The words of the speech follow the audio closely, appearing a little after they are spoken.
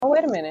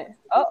wait a minute.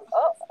 Oh.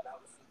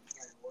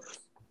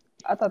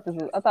 I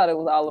thought it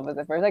was all of us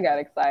at first. I got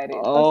excited.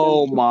 Fuck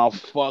Oh this. my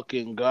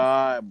fucking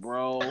god,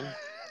 bro.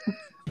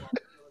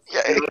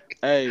 Yeah.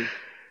 Hey,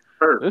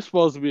 Hurt. it's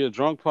supposed to be a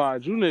drunk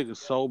pod. You niggas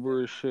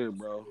sober as shit,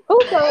 bro. Who's Oh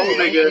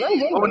sober? nigga,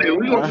 Don't get me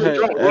we there. gonna I do a hate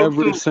drunk roast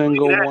every too.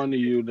 single That- one of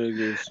you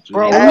niggas.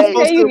 Bro, G. Hey.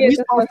 You get we this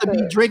supposed to be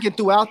fucked up. drinking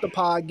throughout the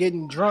pod,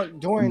 getting drunk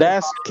during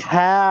That's the pod.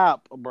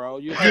 cap, bro.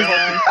 You're supposed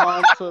to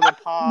come to the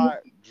pod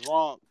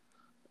drunk.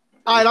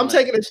 All right, I'm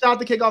taking a shot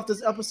to kick off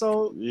this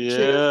episode.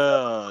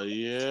 Yeah,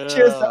 yeah.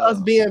 Cheers to us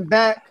being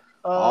back.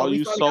 All we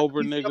you finally got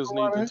sober the PC niggas up and need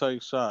to running.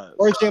 take shots.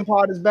 Worst Gen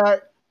Pod is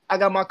back. I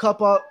got my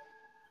cup up.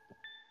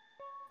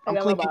 I I'm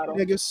got my clinking bottle.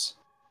 you niggas.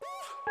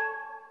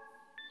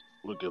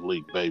 Look at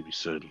Leak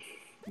babysitting.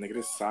 Nigga,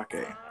 this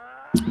sake.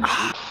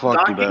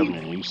 Fuck do that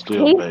mean? You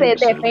still He said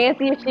that babysitting.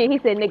 fancy shit. He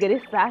said, nigga,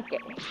 this sake.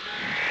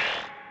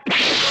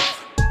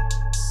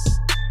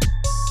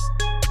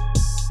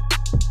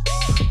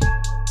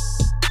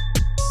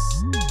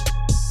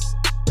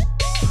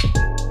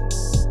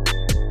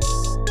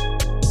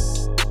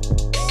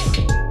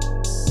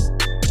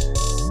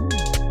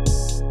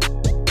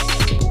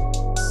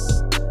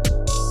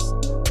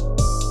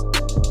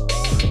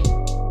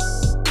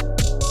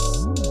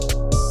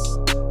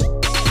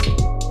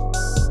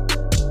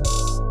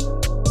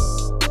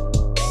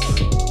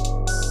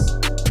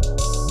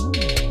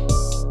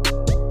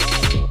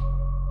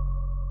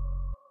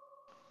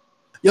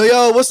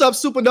 Yo, what's up,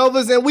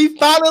 Supernovas? And we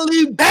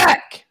finally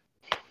back.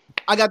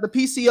 I got the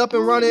PC up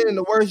and running, and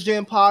the Worst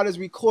Gen Pod is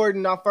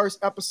recording our first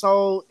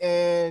episode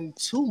in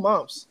 2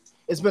 months.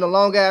 It's been a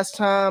long ass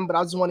time, but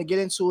I just want to get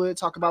into it,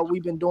 talk about what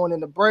we've been doing in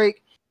the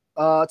break,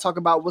 talk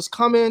about what's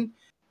coming,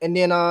 and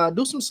then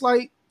do some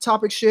slight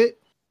topic shit.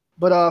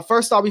 But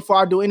first off, before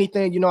I do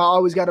anything, you know, I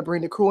always got to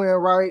bring the crew in,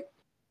 right?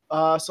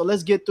 So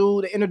let's get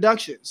through the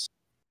introductions.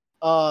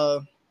 Who I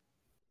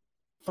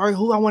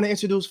want to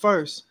introduce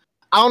first?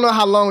 I don't know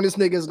how long this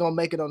nigga is gonna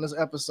make it on this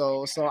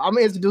episode, so I'm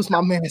gonna introduce my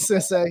man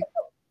Sensei.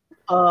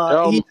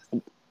 He's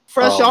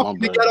fresh off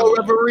the Ghetto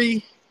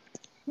Reverie,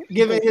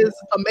 giving his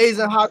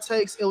amazing hot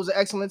takes. It was an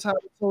excellent time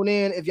to tune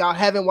in. If y'all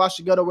haven't watched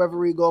the Ghetto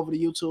Reverie, go over to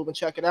YouTube and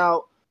check it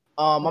out.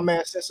 My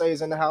man Sensei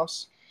is in the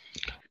house.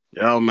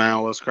 Yo,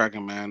 man, what's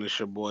cracking, man? It's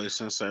your boy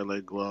Sensei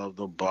Leg Glove,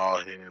 the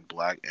bald head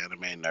black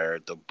anime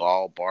nerd, the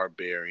bald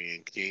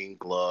barbarian, King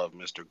Glove,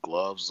 Mr.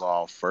 Gloves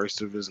Off,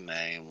 first of his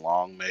name,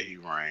 long may he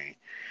reign.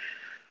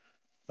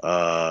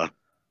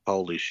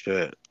 Holy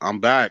shit. I'm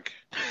back.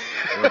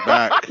 We're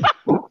back.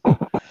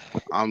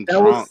 I'm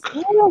drunk.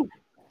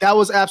 That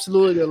was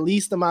absolutely the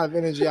least amount of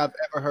energy I've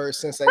ever heard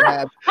Sensei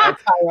have my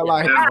entire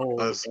life.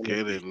 Let's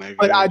get it, nigga.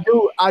 But I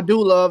do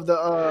love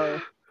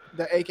the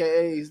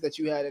AKAs that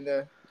you had in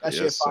there. That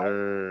shit Yes,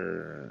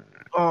 fire.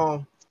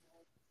 sir.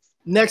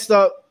 Next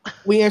up,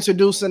 we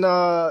introducing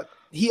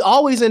he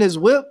always in his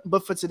whip,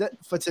 but for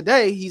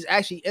today, he's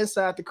actually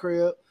inside the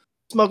crib,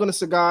 smoking a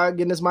cigar,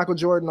 getting his Michael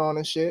Jordan on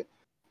and shit.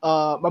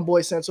 My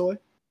boy Santoy.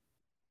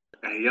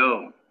 Hey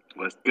yo,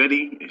 what's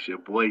goody? It's your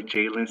boy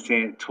Jalen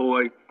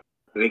Santoy,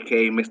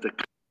 aka Mr.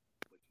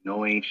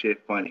 No ain't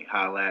shit funny.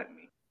 Holla at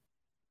me.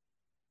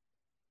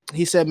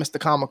 He said Mr.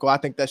 Comical. I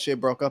think that shit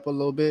broke up a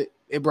little bit.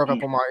 It broke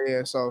up on my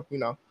ear, so you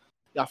know,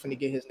 y'all finna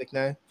get his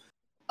nickname.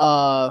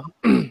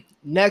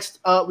 Next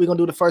up, we're gonna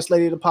do the first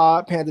lady of the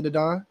pod, Panda the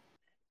Don.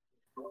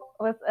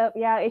 What's up,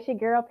 y'all? It's your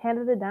girl,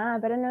 Panda the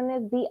Don, better known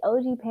as the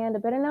OG Panda,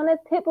 better known as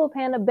Pitbull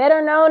Panda, better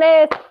known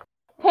as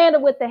Panda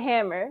with the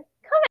Hammer.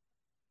 Come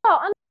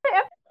on the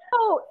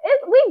episode.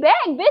 We back,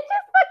 bitches.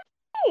 Fuck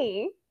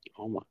me.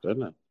 Oh, my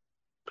goodness.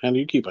 Panda,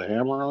 you keep a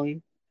hammer on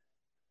you?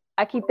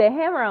 I keep that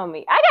hammer on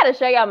me. I gotta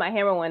show y'all my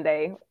hammer one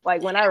day.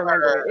 Like when I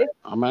remember it.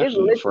 I'm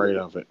actually afraid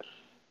of it.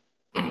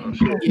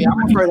 Yeah,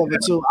 I'm afraid of it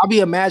too. I'll be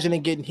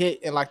imagining getting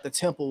hit in like the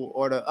temple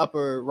or the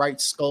upper right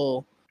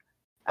skull.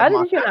 I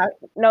just hit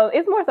you no,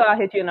 it's more so I'll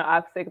hit you in the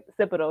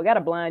occipital. Gotta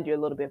blind you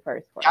a little bit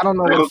first. I don't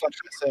know what the fuck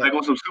you said. Like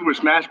on some Super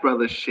Smash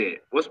Brothers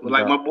shit. What's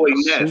like my boy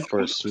Ness?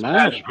 Super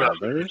Smash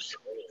Brothers.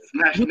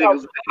 Smash You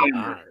niggas with the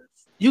hammer.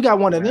 You got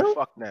one of them?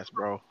 Fuck Ness,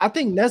 bro. I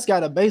think Ness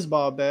got a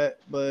baseball bat,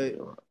 but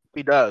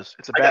He does.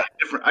 It's a I bat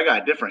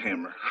got a different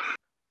hammer.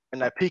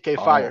 and that PK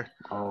fire.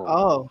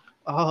 oh.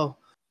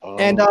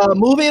 And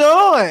moving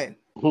on.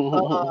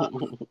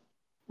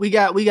 We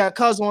got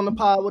Cuz on the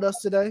pod with us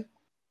today.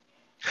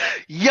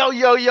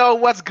 Yo,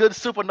 what's good,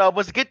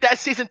 Supernovas? Get that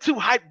season 2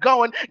 hype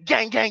going.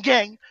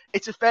 Gang.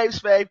 It's your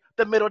fave,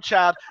 the middle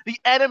child, the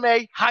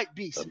anime hype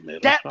beast.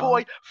 That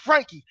boy,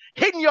 Frankie,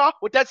 hitting y'all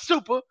with that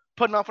super,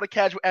 putting on for the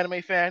casual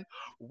anime fan.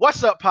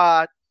 What's up,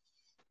 pod?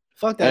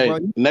 Fuck that, Hey, bro.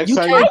 next You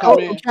time can't you come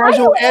go in, from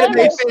casual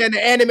anime fan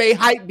to anime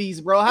hype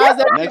beast, bro. How's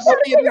that Next- gonna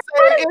be in the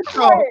same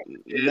intro?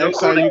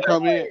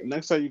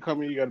 next time you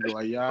come in, you gotta be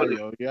like,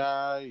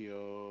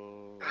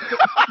 yo.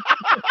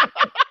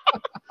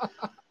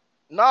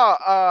 No,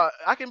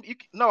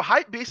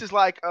 hype beast is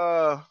like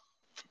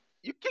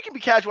you can be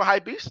casual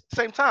hype beast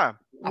same time.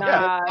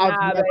 Nah,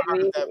 I've never heard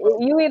baby. of that, bro.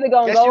 You either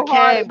gonna Yes, go you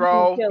hard can, or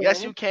bro. you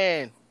Yes, you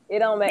can. It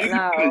don't You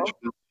matter. can, No.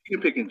 you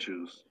can pick and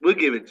choose. We'll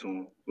give it to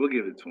him.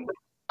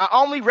 I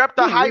only rep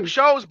the hype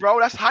shows, bro.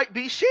 That's hype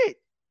beast shit.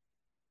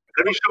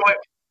 Every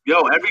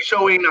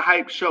show ain't a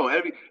hype show.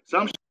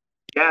 Some shit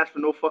gas for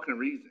no fucking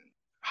reason.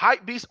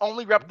 Hype beast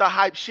only rep the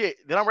hype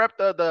shit. They don't rep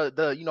the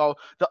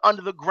the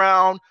under the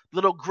ground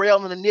little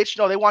grail in the niche.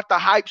 No, they want the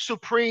hype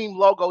supreme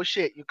logo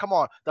shit. Come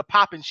on, the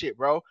popping shit,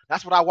 bro.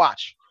 That's what I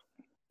watch.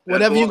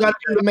 Whatever you got to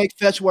do to make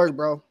fetch work,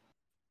 bro.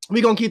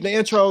 We gonna keep the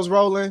intros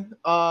rolling.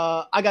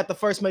 I got the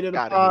first mate of the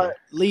pod,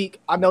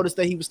 Leak. I noticed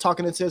that he was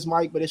talking into his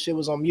mic, but his shit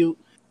was on mute.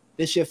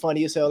 This shit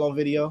funny as hell on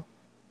video.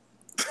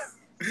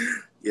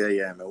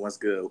 Yeah, man. What's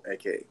good?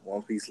 AKA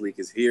One Piece Leak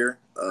is here.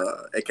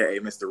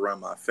 AKA Mr. Run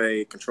My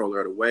Fade,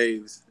 controller of the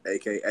waves.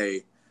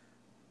 AKA,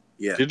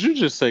 yeah. Did you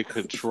just say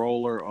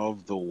controller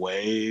of the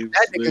waves?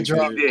 That nigga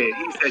dropped. Yeah,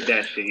 he said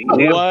that shit.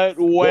 What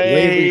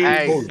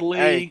waves?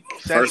 Hey,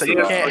 Sensei,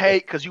 you can't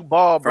hate because you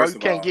ball, bro. You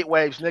can't get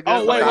waves, nigga.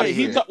 Oh,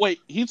 wait.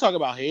 He talking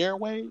about hair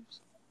waves?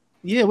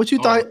 Yeah, what you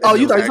thought? Oh,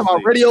 you thought he talking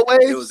about radio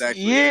waves? I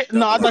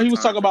thought he was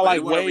talking about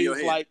like waves,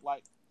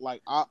 it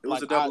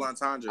was a double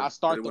entendre.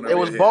 It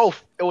was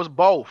both. It was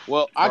both.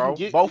 Well, I can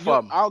get both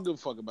of them. I don't give a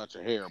fuck about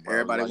your hair, bro.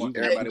 Everybody want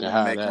to make run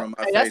my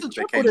face, but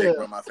they can't make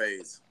run my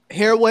face.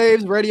 Hair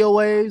waves, radio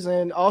waves,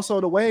 and also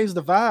the waves,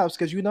 the vibes,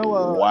 because you know.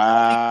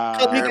 Wow.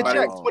 Everybody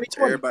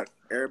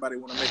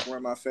want to make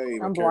run my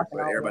fade, but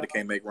everybody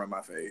can't make run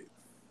my fade.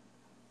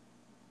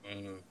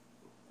 Hey,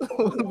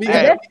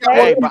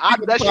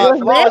 but that shit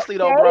flawlessly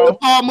though, bro. The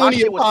Paul My Mooney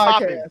shit was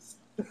popping.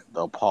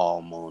 The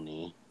Paul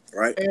Mooney.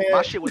 Right.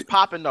 My shit was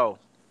popping though.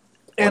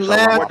 And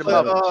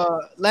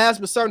last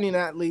but certainly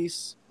not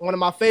least, one of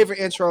my favorite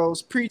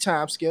intros,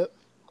 pre-time skip.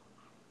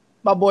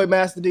 My boy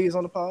Master D is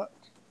on the pod.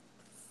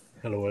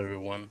 Hello,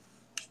 everyone.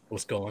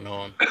 What's going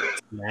on?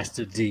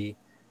 Master D,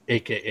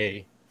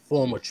 a.k.a.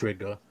 former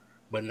Trigger,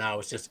 but now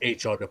it's just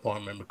HR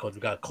department because we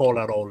got to call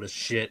out all this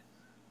shit,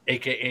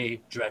 a.k.a.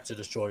 Drax the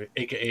Destroyer,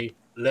 a.k.a.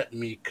 let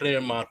me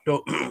clear my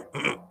throat.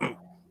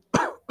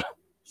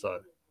 Sorry.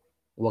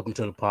 Welcome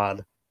to the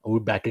pod. And we're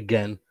back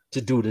again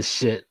to do this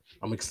shit.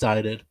 I'm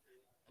excited.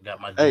 I got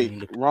my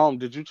Rome,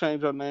 did you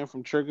change your name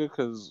from Trigger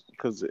because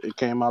it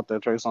came out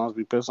that Trey Songz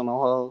be pissing on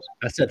hoes?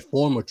 I said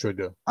former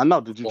Trigger. I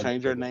know. Did you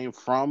change your name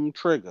from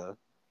Trigger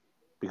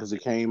because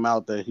it came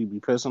out that he be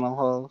pissing on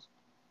hoes?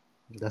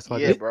 That's why.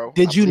 Yeah, bro.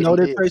 Did you know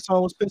that Trey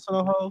Songz was pissing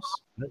on hoes?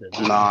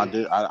 Nah,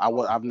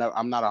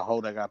 I'm not a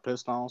hoe that got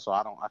pissed on, so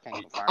I can't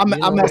confirm. I'm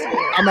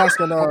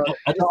asking the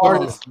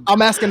artist.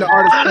 I'm asking the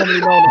artist formerly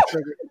known as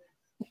Trigger.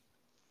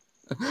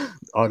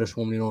 Artist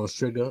formerly known as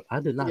Trigger. I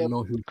did not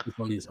know he was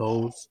pissing on these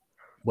hoes.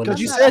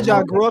 Because you said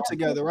y'all grew up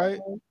together, right?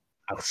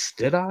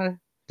 Did I?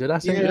 Did I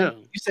say that?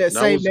 You said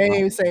same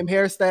name, same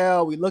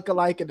hairstyle. We look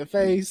alike in the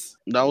face.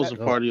 That was a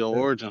part of your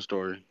origin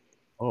story.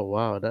 Oh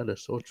wow, that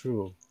is so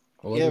true.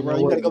 Well, yeah, bro.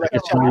 You gotta go back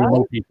and check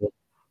people.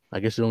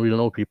 I guess you don't really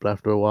know people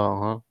after a while,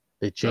 huh?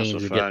 They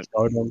change. They get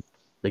stardom.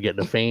 They get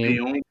the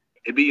fame.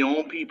 It be your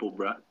own people,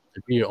 bro.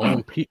 It be your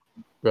own people,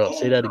 bro.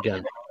 Say that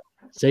again.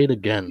 Say it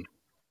again.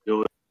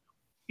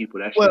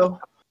 People.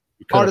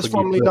 Artist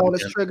formerly known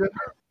as Trigger.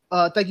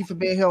 Thank you for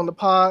being here on the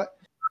pod.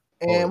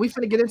 And we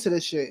finna get into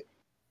this shit.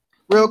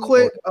 Real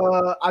quick,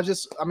 as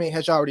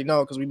y'all already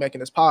know, because we're making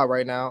this pod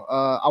right now,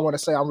 I want to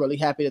say I'm really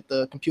happy that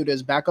the computer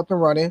is back up and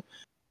running.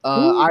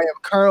 I am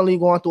currently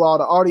going through all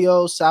the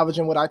audio,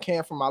 salvaging what I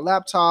can from my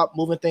laptop,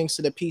 moving things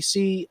to the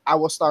PC. I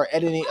will start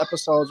editing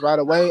episodes right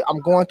away.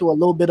 I'm going through a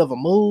little bit of a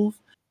move.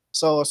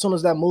 So as soon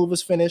as that move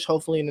is finished,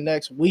 hopefully in the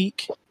next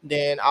week,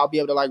 then I'll be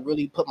able to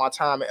really put my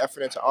time and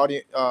effort into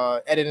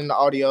editing the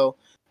audio,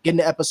 getting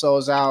the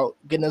episodes out,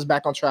 getting us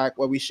back on track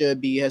where we should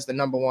be as the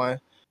number one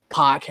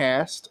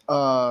podcast.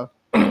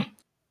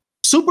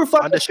 Super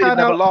fucking shout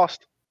out.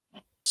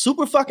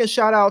 Super fucking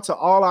shout out to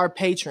all our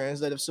patrons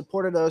that have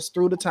supported us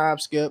through the time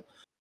skip.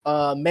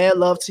 Mad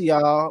love to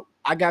y'all.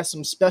 I got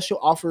some special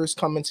offers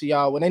coming to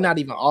y'all. Well, they're not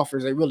even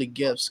offers, they're really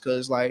gifts,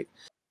 because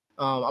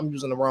I'm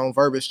using the wrong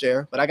verbiage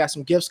there. But I got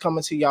some gifts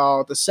coming to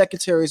y'all. The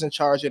secretary's in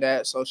charge of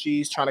that, so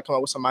she's trying to come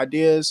up with some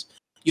ideas.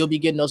 You'll be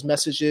getting those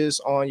messages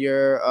on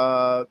your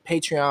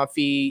Patreon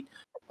feed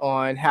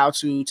on how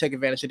to take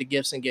advantage of the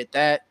gifts and get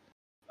that.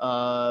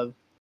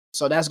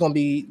 So that's gonna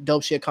be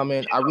dope shit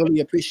coming. I really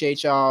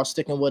appreciate y'all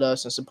sticking with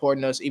us and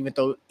supporting us, even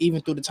through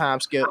the time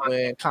skip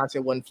when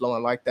content wasn't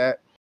flowing like that.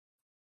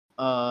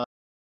 I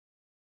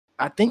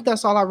think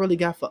that's all I really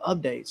got for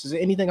updates. Is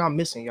there anything I'm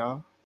missing,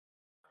 y'all?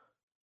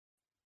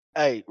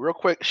 Hey, real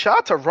quick, shout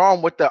out to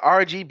Rome with the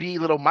RGB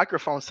little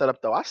microphone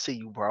setup though. I see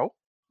you, bro.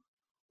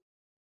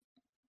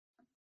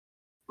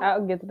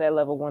 I'll get to that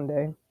level one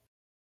day.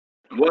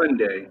 One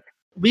day.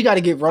 We got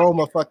to get Rome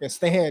a fucking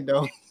stand,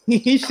 though.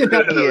 He should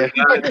have. Hey,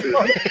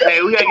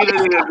 we got to get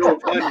in there and go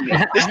funny.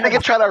 This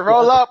nigga trying to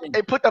roll up and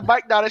put the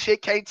mic down and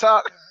shit, can't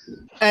talk.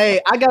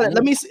 Hey, I got it.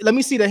 Let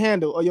me see the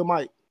handle of your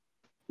mic.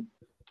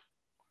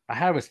 I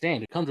have a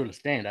stand. It comes with a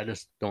stand. I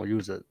just don't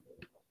use it.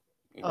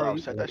 Bro,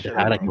 set that shit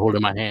I like to hold it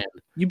in my hand.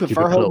 You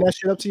prefer holding that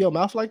shit up to your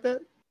mouth like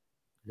that?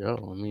 Yo,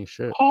 I mean,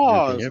 shit.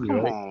 Pause.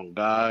 Come on,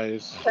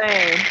 guys.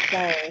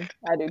 Same.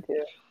 I do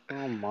too.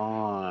 Come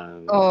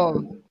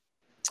on.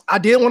 I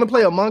did want to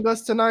play Among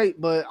Us tonight,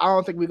 but I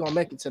don't think we're gonna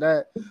make it to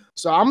that.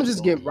 So I'm gonna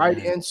just get right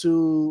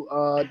into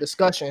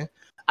discussion.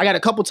 I got a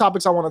couple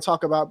topics I want to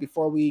talk about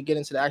before we get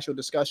into the actual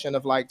discussion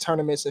of like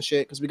tournaments and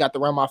shit, because we got the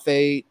Run My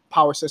Fade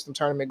Power System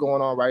tournament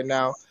going on right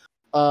now.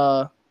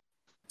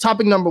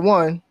 Topic number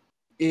one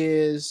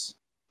is,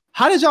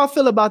 how did y'all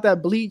feel about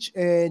that Bleach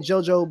and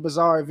JoJo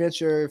Bizarre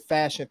Adventure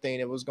fashion thing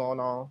that was going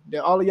on? Did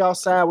all of y'all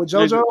side with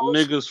JoJo?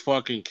 Niggas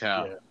fucking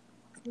cap.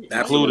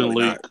 Absolutely Including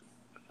Leak. not.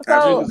 So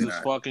Absolutely Niggas is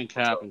not. fucking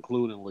cap,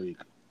 including Leak.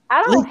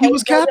 I don't Leak, you hate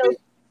was capping?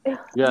 Yes,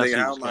 Nigga, he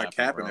how was am I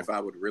capping bro. if I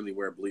would really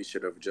wear bleach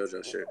shit over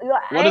JoJo shit?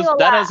 What is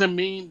that? Doesn't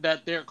mean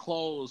that their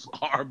clothes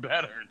are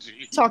better,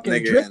 G. Talking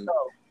Nigga, drip and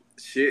though.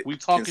 shit We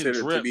talking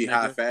considered drip, to be nigga.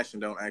 high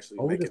fashion don't actually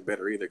make it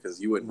better either, because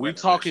you wouldn't We wear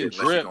that talking shit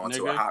unless drip, you go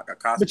into nigga. a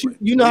cosplay.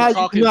 But you know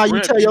how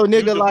you tell your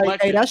nigga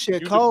like, hey, that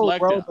shit cold,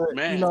 bro. But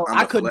man, you know,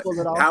 I couldn't pull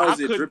it off. How is I it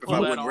couldn't drip if pull I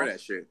that wouldn't wear off.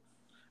 that shit?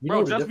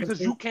 Bro, just because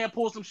you can't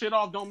pull some shit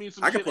off don't mean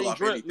some I can shit pull ain't off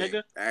drip,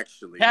 anything, nigga.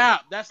 actually.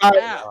 Cap, that's All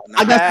right,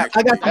 cap.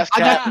 I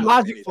got some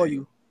logic anything, for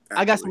you. actually.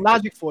 I got some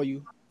logic for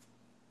you.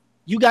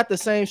 You got the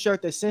same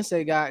shirt that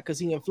Sensei got because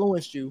he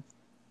influenced you.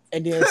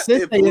 And then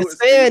Sensei is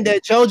saying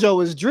that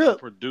JoJo is drip.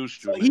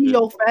 Produced you, So he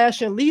your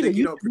fashion leader. Nigga,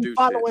 you don't produce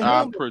following shit. him.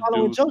 I You're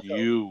following produced JoJo.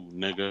 you,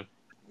 nigga.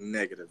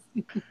 Negative.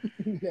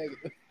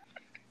 Negative.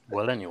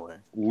 Well, anyway,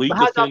 Leak But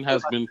how the thing y'all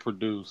has feel been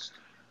produced.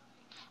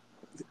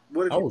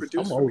 What have you produced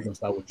I'm for always me? on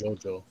side with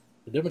JoJo.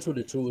 The difference with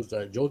the two is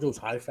that JoJo's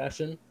high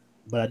fashion,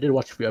 but I did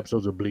watch a few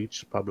episodes of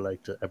Bleach, probably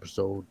like to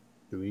episode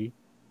 3,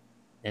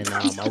 and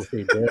I would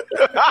say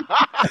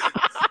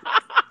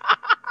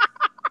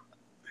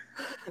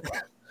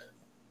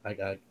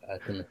I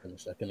couldn't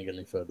finish. I couldn't get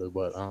any further,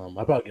 but I'll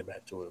probably get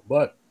back to it.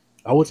 But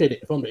I would say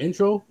that from the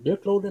intro, their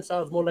clothing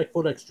sounds more like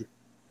for like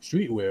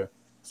streetwear.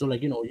 So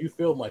like, you know, you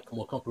feel like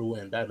more comfortable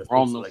in that. The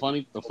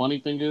funny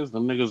thing is,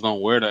 them niggas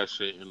don't wear that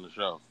shit in the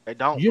show. They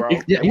don't, bro.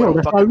 Yeah, They wear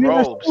that's why I fucking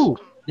realized robes. too.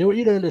 They were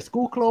either in their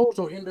school clothes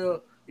or in the,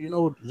 you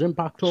know,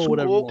 Zenpakuto or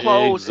whatever. School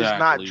clothes is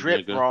not Exactly,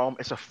 drip, nigga. bro.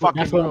 It's a fucking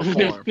That's what I'm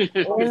uniform.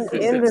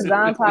 in the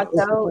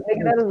Zanpakuto,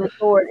 nigga, that is a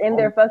sword. In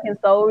their fucking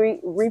Soul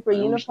Reaper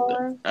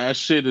uniform. That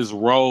shit is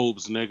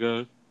robes,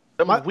 nigga.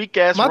 Them weak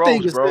ass My thing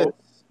robes, is bro. this.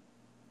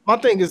 My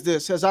thing is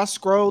this: as I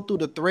scroll through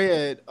the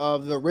thread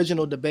of the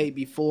original debate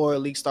before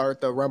Leak started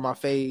to run my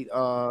fade,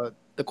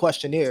 the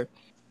questionnaire.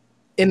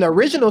 In the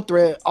original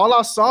thread, all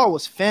I saw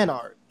was fan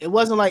art. It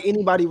wasn't like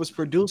anybody was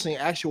producing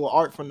actual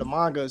art from the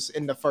mangas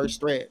in the first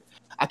thread.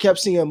 I kept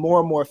seeing more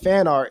and more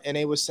fan art, and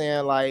they were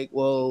saying like,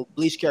 "Well,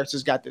 Bleach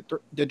characters got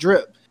the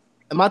drip."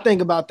 And my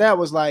thing about that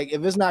was like,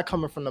 if it's not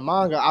coming from the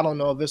manga, I don't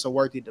know if it's a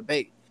worthy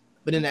debate.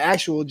 But in the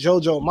actual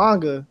JoJo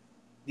manga,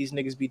 these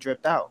niggas be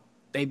dripped out.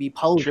 They be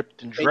posed.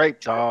 Dripped and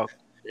draped, dog.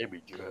 They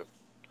be drip.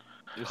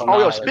 Oh,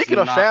 yo, speaking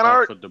of fan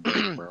art,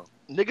 debate, bro.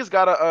 niggas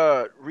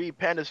gotta read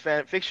Panda's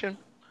fan fiction.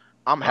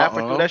 I'm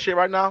halfway through that shit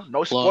right now.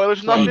 No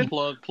spoilers, nothing.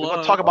 We're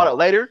gonna talk about it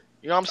later.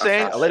 You know what I'm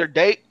saying? A later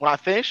date when I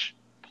finish.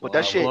 But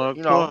that shit,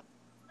 you know,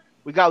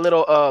 we got a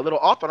little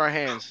author on our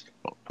hands.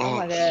 Oh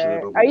my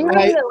god. Are you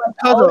reading it like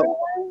the older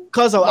one?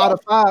 Cuzzo,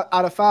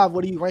 out of five,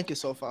 what do you rank it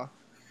so far?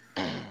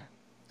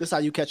 This is how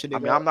you catch it. I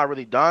mean, I'm not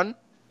really done,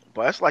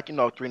 but it's like, you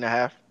know,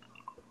 3.5.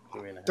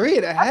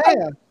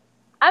 3.5.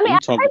 I mean, You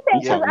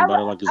talking about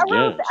it like it's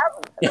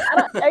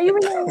gas. are you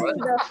reading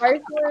the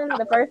first one?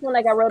 The first one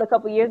like I wrote a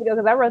couple years ago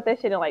because I wrote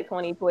that shit in like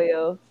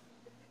 2012.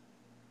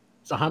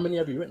 So how many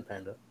have you written,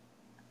 Panda?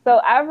 So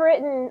I've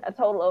written a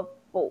total of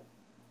 4.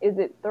 Is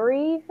it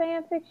 3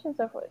 fan fictions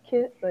or 4?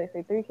 Let's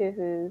say 3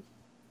 Kisses,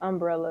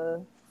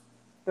 Umbrella.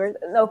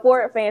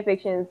 4 fan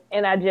fictions,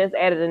 and I just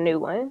added a new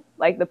one,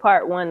 like the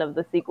part 1 of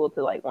the sequel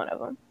to like one of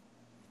them.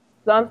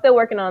 So I'm still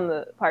working on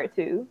the part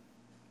 2.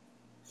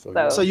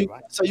 So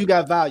you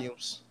got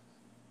volumes.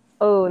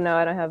 Oh no,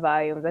 I don't have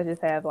volumes. I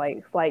just have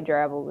like slight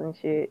travels and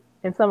shit,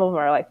 and some of them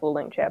are like full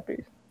length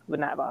chapters, but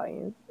not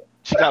volumes.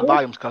 She got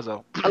volumes,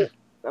 cuzzo.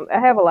 I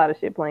have a lot of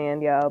shit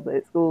planned, y'all,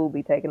 but school will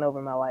be taking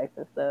over my life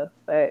and stuff.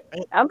 But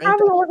I'm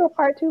probably gonna work on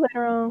part 2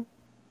 later on.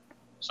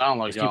 Sound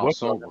like y'all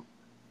sober.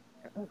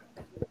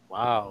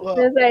 Wow. Well,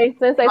 since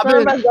some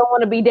of us don't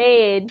want to be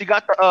dead. You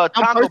got the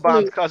taco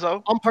bombs,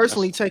 cuzzo. I'm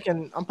personally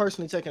taking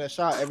a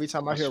shot every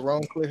time I hear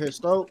Rome clear his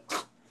throat.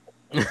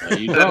 There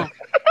you go.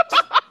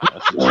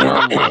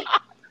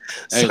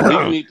 Hey,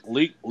 Leak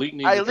needs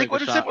Hey, to Leak, take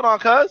what a you shot. sipping on,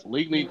 cuz?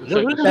 Leak needs to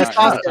take a That's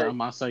shot. awesome. Every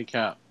time I say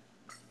cap.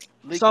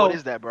 Leak, So, what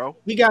is that, bro?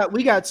 We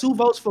got 2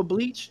 votes for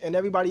Bleach, and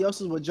everybody else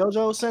is with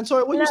JoJo.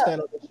 Santori, where you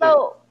stand on this shit?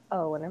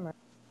 Whatever.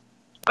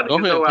 Go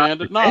ahead,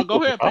 Panda. No,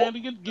 go ahead, Panda.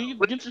 Get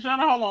your shot.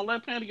 Hold on,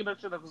 let Panda get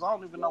that shit up because I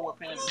don't even know what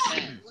Panda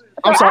stands.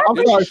 I'm sorry,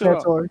 Shut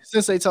up. Santori.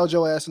 Since they told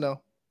your ass no.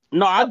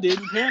 No, I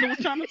didn't. Panda was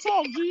trying to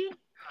talk, G.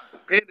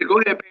 Panda, go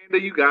ahead,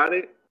 Panda. You got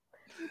it.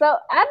 So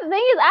the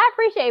thing is, I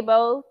appreciate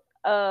both.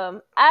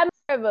 I'm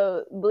more of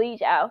a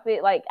Bleach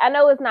outfit. Like, I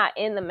know it's not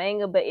in the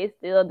manga, but it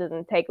still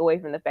doesn't take away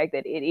from the fact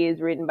that it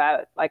is written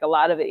by, like, a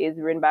lot of it is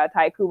written by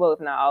Tai Kubo, if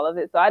not all of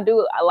it. So I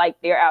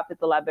like their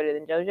outfits a lot better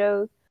than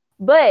JoJo's.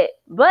 But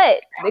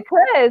because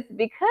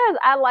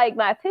I like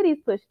my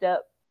titties pushed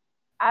up,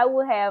 I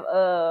will have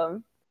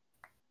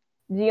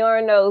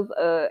Giorno's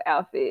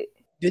outfit.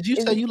 Did you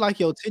say you like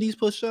your titties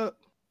pushed up?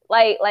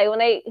 Like when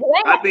they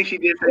I think she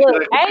did say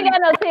look, she I ain't got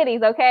no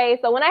titties, okay?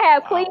 So when I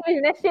have Wow.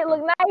 cleavage, that shit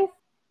look nice.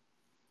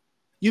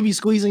 You be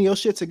squeezing your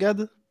shit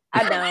together?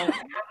 I don't.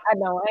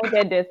 I ain't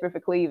that desperate for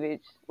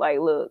cleavage. Like,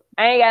 look,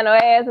 I ain't got no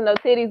ass and no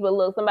titties, but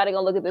look, somebody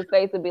gonna look at this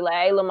face and be like,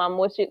 "Hey, look, mom,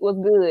 what shit was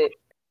good?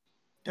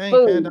 Dang,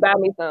 Food, Panda. buy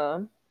me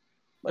some."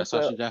 That's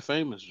What's how up? she got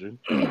famous, Drew.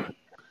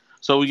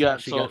 So we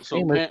got She got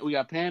famous. we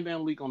got Panda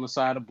and Leak on the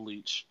side of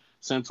Bleach.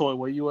 Santoy,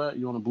 where you at?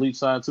 You on the Bleach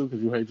side too?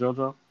 Because you hate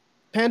JoJo.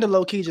 Panda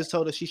low key just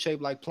told us she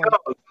shaped like plankton.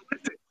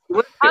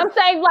 Listen, I'm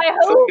saying like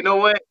so who?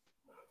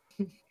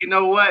 you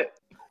know what,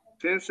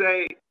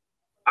 Sensei,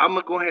 I'm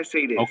gonna go ahead and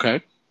say this.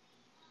 Okay.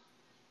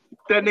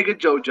 That nigga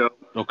JoJo,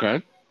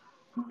 Okay.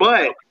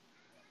 but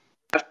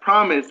as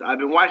promised, I've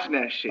been watching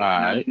that shit. All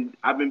And right.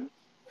 I've been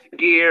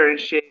gear and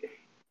shit.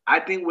 I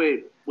think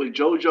with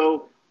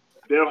JoJo,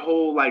 their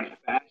whole like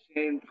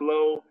fashion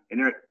flow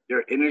and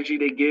their energy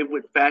they give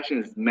with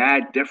fashion is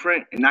mad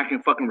different, and I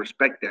can fucking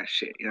respect that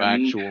shit. You know what I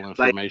mean? Factual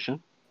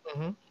information.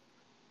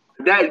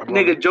 That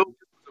nigga JoJo is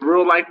a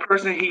real life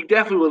person. He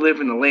definitely would live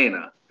in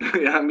Atlanta.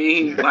 You know what I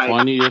mean? Like,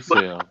 Funny as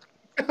hell.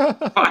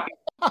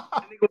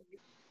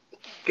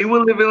 he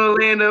would live in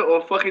Atlanta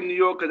or fucking New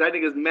York because I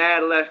think it's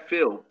mad left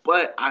field.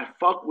 But I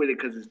fuck with it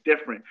because it's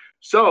different.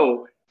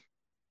 So,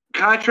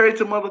 contrary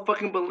to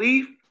motherfucking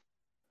belief,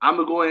 I'm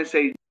gonna go ahead and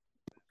say,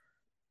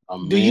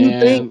 Do you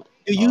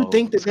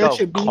think that Let's there go.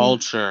 should be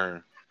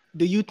culture?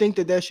 Do you think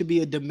that there should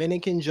be a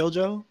Dominican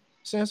JoJo,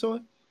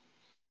 Sansoy?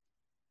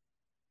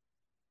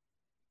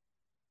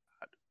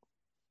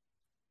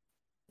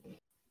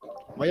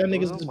 Why y'all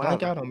niggas just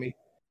blank out on me?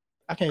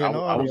 I can't hear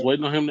no I was audio.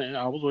 waiting on him to.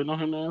 I was waiting on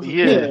him to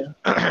answer.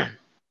 Yeah.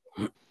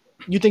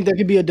 You think there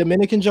could be a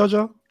Dominican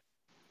JoJo?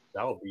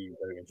 That would be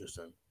very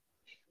interesting.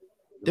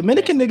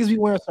 Dominican niggas be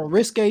wearing some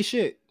risque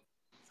shit.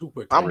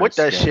 Super. I'm with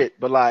that Risque. shit,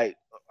 but like,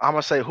 I'm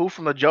gonna say who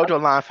from the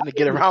JoJo line finna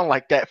get around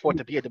like that for it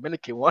to be a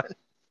Dominican one?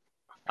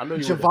 I know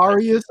you.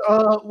 Javarius,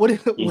 what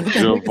that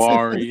nigga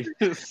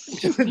Javarius.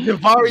 say?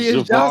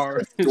 Javarius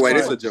Johnson. Wait,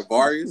 it's a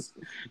Javarius?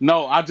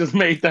 No, I just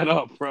made that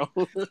up, bro.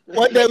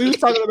 One day we was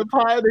talking on the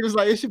pod, it was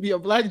like it should be a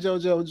black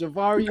JoJo,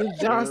 Javarius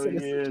Johnson.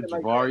 Hell yeah, or something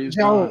like Javarius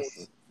Jones.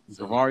 Johnson.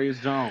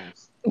 Javarius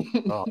Jones.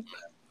 Oh, man.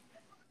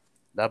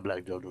 That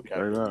black JoJo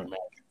character. Straight up. Man,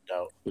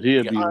 out.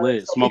 He'd be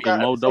lit, so we smoking got-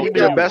 more so dope. we He be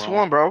than the you, best bro.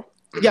 one, bro.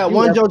 Yeah,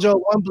 one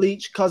JoJo, one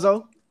Bleach,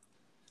 Cuzzo.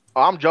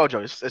 Oh, I'm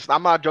JoJo.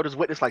 I'm not JoJo's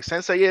witness like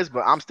Sensei is,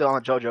 but I'm still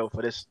on JoJo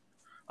for this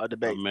A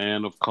debate.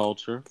 man of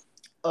culture.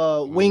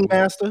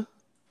 Wingmaster.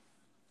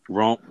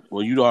 Wrong.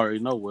 Well, you already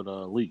know what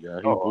Leak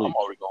got. He I'm Bleach.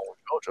 already going with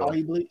Oh, JoJo.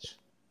 he Bleach.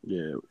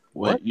 Yeah.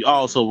 What? Wait.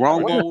 Oh, so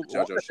wrong going with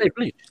JoJo Say shit.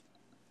 Bleach.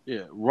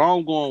 yeah.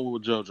 Wrong going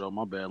with JoJo.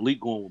 My bad. Leak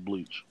going with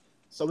Bleach.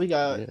 So we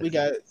got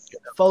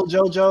 4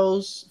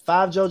 JoJos,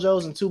 5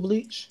 JoJos, and 2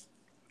 Bleach.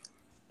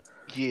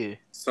 Yeah.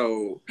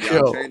 So y'all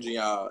Yo. changing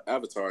y'all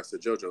avatars to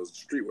JoJo's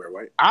streetwear,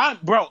 right? I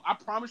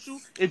promise you,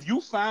 if you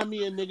find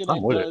me a nigga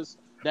I'm with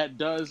that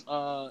does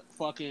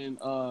fucking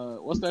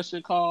what's that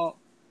shit called?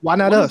 Why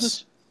not What is us?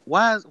 this-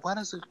 Why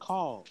does it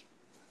called?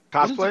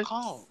 What is Cosplay? it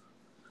called?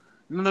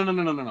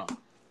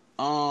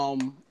 No.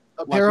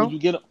 Like Apparel? when you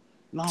get a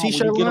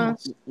T-shirt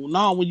lines?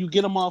 when you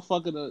get a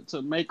motherfucker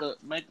to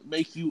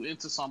make you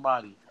into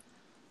somebody.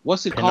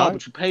 What's it Pin called? art?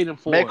 But you paid him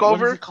for it. What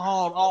Makeover? is it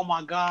called? Oh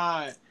my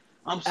god.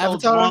 I'm so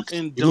Avatars? drunk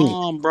and You mean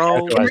dumb,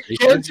 bro.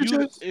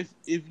 characterization?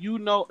 If you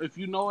know a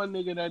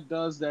nigga that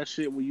does that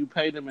shit where you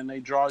pay them and they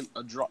draw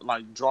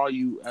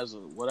you as a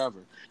whatever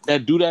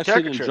that do that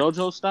shit in Caricature.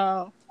 JoJo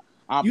style.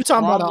 I You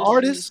talking about an promise you,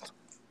 artist?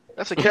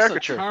 That's a It's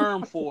caricature. a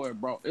term for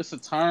it, bro. It's a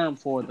term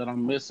for it that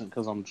I'm missing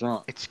because I'm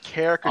drunk. It's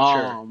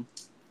caricature.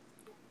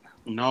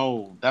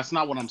 No, that's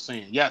not what I'm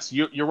saying. Yes,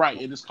 you're right.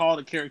 It is called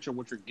a caricature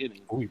what you're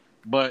getting, Ooh.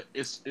 but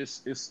it's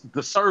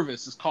the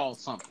service is called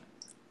something.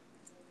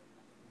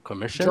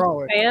 Commission?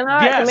 Drawing. Fan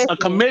art Yes, a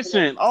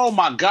commission. Oh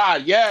my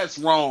God, yes,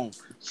 Rome.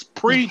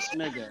 Preach,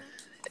 nigga.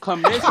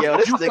 Commission. Yo,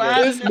 this You nigga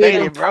find is a nigga-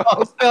 faded, bro.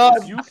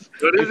 if you-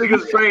 yo, this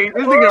nigga's spraying.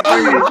 This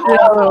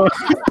nigga spraying.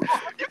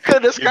 You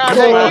could describe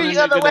you it find any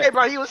a other nigga way, that-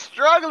 bro. He was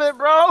struggling,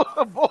 bro.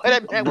 Boy,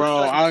 that man was Bro,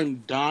 struggling.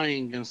 I'm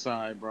dying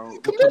inside, bro.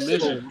 The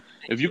commission.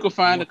 If you could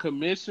find a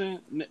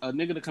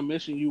nigga to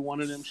commission you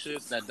one of them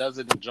shits that does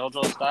it in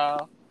JoJo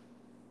style,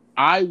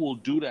 I will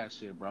do that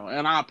shit, bro.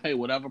 And I'll pay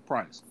whatever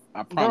price.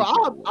 I Bro, promise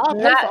you. I'll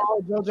pay for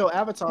all JoJo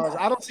avatars.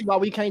 I don't see why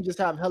we can't just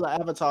have hella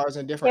avatars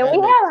in different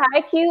Can we anime.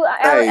 have Haikyuu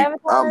Hey,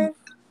 avatars?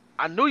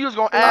 I knew you was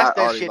gonna ask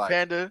that already shit, like-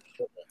 Panda.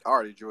 I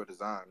already drew a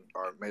design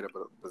or made up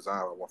a design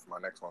I want for my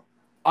next one.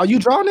 Are you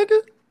draw, nigga?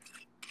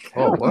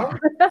 Oh, what?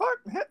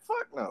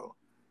 Fuck no.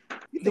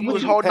 You He think was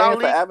we'd be holding paying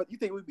out for league? You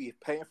think we'd be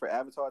paying for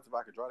avatars if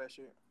I could draw that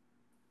shit?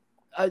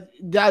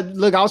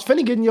 Look, I was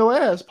finna get in your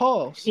ass.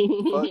 Pause.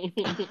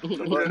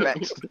 Who's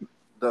next?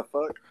 The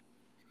fuck?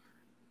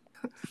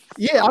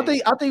 Yeah,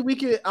 I think we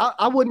could.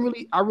 I wouldn't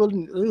really.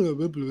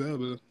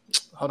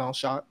 Hold on,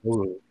 shot.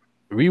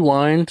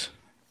 Rewind.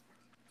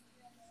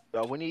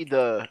 We need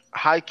the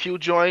Haikyuu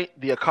joint,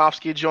 the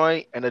Akovsky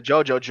joint, and the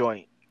JoJo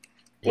joint.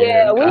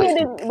 Yeah, we that's need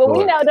to, for but we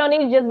sure. don't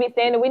need to just be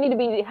standing. We need to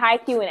be high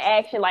Q in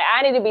action. Like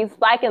I need to be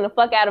spiking the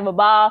fuck out of a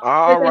ball.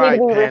 All Chris, I need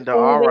to right, be Panda.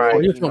 All receiving. right. Oh,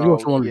 you You know,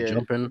 want someone yeah.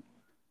 jumping?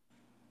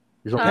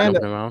 You Huh? want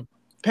jumping around?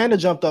 Panda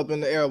jumped up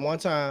in the air one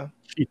time.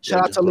 She Shout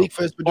out did, to bro. Leak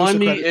for his producer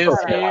Funny credit. as Hold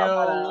on.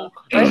 hell.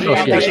 First Oh, of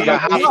all, shit. She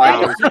got hot no,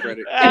 style.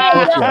 Credit. I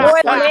ain't jump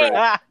more than Credit.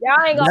 that.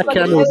 Y'all ain't gonna That fucking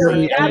Kendall do was it.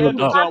 really Y'all coming be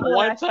She up. jumped popping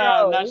one my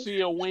time. Now shows.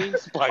 she a wing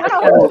spiker.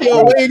 Oh, She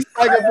a wing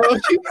spiker, bro.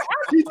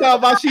 She talking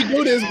about she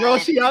do this, bro.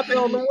 She out there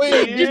on the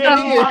wing. Yeah.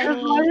 I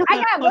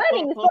got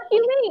bunnies. What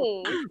you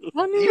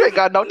mean? You ain't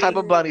got no type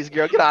of bunnies,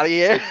 girl. Get out of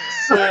here.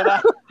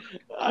 Man,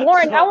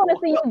 Warren, I want to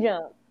see you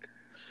jump.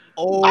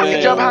 Oh, I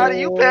can jump higher than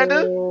you, Panda.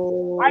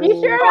 Are you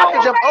sure I about can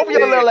that? jump over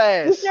your little You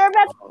ass. sure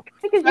about that?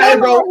 Because Hey, you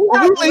bro,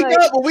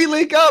 know when we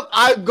link up,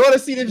 I'm gonna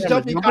see this Yeah,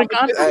 jumping jumping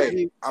competition.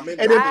 Hey, I'm in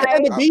And that if Alright.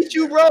 Panda beat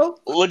you, bro,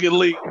 Look at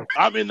Lee.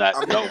 I'm in that.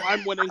 I'm in No, that.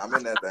 I'm winning. I'm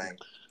in that thing.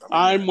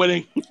 I'm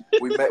winning.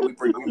 We measuring.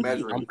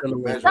 I'm gonna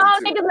We win. No, measuring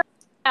too. niggas not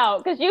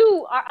out because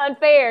you are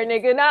unfair,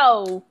 nigga.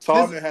 No.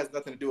 Tallness has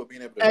nothing to do with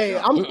being able to hey,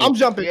 jump. I'm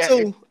jumping Yeah.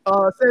 too.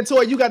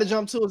 Santor, you got to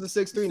jump too as a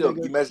 6'3", Still,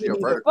 nigga. you measure your We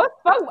need a- vertical.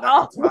 Fuck Not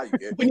off. how you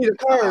get. We need a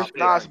curve.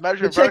 Nah, it's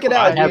measuring But check it vertical.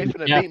 out, I Man. You have ain't the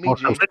finna calf beat me,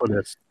 G. muscles for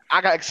this.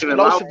 I got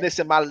explosiveness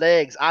in my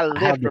legs. I I have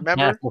lift, the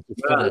remember? calf muscles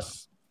for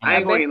this. I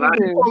ain't going to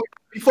lie.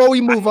 Before we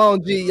move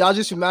on, G, y'all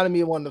just reminded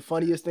me of one of the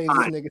funniest things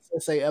this nigga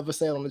Sensei ever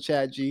said on the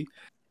chat, G.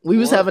 We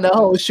was What? having that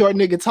whole short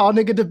nigga, tall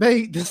nigga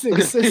debate. This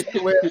nigga Sensei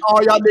where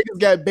all y'all niggas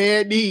got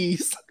bad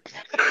knees.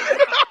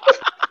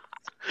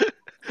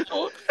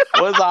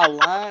 Was I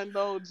lying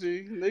though,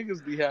 G?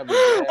 Niggas be having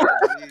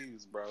bad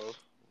knees, bro.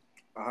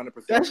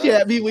 100%. That shit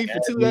had me weak for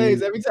 2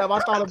 days. Every time I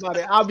thought about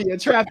it, I'll be in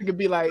traffic and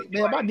be like,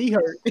 man, my knee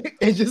hurt.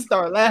 And just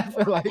start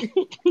laughing. Like,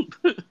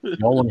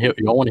 Y'all want to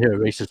hear a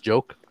racist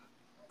joke?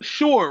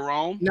 Sure,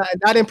 Rome.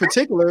 not in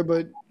particular,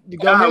 but you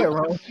go ahead,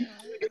 Ron.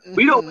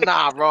 We don't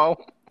Nah, bro.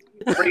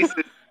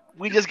 racist.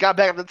 We just got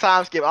back from the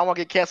time skip. I don't want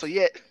to get canceled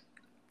yet.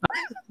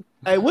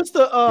 Hey, what's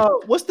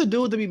the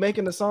dude that be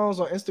making the songs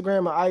on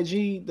Instagram or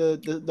IG?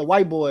 The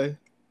white boy,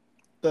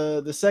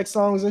 the sex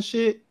songs and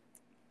shit.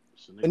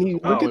 And you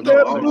look at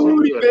that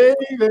booty,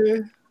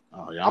 baby.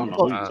 Oh, y'all know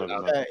who you talking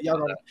about. Y'all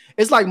know.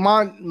 It's like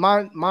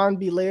Mon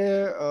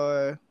Belair,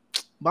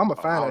 but I'm gonna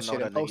I find don't that know shit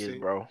that and post nigga is,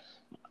 it. bro.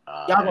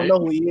 Y'all gonna know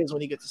who he is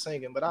when he gets to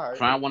singing. But all right,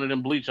 Find one of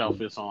them bleach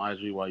outfits on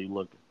IG while you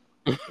looking.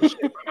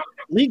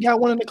 Lee got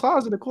one in the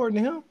closet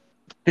according to him.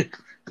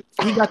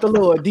 He got the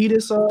little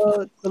Adidas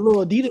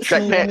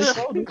Track sling on his pants.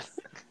 shoulders.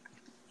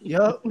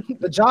 Yup,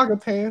 the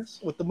jogger pants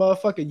with the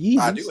motherfucking Yeezys.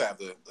 I do have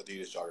the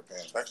Adidas jogger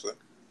pants, actually.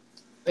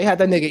 They had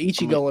that nigga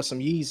Ichigo with some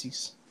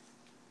Yeezys.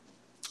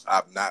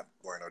 I'm not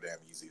wearing no damn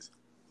Yeezys.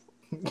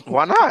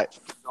 Why not?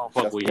 Don't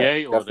fuck with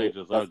Ye or they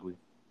just ugly.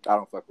 I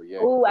don't fuck with Ye.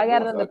 Ooh, I got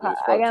The ones another ugly as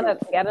fuck,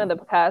 too. got another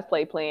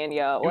cosplay plan,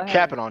 y'all. You What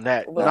capping on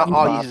that. Well, Not you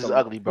all buy Yeezys is some-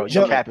 ugly, bro. You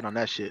Jump- capping on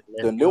that shit.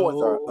 The new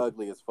ones are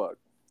ugly as fuck.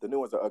 The new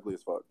ones are ugly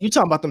as fuck. You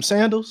talking about them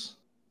sandals?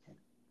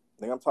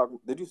 Nigga, I'm talking.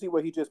 Did you see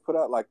what he just put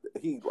out? Like I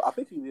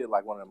think he did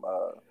like one of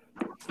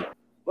them.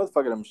 What the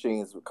fuck are them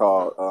machines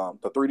called?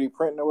 The 3D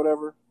printing or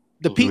whatever.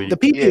 The Yeah.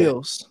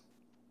 PPLs.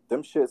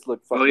 Them shits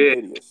look fucking yeah.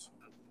 hideous.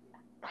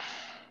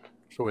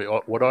 So wait,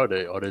 what are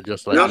they? Are they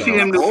just like? Y'all see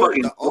them new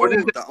fucking the old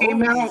Jordans that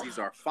came out? Yeezys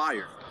are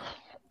fire.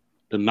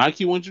 The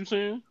Nike ones you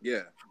saying?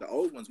 Yeah, the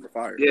old ones were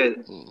fire. Yeah,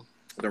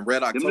 The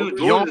Red new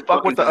October. You don't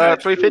fuck with the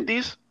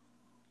 350s?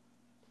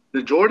 the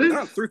No,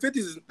 Jordans.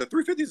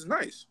 350s is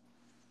nice.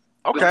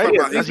 Okay, I'm talking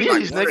about that's Yeezys,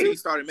 like, Yeezys, once he nigga.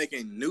 started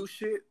making new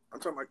shit. I'm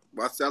talking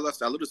about. I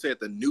literally said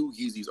the new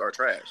Yeezys are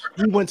trash.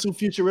 He went too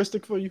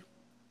futuristic for you.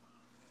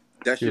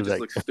 That shit Feels just like-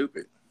 looks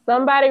stupid.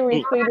 Somebody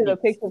retweeted a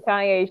picture of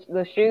Kanye,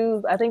 the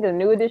shoes, I think the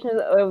new editions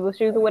of the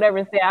shoes or whatever,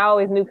 and said, I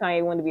always knew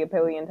Kanye wanted to be a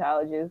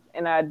paleontologist,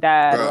 and I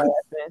died Bruh.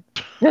 laughing.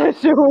 That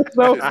shit was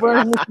so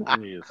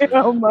funny.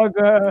 Oh my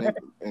God.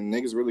 And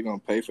niggas really gonna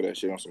pay for that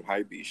shit on some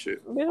hype beat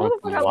shit. Bitch, what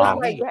the fuck I Wow.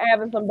 look like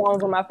having some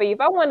bones on my feet?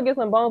 If I want to get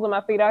some bones on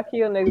my feet, I'll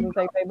kill niggas and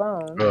take their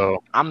bones. Bro,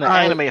 I'm the All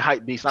right. anime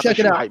hype beast, not the Check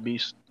it shoe out. hype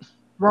beast.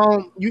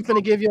 Ron, you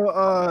finna give your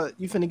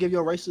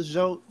racist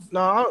joke?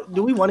 No,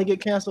 do we want to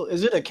get canceled?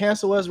 Is it a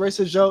cancel us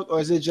racist joke,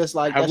 or is it just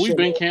like Have that we shit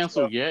been was-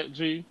 canceled yet,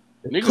 G?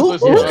 Niggas Who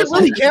listen to should us.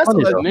 really cancel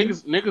funny,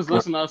 us? though. Niggas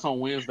listen to us on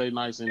Wednesday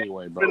nights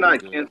anyway, bro. We're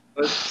not We good.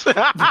 canceled.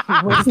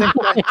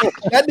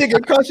 That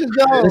nigga Crusher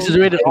Jones. this is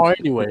rated R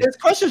anyway. Is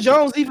Crusher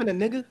Jones even a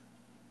nigga?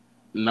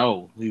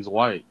 No, he's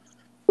white.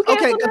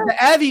 Okay, 'cause the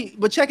Avi,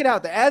 but check it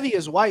out. The Avi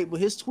is white, but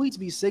his tweets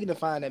be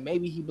signifying that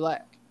maybe he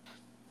black.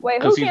 Wait, who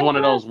Because he's one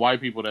of canceled those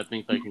white people that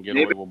think they can get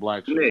away with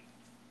black shit. Nick,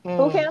 us?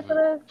 Who canceled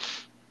us?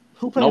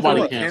 Who played Nobody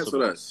for what?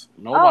 Canceled us.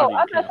 Nobody Oh, I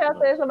thought canceled y'all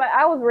us. said somebody.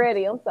 I was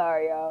ready. I'm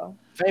sorry, y'all.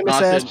 Famous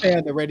No, I ass said-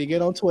 panda ready to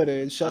get on Twitter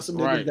and shut That's some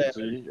right, niggas down.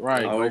 see?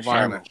 Right, go Always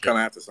trying viral. to come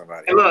after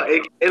somebody.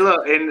 Hey,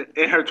 look,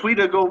 and her tweet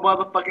will go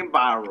motherfucking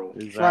viral.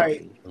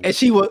 Exactly. And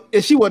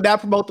she would not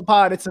promote the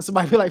pod until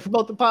somebody be like,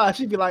 promote the pod.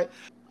 She'd be like,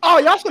 oh,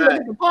 y'all should look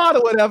at the pod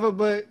or whatever,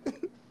 but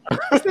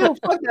still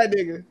fuck that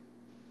nigga. Look,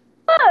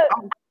 I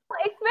don't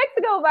expect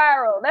to go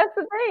viral. That's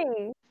the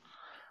thing.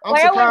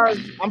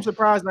 I'm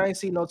surprised I ain't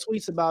seen no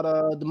tweets about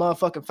the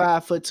motherfucking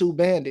 5'2"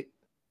 bandit.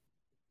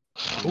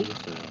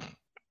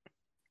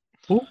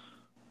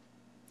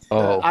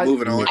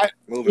 Moving on.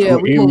 Yeah,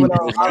 we moving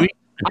on. Street?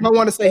 I don't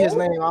want to say his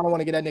name. I don't want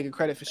to get that nigga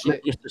credit for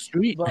shit. Mr.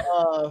 Street. But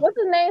What's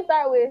his name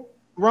start with?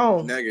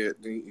 wrong.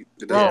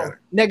 Wrong.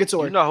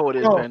 Negatory. You know who it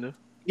is, Wrong. Panda.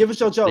 Give us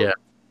your joke. Yeah.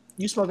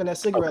 You smoking that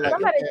cigarette like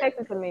Somebody that. text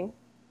it to me.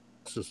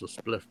 This is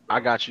a spliff. I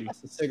got you.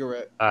 That's a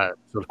cigarette. All right.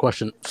 So the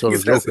question. So the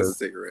That's joke a is,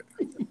 cigarette.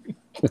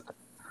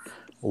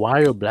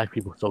 why are black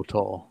people so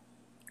tall?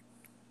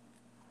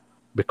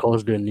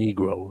 Because they're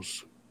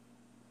Negroes.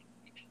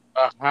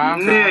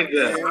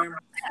 Nigga.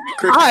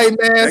 All right,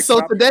 man. Next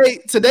So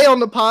topic. today on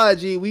the pod,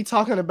 G, we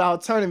talking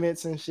about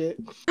tournaments and shit.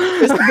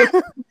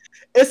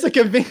 It's a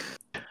convenient.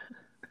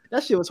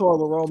 That shit was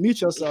horrible, bro.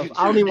 Mute yourself.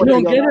 I don't even You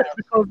want don't to get it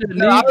because they're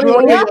No, I don't even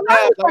want to Negroes. hear your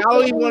laugh. Like, I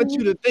don't even want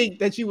you to think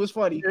that you was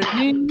funny. They're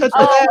Negroes. Because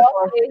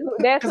Oh, okay.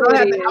 That's I'm what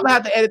it gonna is.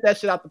 have to edit that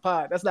shit out the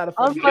pod. That's not a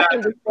I'm funny.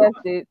 fucking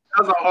disgusted. That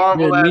was a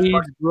horrible They're ass fucking.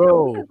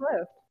 Negroes.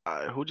 All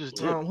right, who just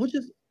did? Who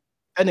just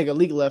that nigga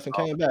leak left and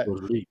came back. It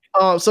was leaked.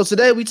 So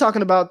today we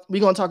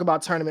gonna talk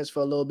about tournaments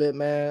for a little bit,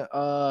 man.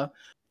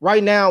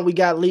 Right now we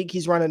got Leak.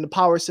 He's running the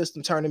Power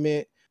System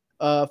tournament.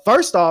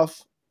 First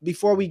off,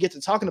 before we get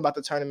to talking about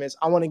the tournaments,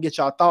 I want to get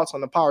y'all thoughts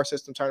on the Power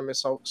System tournament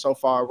so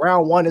far.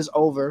 Round 1 is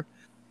over.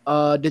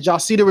 Did y'all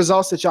see the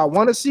results that y'all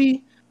want to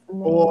see,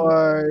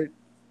 or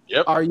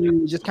are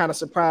you just kind of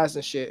surprised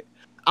and shit?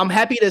 I'm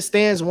happy that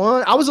Stans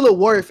won. I was a little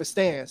worried for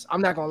Stans.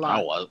 I'm not gonna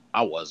lie.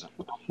 I wasn't.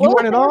 You What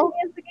won it all?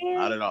 was the again?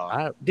 Not at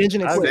all.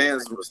 Dingin and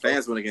Quip.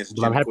 Stans went against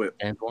But I'm Jim happy Quip.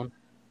 Stans won.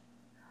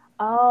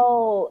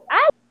 Oh,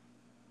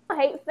 I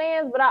hate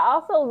Stans, but I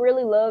also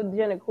really love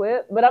Jen and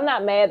Quip. But I'm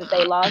not mad that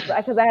they lost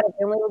because I had a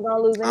feeling we were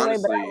gonna lose anyway.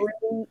 But I Honestly,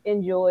 really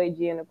enjoyed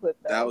Jen and Quip.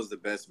 That was the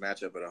best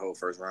matchup of the whole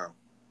first round.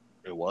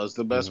 It was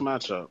the best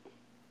matchup.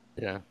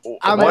 Yeah.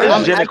 What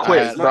is Jen and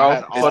Quip, I- bro?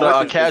 I- For the as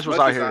much casuals as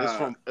out I- here. It's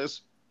from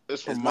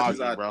as much as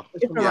Maggie, I- bro.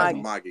 It's from Yeah,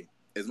 Maggie. Maggie.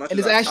 As much And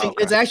as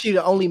it's actually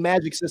the only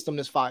Magic system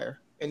that's fire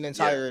in the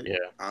entire Yeah.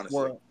 honestly.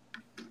 world.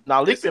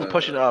 Now, Leak It's, been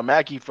pushing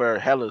Maggie for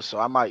hella, so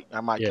I might Yeah,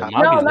 kind of. Maggie's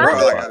No, good.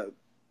 Bro, like,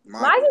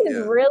 Maggie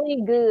is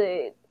really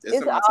good. It's in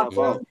my top awesome.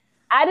 5.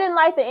 I didn't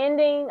like the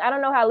ending. I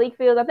don't know how Leak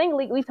feels. I think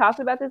Leak, we talked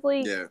about this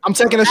leak. Yeah. I'm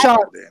taking a shot.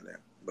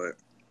 But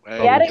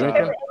Hey, Yeah, I you didn't drinking?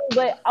 care for the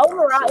ending, but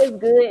overall it's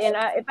good. And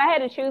if I had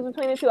to choose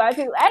between the two, I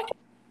choose actually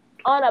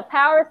on a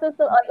power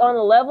system, like on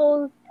the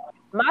levels.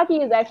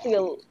 Maki is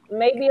actually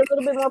maybe a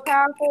little bit more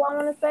powerful. I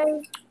want to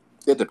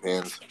say it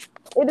depends.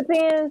 it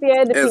depends.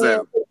 Yeah, it depends.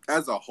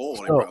 As a whole,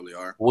 they So- probably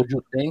are. Would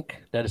you think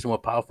that it's more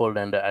powerful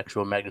than the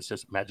actual magic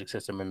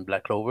system in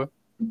Black Clover?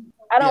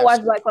 I don't Yes.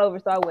 watch Black Clover,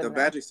 so I The wouldn't.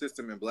 know. magic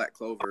system in Black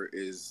Clover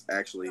is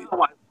actually I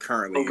watch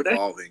currently Clover.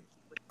 evolving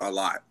a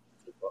lot.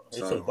 It's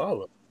So- a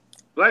power.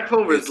 Black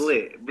Clover is It's-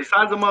 lit.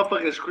 Besides the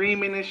motherfucking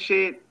screaming and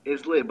shit,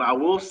 it's lit. But I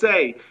will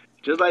say,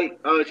 just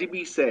like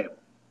GB said,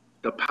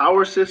 the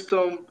power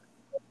system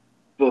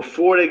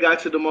before they got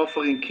to the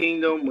motherfucking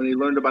kingdom, when they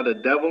learned about the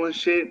devil and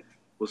shit,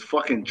 was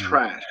fucking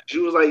trash. She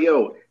was like,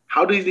 yo,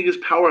 how do these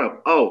niggas power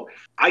up? Oh,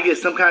 I get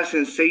some kind of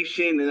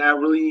sensation and I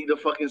really need to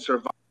fucking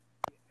survive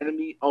the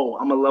enemy. Oh,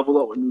 I'm gonna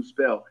level up with a new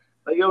spell.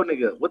 Like, yo,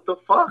 nigga, what the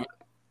fuck?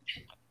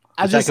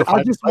 I just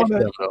want to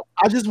to.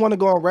 I just want to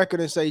go on record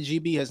and say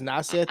GB has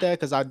not said that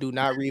because I do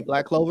not read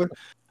Black Clover.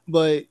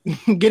 But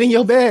get in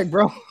your bag,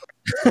 bro.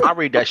 I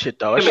read that shit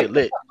though. That shit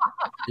lit.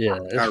 Yeah,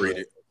 I read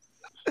it.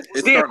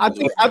 It's Yeah,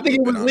 starting to I lose think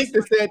a it was little Leak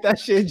bit, that said that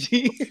shit,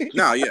 G. honestly.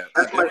 No, yeah,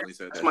 I That's my- definitely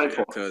said that's that my shit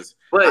fault. because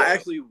But I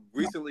actually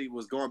recently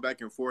was going back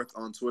and forth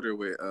on Twitter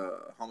with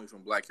homie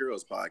from Black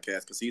Heroes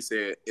podcast because he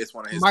said it's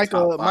one of his top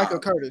 5. Michael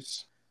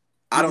Curtis.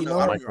 I don't You know.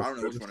 know I him? don't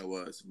know which one it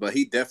was, but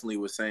he definitely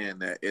was saying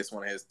that it's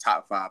one of his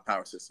top 5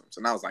 power systems.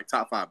 And I was like,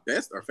 top 5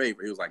 best or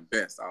favorite? He was like,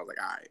 best. I was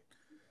like, all right.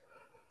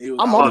 He was,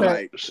 I'm I on was that.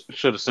 like,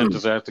 Should have sent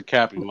his ass the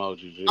cap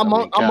emoji. G. I'm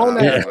on Cap.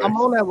 that. Yeah. I'm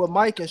on that with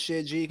Mike and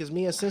shit, G, because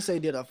me and Sensei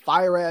did a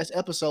fire ass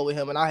episode with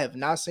him, and I have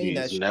not seen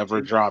that He's shit.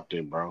 never dropped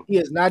it, bro. He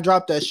has not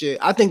dropped that shit.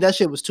 I think that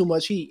shit was too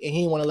much heat, and he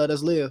didn't want to let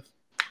us live.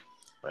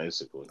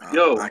 Basically.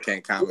 Yo, I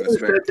can't comment who or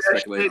said that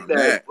speculate shit on that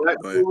that. Black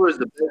But Clover is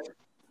the best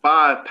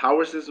 5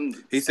 power systems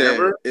he said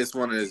ever? it's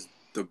one of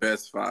the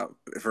best 5.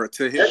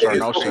 To his Sure, his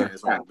no, opinion, sir.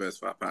 it's one of the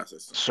best 5 power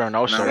systems. Sir,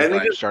 no, No, sir. it's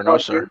That nigga's Sir, no,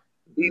 sir.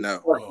 He's No. I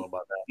don't know fucking,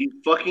 about that. he's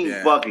fucking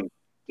Yeah. bugging.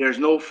 There's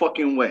no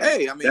fucking way.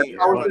 Hey, I mean, That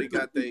power everybody system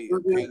got their is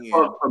bugging opinion.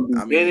 fuck from I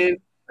mean- beginning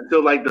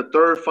until like the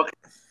third fucking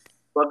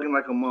bugging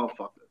like a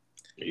motherfucker.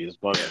 He's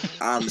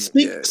bugging. I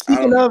Speaking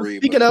don't of agree,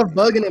 speaking but- of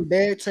bugging and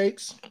bad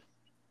takes,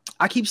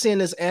 I keep seeing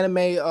this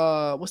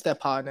anime. What's that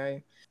pod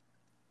name?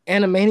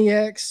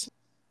 Animaniacs.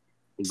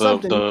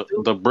 Something.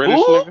 The British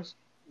Who? niggas?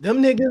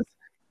 Them niggas,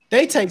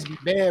 they takes be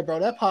bad, bro.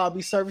 That pod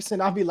be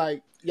servicing. I'll be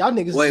like, y'all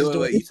niggas. Wait. just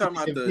doing You this talking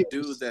shit about the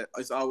views. dude that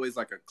it's always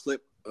like a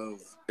clip of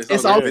It's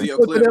always all a video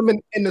clip clip? of them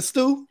in the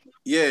stew.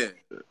 Yeah.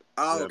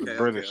 Oh, Yeah, okay. the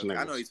British okay.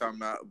 I know niggas. what you're talking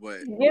about, but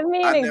Give me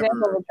an I example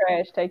never- of a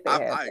trash take they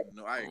I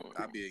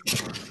have. be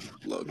ignoring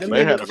low Them key.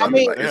 They had niggas- I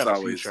mean- they had it's a few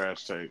always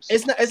trash takes.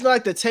 It's not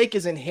like the take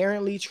is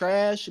inherently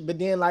trash, but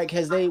then like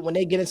when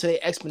they get into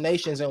the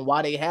explanations and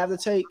why they have the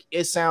take,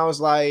 it sounds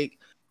like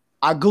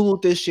I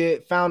googled this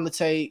shit, found the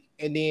take,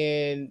 and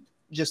then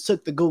just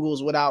took the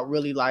Googles without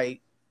really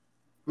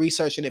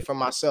researching it for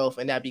myself,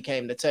 and that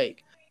became the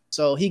take.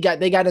 So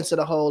they got into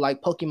the whole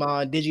like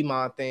Pokemon,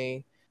 Digimon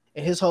thing,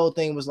 and his whole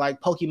thing was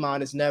like Pokemon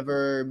has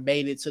never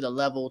made it to the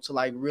level to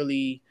like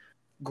really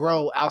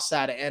grow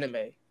outside of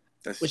anime.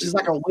 Which is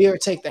like a weird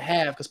take to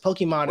have because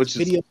Pokemon is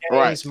video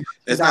games. Right.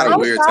 It's not a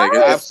weird take.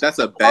 That's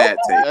a bad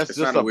take. That's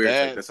not a weird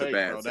take. That's a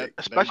bad take.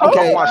 Especially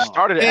Pokemon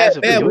started as a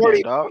video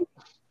game, dog.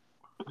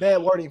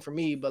 Bad wording for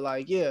me, but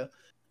like, yeah,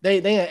 they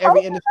in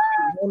every industry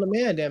on the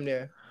man damn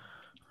near.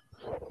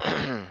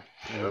 Back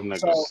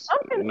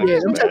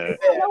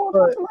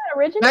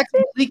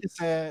to League is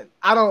saying,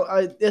 I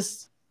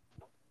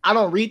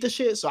don't read the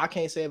shit, so I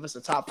can't say if it's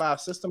a top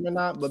 5 system or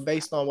not. But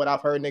based on what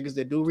I've heard niggas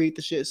that do read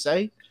the shit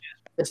say,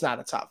 it's not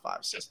a top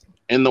 5 system.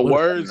 In the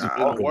words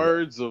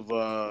of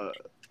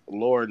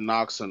Lord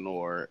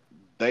Noxanor,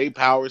 they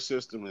power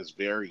system is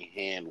very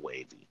hand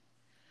wavy.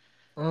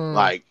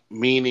 Like,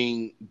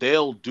 meaning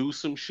they'll do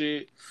some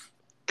shit,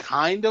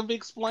 kind of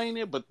explain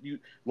it, but you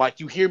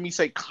hear me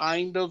say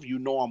kind of, you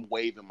know I'm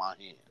waving my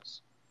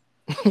hands.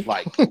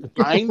 Like,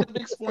 kind of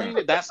explain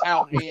it. That's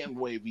how hand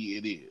wavy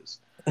it is.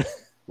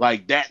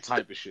 Like that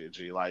type of shit,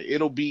 G. Like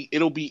it'll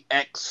be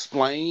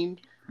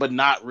explained, but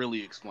not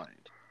really explained.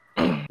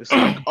 It's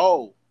like,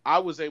 oh, I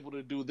was able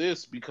to do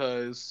this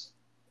because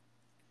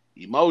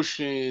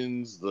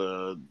emotions,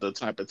 the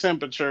type of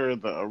temperature,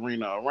 the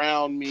arena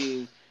around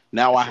me.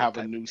 Now I have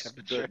a new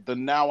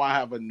now I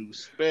have a new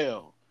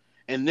spell.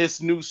 And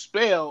this new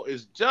spell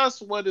is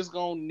just what it's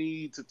gonna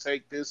need to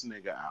take this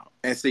nigga out.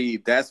 And see,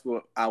 that's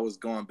what I was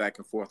going back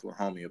and forth with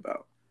homie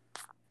about.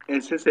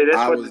 And Sensei,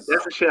 that's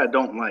the shit I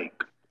don't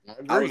like.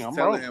 I was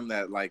telling him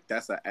that like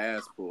that's an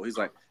ass pull. He's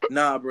like,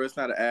 nah, bro, it's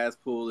not an ass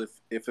pull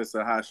if it's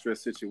a high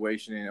stress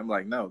situation. And I'm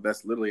like, no,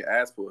 that's literally an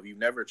ass pull. If you've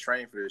never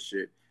trained for this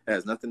shit, it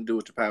has nothing to do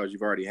with the powers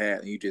you've already had,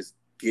 and you just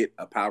get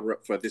a power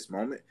up for this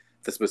moment,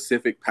 the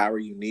specific power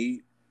you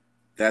need.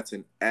 That's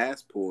an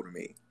ass pull to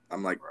me.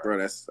 I'm like, bro,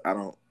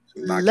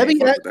 Let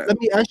me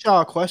ask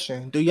y'all a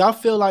question. Do y'all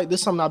feel like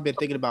this is something I've been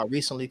thinking about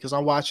recently? Because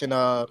I'm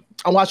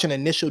watching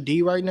Initial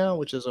D right now,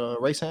 which is a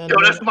race anime. Yo,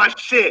 that's my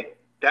shit.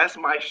 That's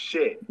my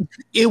shit.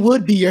 It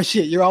would be your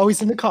shit. You're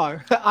always in the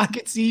car. I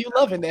could see you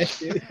loving that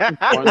shit.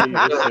 Funny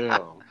as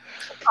hell.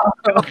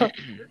 I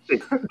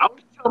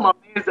was telling my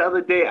man the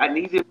other day I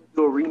needed to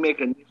do a remake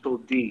of Initial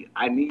D.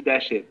 I need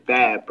that shit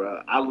bad,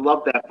 bro. I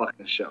love that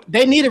fucking show.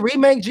 They need a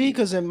remake, G,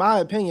 because in my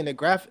opinion, the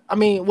graphic. I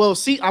mean, well,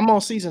 see, I'm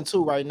on season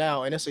 2 right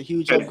now, and it's a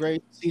huge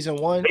upgrade. Season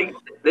 1,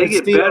 they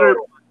get still better.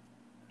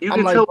 You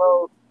can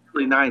tell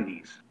early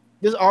 90s.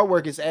 This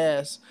artwork is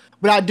ass,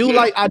 but I do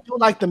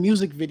like the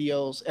music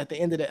videos at the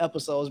end of the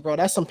episodes, bro.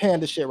 That's some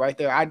Panda shit right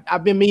there.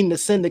 I've been meaning to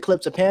send the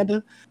clip to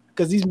Panda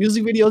because these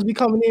music videos be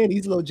coming in.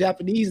 These little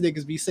Japanese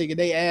niggas be singing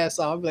they ass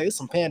off. I'm like, it's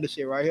some Panda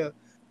shit right here.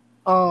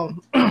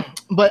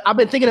 But I've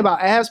been thinking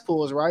about ass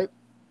pulls, right?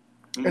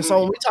 Mm-hmm. And so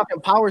when we're talking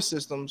power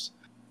systems,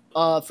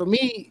 for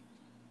me,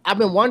 I've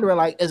been wondering,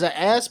 like, is an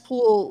ass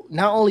pull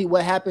not only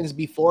what happens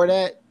before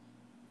that,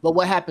 but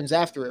what happens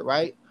after it,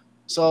 right?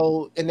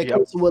 So in the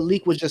case of what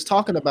Leak was just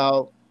talking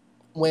about,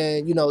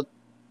 when, you know,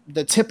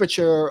 the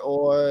temperature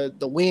or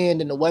the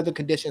wind and the weather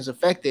conditions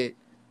affected,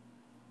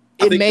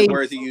 I think the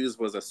word he used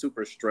was a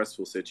super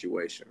stressful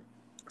situation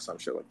or some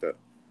shit like that.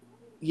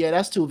 Yeah,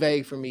 that's too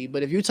vague for me.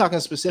 But if you're talking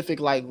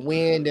specific like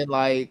wind and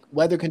like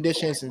weather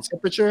conditions and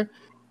temperature,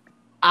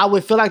 I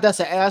would feel like that's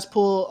an ass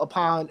pull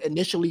upon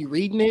initially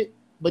reading it.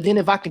 But then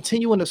if I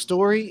continue in the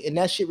story and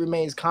that shit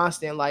remains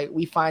constant, like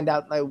we find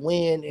out like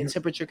wind and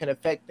temperature can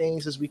affect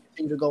things as we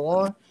continue to go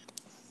on,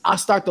 I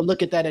start to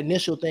look at that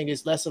initial thing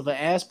as less of an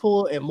ass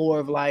pull and more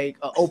of like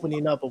an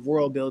opening up of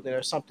world building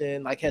or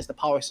something like has the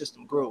power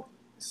system grow.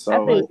 So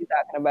that's what you're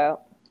talking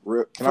about.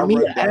 Can I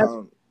run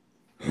down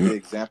the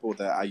example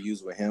that I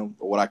use with him,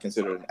 or what I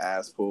consider an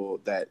ass pull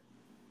that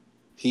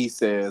he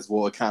says,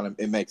 well,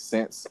 it makes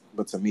sense,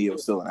 but to me it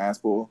was still an ass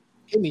pull.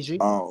 Hit me, G.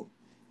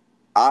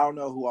 I don't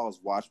know who always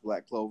watched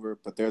Black Clover,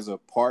 but there's a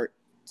part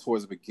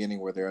towards the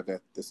beginning where they're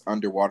at this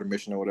underwater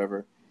mission or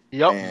whatever.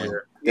 Yep. And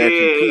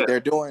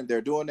they're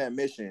doing that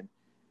mission,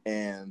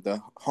 and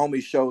the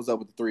homie shows up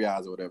with the 3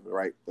 eyes or whatever,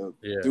 right? The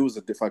dude's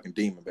a fucking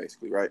demon,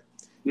 basically, right?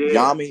 Yeah.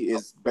 Yami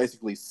is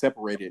basically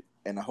separated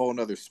in a whole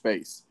nother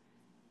space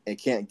and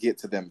can't get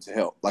to them to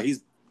help. Like,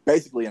 he's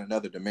basically in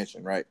another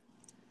dimension, right?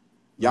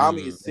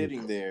 Yami is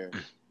sitting there,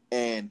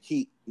 and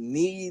he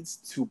needs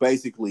to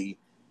basically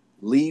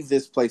leave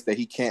this place that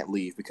he can't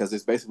leave because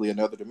it's basically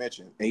another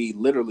dimension. And he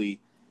literally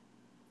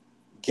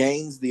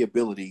gains the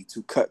ability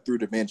to cut through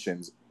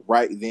dimensions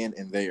right then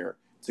and there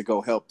to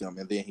go help them.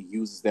 And then he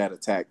uses that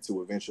attack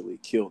to eventually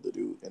kill the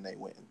dude, and they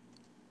win.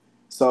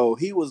 So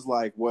he was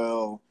like,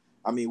 well,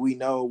 I mean,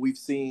 we've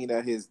seen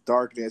that his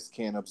darkness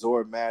can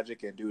absorb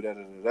magic and do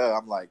da-da-da-da.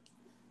 I'm like,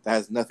 that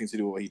has nothing to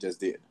do with what he just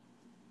did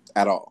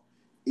at all.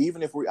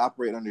 Even if we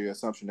operate under the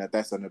assumption that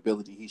that's an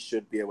ability he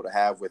should be able to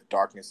have with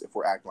darkness, if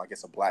we're acting like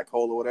it's a black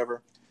hole or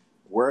whatever,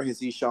 where has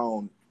he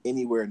shown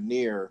anywhere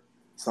near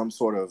some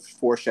sort of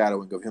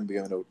foreshadowing of him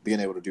being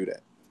able to do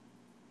that?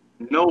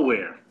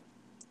 Nowhere.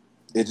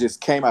 It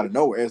just came out of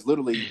nowhere. It's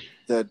literally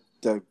the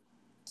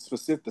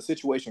the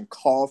situation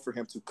called for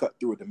him to cut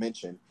through a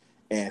dimension,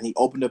 and he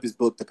opened up his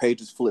book, the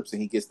pages flips,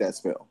 and he gets that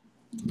spell.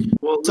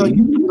 Well,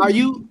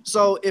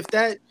 so if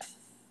that,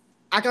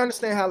 I can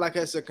understand how, like,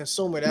 as a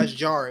consumer, that's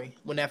jarring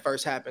when that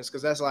first happens,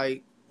 because that's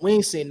like, we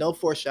ain't seen no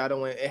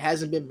foreshadowing. It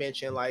hasn't been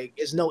mentioned. Like,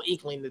 it's no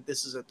inkling that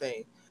this is a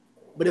thing.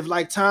 But if,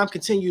 like, time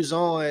continues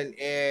on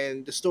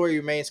and the story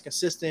remains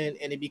consistent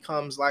and it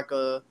becomes like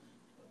a,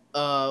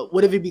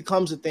 what if it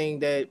becomes a thing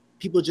that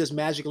people just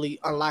magically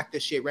unlock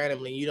this shit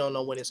randomly and you don't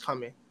know when it's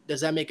coming?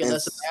 Does that make it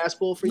less of an ass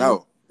pull for you?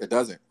 No, it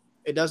doesn't.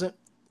 It doesn't?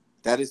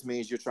 That just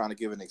means you're trying to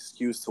give an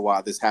excuse to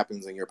why this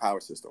happens in your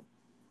power system.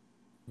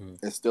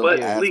 It's still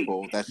an ass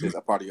pull. That's just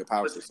a part of your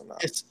power system now.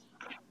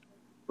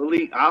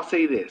 Malik, I'll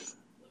say this.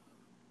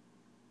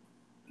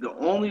 The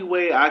only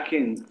way I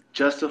can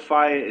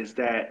justify it is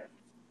that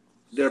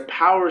their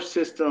power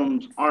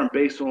systems aren't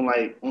based on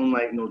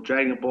no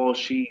Dragon Ball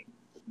sheet,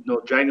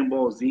 no Dragon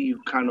Ball Z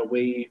kind of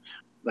wave,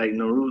 like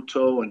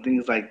Naruto and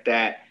things like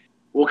that.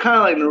 Well, kind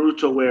of like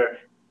Naruto, where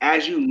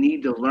as you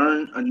need to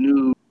learn a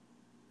new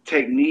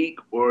technique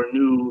or a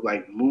new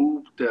like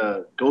move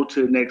to go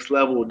to the next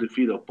level or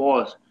defeat a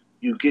boss,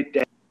 you get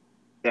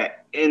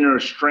that inner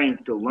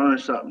strength to learn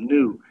something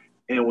new.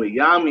 And with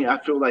Yami, I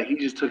feel like he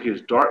just took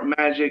his dark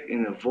magic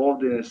and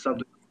evolved it in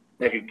something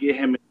that could get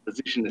him in a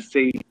position to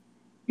save,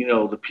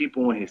 the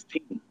people on his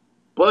team.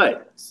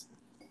 But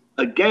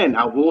again,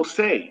 I will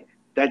say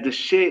that the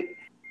shit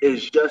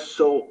is just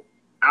so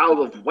out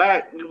of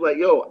whack. You're like,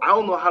 yo, I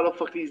don't know how the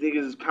fuck these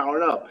niggas is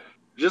powering up.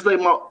 Just like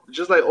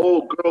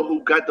old girl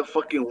who got the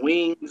fucking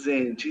wings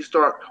and she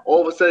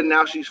all of a sudden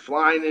now she's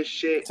flying and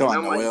shit. And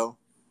I'm Noelle.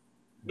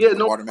 Yeah,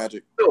 no water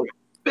magic. Yo,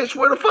 bitch,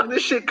 where the fuck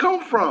this shit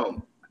come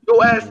from?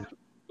 Yo ass,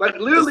 like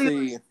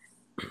literally.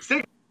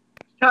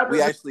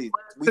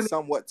 We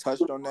somewhat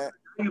touched on that.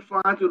 You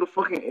flying through the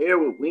fucking air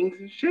with wings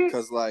and shit.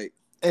 Because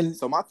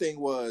so my thing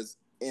was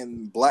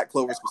in Black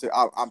Clover specific.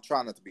 I'm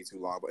trying not to be too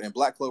long, but in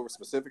Black Clover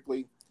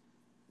specifically,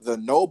 the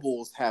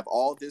nobles have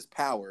all this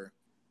power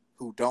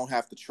who don't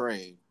have to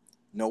train.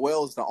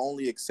 Noelle is the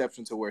only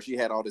exception to where she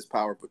had all this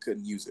power but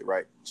couldn't use it.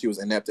 Right? She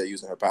was inept at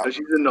using her power. But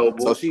she's a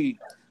noble.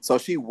 So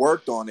she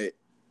worked on it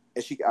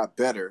and she got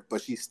better,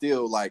 but she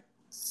still not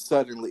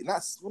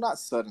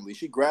suddenly.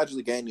 She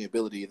gradually gained the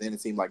ability, and then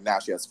it seemed like now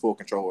she has full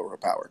control over her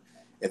power.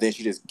 And then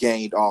she just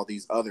gained all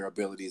these other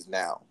abilities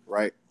now,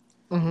 right?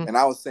 Mm-hmm. And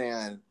I was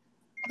saying,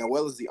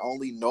 Noelle is the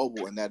only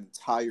noble in that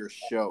entire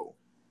show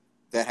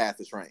that had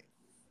to train,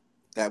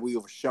 that we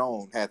were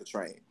shown had to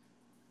train.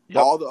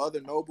 Yep. All the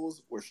other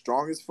nobles were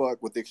strong as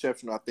fuck, with the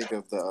exception, I think,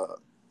 of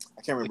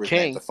I can't remember his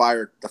name,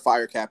 the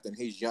fire captain.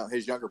 His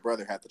younger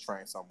brother had to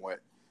train somewhat.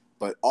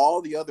 But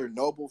all the other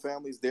noble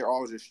families, they're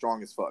all just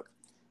strong as fuck.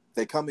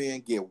 They come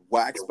in, get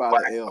waxed by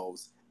the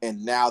elves,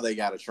 and now they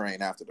got to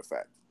train after the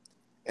fact.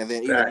 And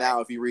then even now,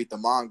 if you read the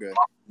manga,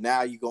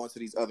 now you go into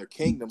these other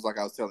kingdoms, like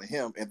I was telling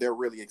him, and they're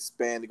really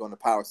expanding on the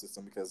power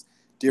system because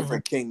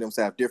different kingdoms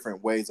have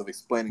different ways of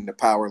explaining the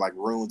power, like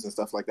runes and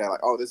stuff like that. Like,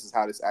 oh, this is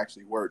how this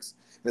actually works.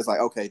 And it's like,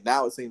 okay,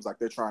 now it seems like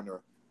they're trying to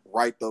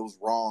right those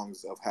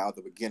wrongs of how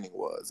the beginning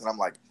was. And I'm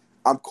like,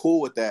 I'm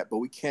cool with that, but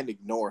we can't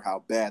ignore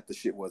how bad the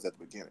shit was at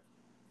the beginning.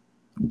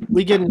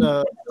 We getting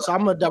so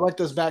I'm gonna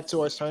direct us back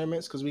towards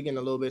tournaments because we getting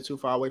a little bit too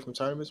far away from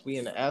tournaments. We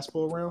in the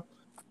Aspo round,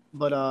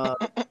 but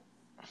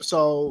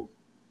so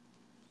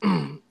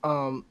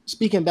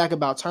speaking back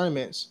about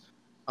tournaments,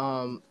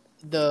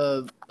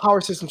 the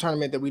power system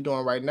tournament that we're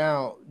doing right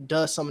now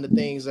does some of the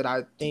things that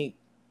I think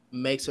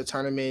makes a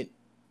tournament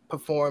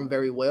perform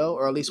very well,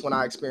 or at least when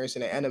I experience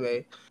in the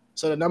anime.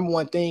 So the number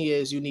one thing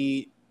is you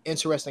need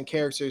interesting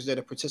characters that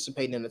are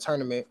participating in the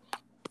tournament.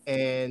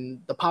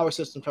 And the power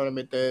system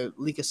tournament that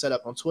Lika set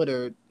up on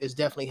Twitter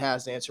definitely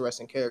has the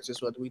interesting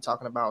characters, whether we're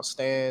talking about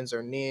Stans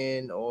or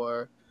Nin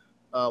or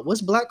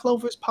what's Black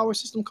Clover's power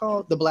system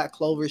called? The Black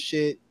Clover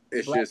shit.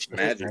 It's just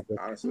magic,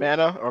 honestly.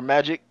 Mana or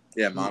magic?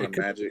 Yeah, mana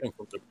magic.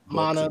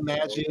 Mana,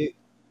 magic,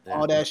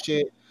 all that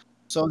shit.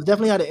 So it's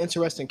definitely had the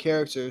interesting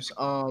characters.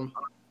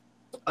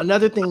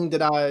 Another thing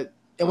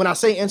and when I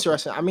say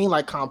interesting, I mean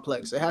like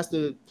complex.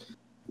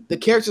 The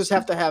characters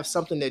have to have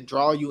something that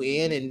draw you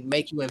in and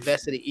make you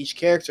invested in each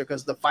character,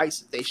 because the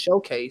fights that they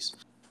showcase,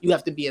 you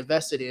have to be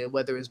invested in,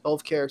 whether it's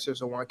both characters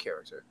or one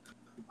character.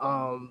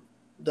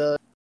 The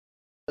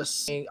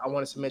thing I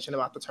wanted to mention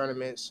about the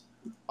tournaments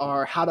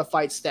are how the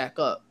fights stack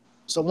up.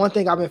 So one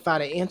thing I've been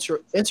finding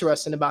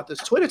interesting about this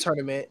Twitter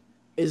tournament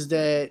is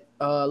that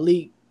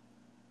League,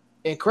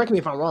 and correct me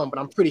if I'm wrong, but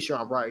I'm pretty sure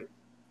I'm right,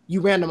 you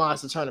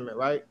randomized the tournament,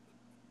 right?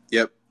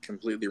 Yep,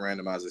 completely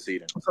randomized the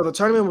seeding. So the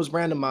tournament was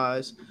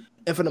randomized.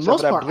 And for the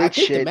most part, I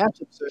think the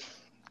matchups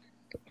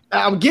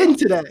I'm getting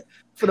to that.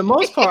 For the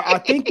most part, I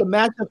think the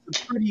matchups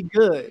are pretty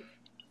good.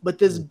 But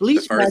this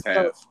Bleach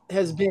matchup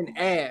has been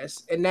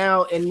ass. And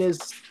now in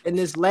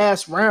this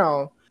last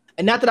round,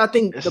 and not that I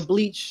think the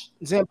Bleach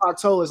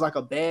Zanpakuto is like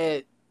a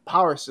bad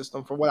power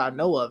system for what I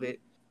know of it,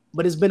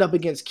 but it's been up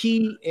against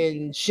Ki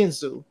and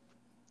Shinsu.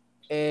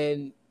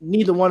 And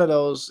neither one of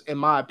those, in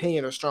my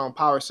opinion, are strong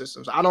power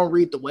systems. I don't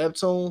read the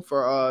webtoon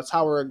for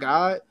Tower of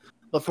God,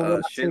 But from what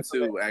I've seen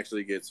Shinsu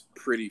actually gets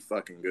pretty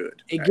fucking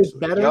good. It gets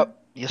better. Yep.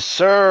 Yes,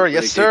 sir.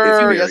 Yes,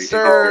 sir. Yes,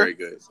 sir. It's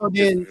very good. So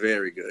then it's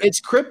very good.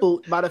 It's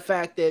crippled by the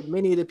fact that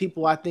many of the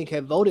people I think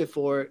have voted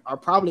for it are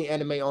probably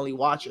anime only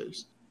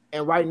watchers.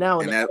 And right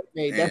now in the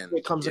anime, that's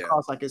what comes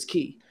across like it's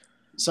key.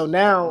 So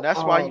now and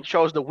that's why you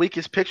chose the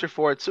weakest picture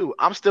for it too.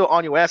 I'm still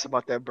on your ass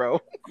about that, bro.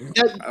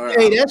 That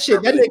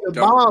nigga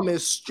Bomb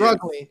is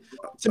struggling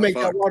to make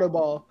that water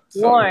ball.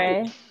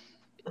 Warren.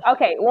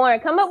 Okay,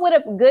 Warren, come up with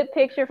a good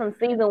picture from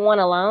season 1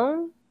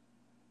 alone.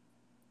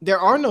 There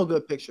are no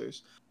good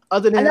pictures.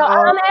 Other than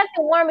I'm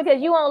asking Warren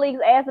because you only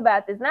asked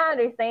about this. Now I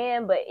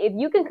understand, but if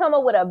you can come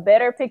up with a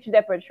better picture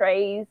that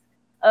portrays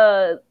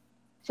is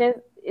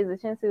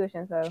it Shinsu or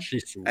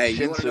Shinso? Hey,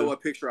 you want to know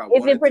what picture I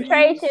wanted to use? If it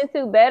portrays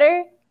Shinsu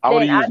better, I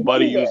would use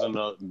Buddy using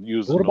the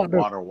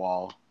water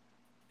wall.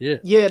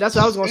 Yeah, that's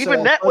what I was going to say.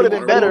 Even that would have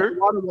been better.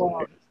 Water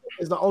wall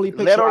is the only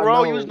picture. Let her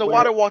roll using the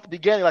water wall at the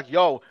beginning. Like,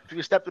 yo, if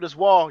you step through this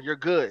wall, you're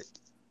good.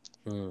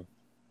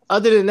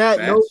 Other than that,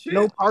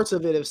 no parts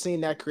of it have seen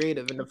that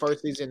creative in the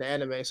first season of the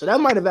anime. So that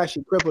might have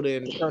actually crippled it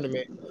in the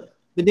tournament.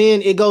 But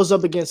then it goes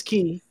up against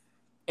Key,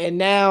 and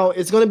now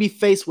it's going to be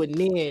faced with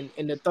Nin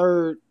in the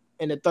third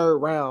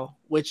round,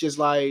 which is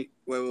like.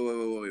 Wait.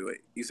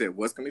 You said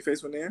what's going to be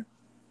faced with Nin?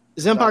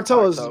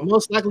 Zanpakuto is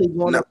most likely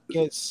going up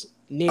against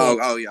Nin.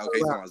 Oh yeah, okay.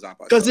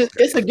 Because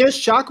it's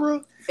against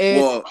Chakra.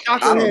 And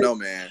Chakra I don't know,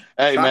 man.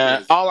 Hey,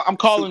 man, I'm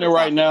calling it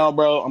right now,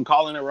 bro. I'm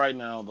calling it right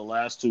now. The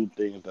last two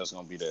things that's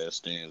going to be there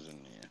stands in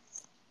there.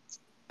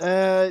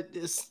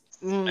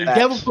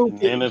 Devil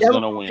Fruit is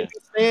gonna win.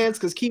 Stands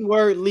because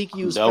keyword leak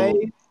use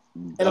fade,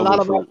 and a lot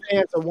of our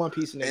fans are One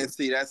Piece niggas. And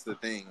see, that's the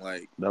thing.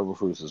 Like Devil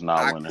Fruit is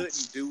not winning. I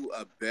couldn't do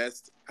a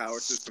best power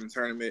system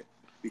tournament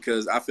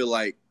because I feel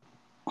like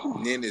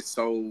Nin is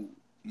so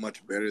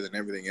much better than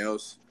everything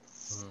else.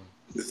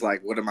 It's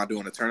like, what am I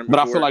doing a tournament? But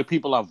I feel like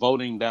people are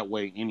voting that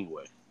way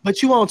anyway.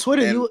 But you on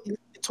Twitter,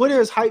 Twitter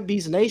is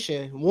Hypebeast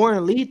Nation.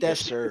 Warren lead that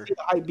shit. He's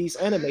a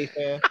Hypebeast anime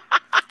fan.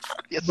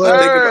 Yes,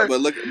 sir. But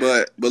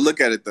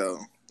look at it though.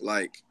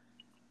 Like,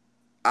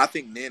 I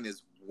think Nin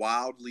is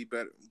wildly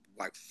better,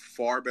 like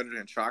far better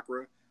than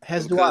Chakra.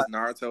 Because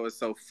Naruto is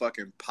so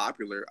fucking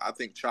popular, I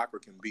think Chakra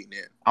can beat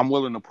Nin. I'm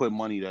willing to put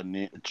money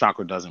that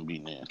Chakra doesn't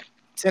beat Nin.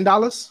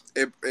 $10?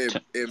 It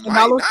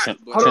might not.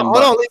 Hold on. I'm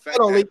willing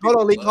to put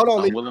up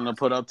 $10. I'm willing to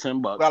put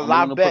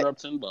up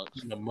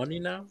 $10. The money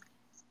now.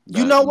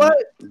 You know what?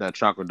 That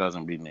Chakra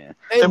doesn't beat Nin.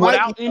 And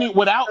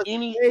without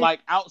any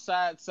like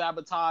outside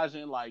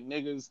sabotaging, like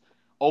niggas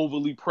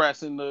overly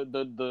pressing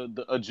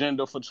the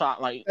agenda for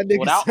Chakra, like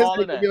without all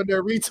of that,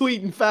 they're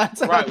retweeting 5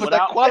 times. Right,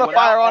 without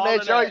qualifier on there,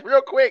 Joey,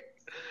 real quick.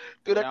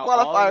 Do that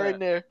qualifier in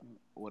there.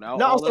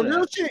 So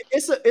real shit,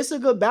 it's a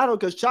good battle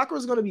because Chakra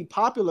is going to be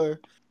popular,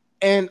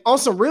 and on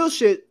some real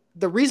shit,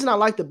 the reason I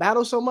like the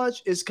battle so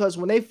much is because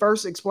when they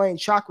first explained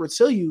Chakra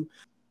to you,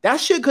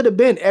 that shit could have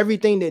been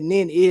everything that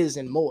Nin is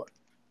and more.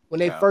 When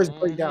they first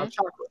break down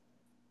Chakra,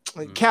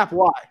 like Cap,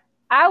 why?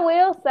 I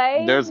will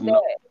say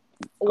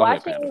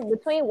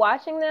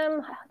watching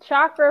them,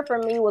 Chakra for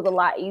me was a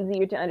lot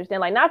easier to understand.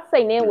 Like, not to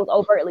say Nin was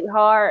overtly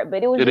hard,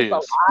 but it was just a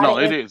lot. No,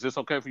 it is. It's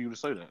okay for you to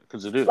say that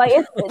because it is. Like,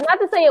 it's not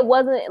to say it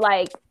wasn't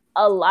like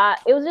a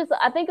lot. It was just,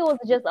 I think it was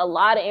just a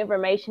lot of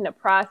information to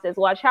process.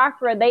 While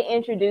Chakra, they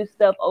introduced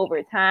stuff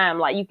over time,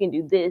 like you can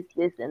do this,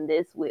 and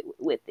this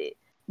with it.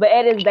 But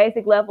at its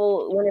basic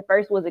level, when it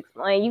first was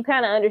explained, you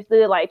kind of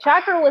understood. Like,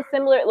 Chakra was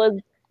similar. It was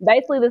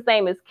basically the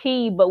same as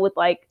Ki, but with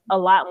like a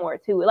lot more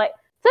to it. Like,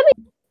 to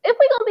me, if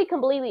we're gonna be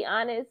completely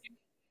honest,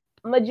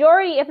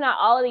 majority, if not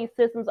all of these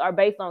systems are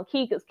based on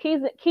Ki, because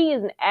Ki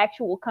is an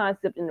actual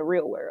concept in the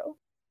real world.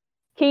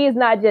 Ki is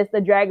not just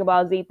the Dragon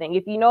Ball Z thing.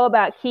 If you know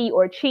about Ki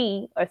or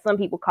Chi, or some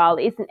people call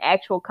it, it's an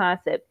actual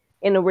concept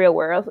in the real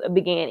world. It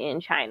began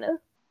in China.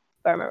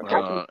 If I remember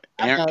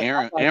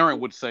correctly. Aaron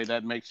would say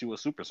that makes you a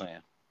Super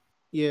Saiyan.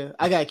 Yeah,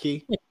 I got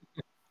Ki.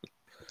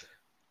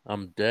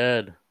 I'm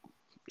dead.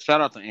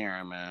 Shout out to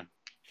Aaron, man.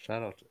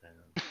 Shout out to Aaron.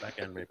 Back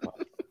anime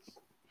podcast.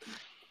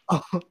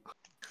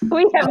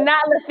 We have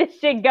not let this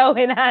shit go,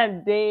 and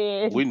I'm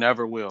dead. We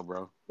never will,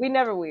 bro. We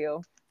never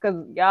will, cause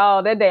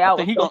y'all that day I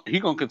think he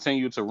gonna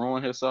continue to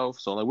ruin himself.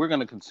 So like we're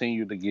gonna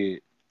continue to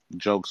get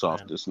jokes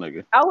off this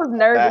nigga. I was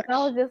nervous. I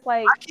was just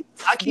like,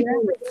 I keep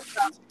Aaron.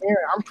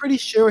 I'm pretty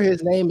sure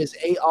his name is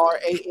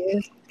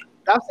Aran.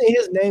 I've seen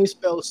his name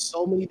spelled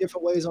so many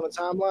different ways on the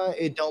timeline.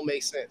 It don't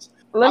make sense.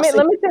 Let me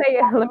tell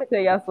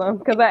y'all something,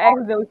 because I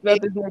accidentally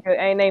spelled this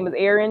nigga name as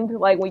errand,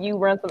 like when you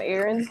run some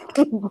errands.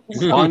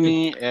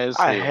 Funny as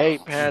I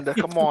hate Panda.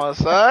 Come on,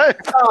 son.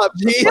 Oh,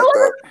 geez.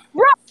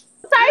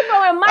 Typo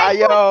and Mike.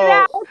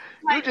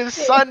 You just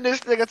sunned this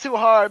nigga too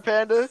hard,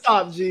 Panda.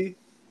 Stop, G.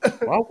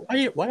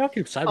 Why y'all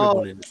keep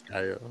cyberbullying this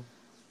guy, yo?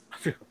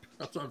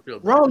 That's what I feel.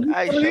 Rome,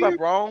 hey, shut up,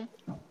 Rome.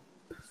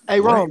 Hey,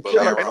 Rome.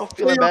 Shut up. Ain't no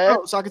feeling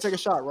bad. So I can take a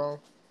shot, Rome.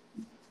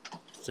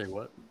 Say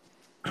what?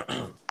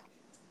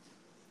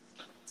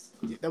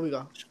 Yeah, there we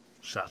go.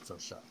 Shots on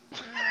shot.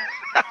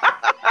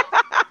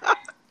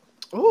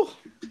 Ooh.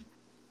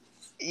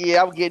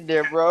 Yeah, I'm getting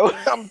there, bro.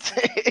 I'm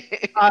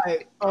all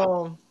right.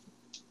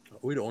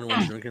 We the only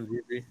ones drinking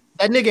GP.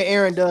 That nigga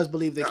Aaron does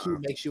believe that Q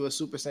makes you a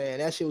Super Saiyan.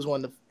 That shit was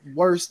one of the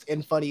worst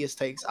and funniest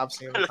takes I've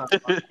seen. When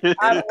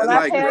I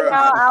tell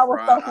y'all, I was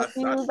so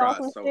confused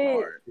on some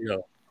shit. Yeah.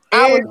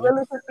 I was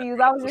really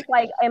confused. I was just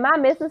like, "Am I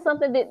missing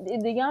something?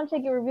 Did the young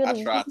chick get revealed?"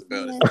 I tried to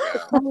build this.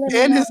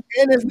 And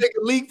his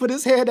nigga Leak put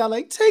his hand out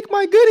like, "Take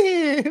my good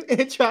hand,"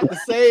 and tried to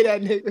say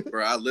that nigga.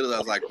 Bro, I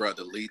was like, bro,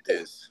 delete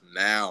this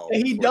now.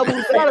 And he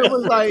doubled down. It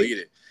was like,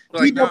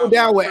 Like, he doubled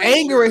down with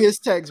anger in his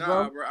text,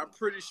 bro. Bro. I'm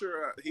pretty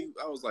sure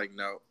I was like,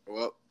 no.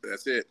 Well,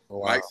 that's it.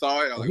 Wow. Mike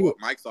saw it. I was like, well,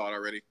 Mike saw it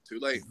already. Too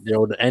late.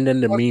 Yo, and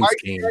then the memes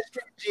came.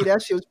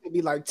 That shit was gonna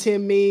be like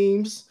 10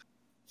 memes,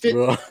 50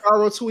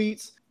 viral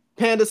tweets.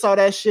 Panda saw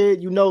that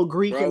shit,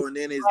 Greek. Bro, and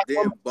then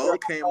Bo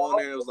came on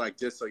there and was like,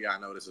 just so y'all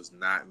know, this is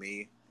not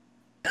me.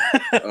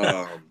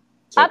 So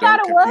I thought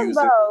it was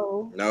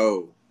Bo.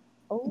 No.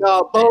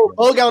 No,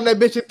 Bo got on that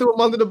bitch and threw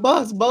him under the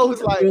bus. Bo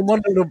was like, bro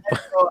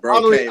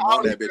came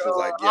on that bitch was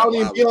like,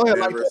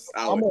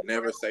 I would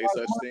never say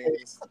such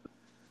things.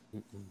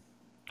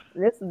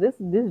 This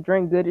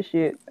drink good as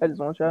shit. I just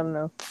want y'all to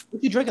know.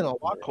 What you drinking on?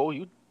 Water? Cool,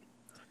 you.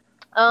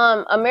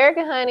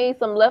 American honey,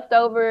 some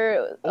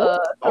leftover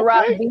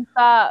Ciroc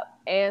B-Stop,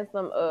 and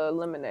some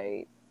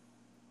lemonade.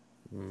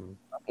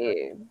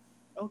 Yeah.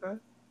 Okay.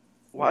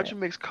 Why'd you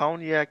mix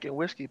cognac and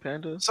whiskey,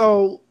 Panda?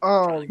 So,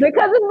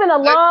 because it's been a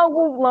long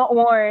week,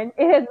 Warren.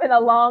 It has been a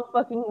long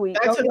fucking week.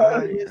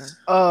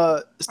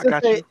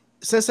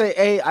 Sensei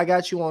A, I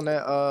got you on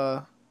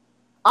that.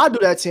 I'll do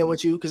that 10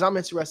 with you because I'm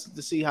interested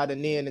to see how the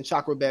Nin and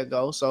Chakra bet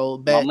go. So,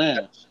 bet. My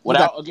man,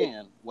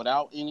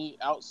 without any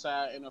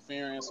outside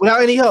interference,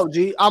 without any help,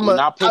 G. I'm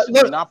not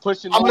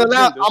pushing. I'm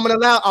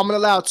gonna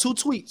allow 2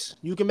 tweets.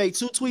 You can make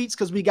 2 tweets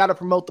because we gotta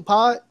promote the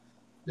pod.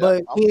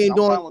 But we ain't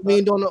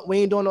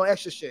doing no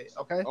extra shit.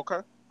 Okay. Okay.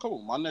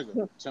 Cool, my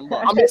nigga.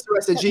 $10. I'm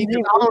interested, G.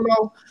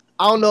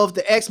 I don't know if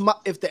the X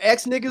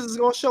niggas is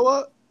gonna show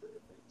up,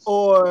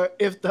 or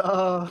if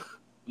the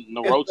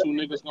Road 2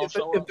 niggas gonna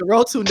show up. If the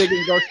Road 2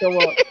 niggas gonna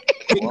show up,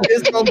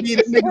 it's gonna be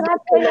the niggas.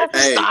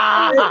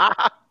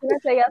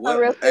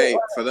 Hey,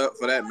 for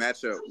that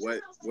matchup,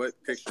 what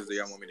pictures do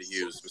y'all want me to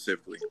use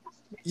specifically?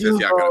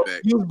 Since y'all got a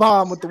bag. Use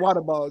bomb with the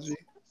water ball, G.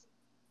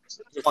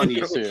 Funny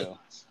as hell.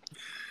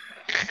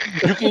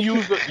 You can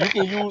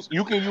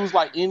use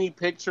like any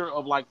picture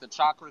of like the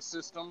chakra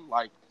system,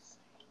 like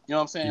you know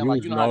what I'm saying,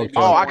 like how they do.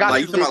 Oh, I got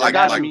you. I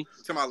got you.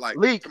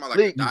 Leak.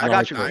 I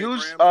got you.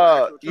 Use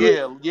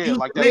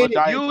like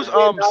that. Use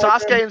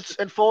Sasuke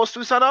and full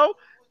Susanoo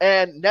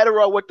and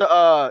Netero with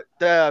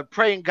the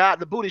praying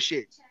god, the Buddha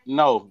shit.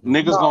 No,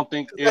 niggas gonna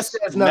think it's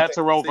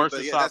Netero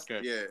versus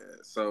Sasuke. Yeah,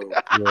 so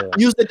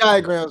use the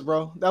diagrams,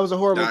 bro. That was a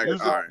horrible.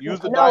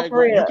 Use the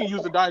diagram. You can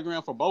use the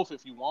diagram for both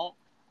if you want.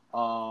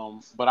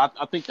 But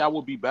I think that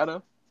would be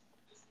better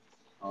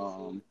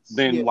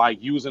than like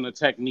using a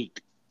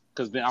technique,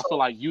 because then I feel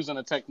like using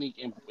a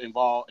technique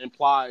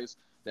implies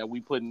that we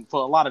put in for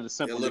a lot of the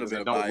simple niggas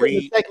that don't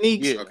read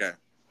techniques. Yeah. Okay,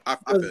 I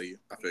feel you.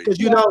 Because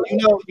you know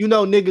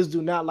niggas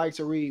do not like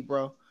to read,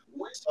 bro.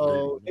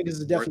 So niggas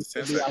is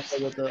definitely be out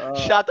there with the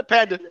shot the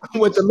Panda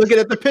with the looking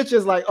at the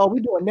pictures like, oh, we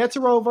doing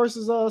Netero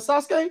versus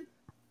Sasuke.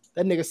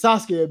 That nigga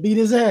Sasuke beat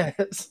his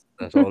ass.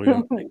 That's all we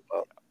think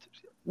about.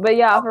 But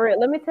y'all, for real,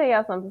 let me tell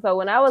y'all something. So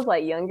when I was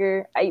like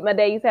younger, my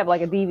dad used to have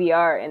like a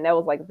DVR, and that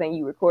was like the thing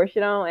you record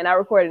shit on. And I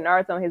recorded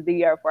Naruto on his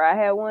DVR before I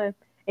had one.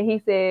 And he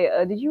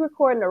said, "Did you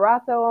record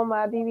Naruto on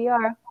my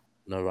DVR?"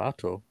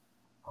 Naruto.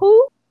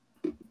 Who?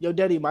 Your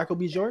daddy, Michael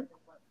B. Jordan.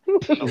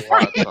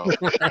 Naruto.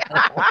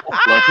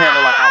 Yeah,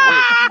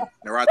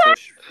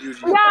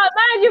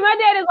 mind you, my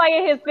dad is like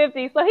in his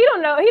 50s, so he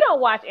don't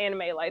watch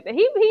anime like that.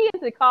 He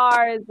into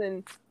cars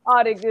and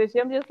all that good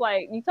shit. I'm just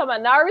like, you talking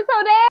about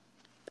Naruto, Dad?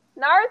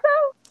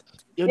 Naruto?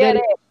 Your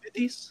daddy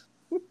 50s?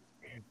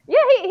 Yeah,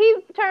 he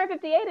turned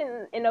 58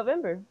 in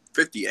November.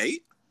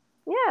 58?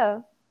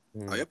 Yeah.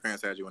 Oh, your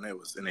parents had you when they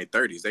was in their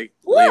 30s. They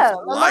my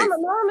life.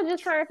 mama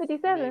just turned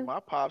 57. My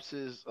pops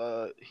is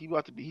he's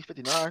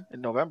 59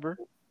 in November.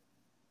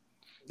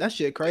 That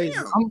shit crazy.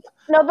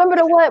 November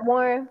to what,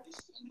 Warren?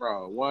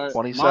 Bro, what?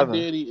 27. My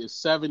daddy is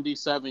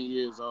 77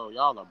 years old.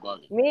 Y'all are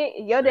bugging.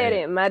 Your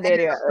daddy and my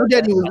daddy are. Your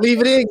daddy was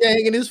leaving in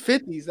gang in his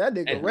 50s. That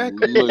nigga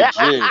record.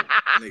 Legit.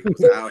 Nigga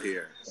was out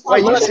here.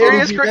 Wait, you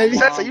serious,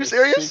 Chris? Are you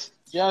serious?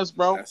 Yes,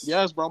 bro.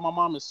 Yes, bro. My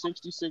mom is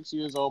 66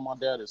 years old. My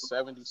dad is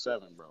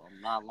 77, bro.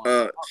 I'm not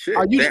lying. Shit.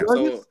 Are you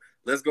so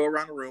let's go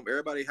around the room.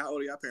 Everybody, how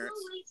old are y'all parents?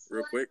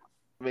 Real quick.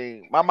 I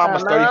mean, my mom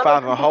was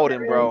 35 and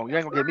holding, bro. You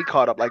ain't gonna get me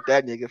caught up like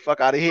that, nigga.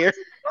 Fuck out of here.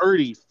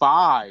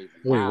 35.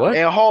 Wait, what?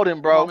 And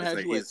holding, bro. Had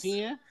you at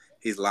 10?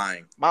 He's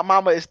lying. My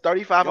mama is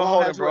 35 and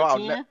holding,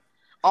 bro.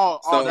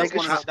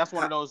 That's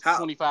one of those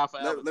 25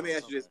 forever. Let me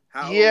ask you this.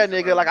 Yeah,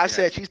 nigga. Like I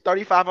said, she's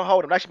 35 and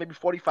holding. Actually, maybe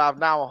 45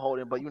 now and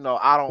holding. But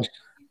I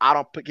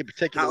don't get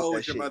particular. How old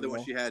was your mother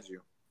when she had you?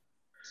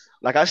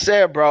 Like I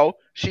said, bro,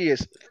 she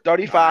is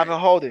 35 and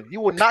holding.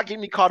 You will not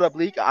get me caught up,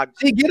 Leak. Get off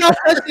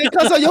that shit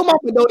because your mama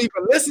don't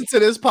even listen to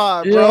this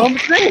pod, bro. I'm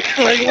saying,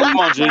 like, come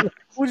on, G.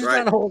 We're just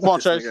trying to hold on,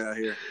 Chase.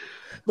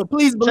 But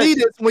please believe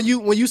this when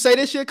you say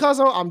this shit,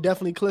 cuzzo, I'm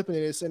definitely clipping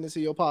it and sending it to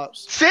your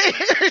pops. See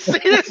this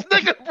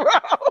nigga, bro.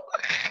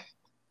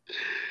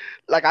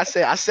 Like I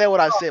said what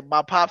I said.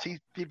 My pops, he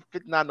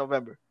 59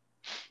 November.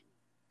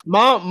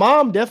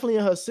 Mom definitely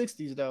in her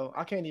 60s though.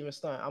 I can't even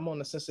stunt. I'm on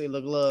the Sensei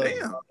Look Love.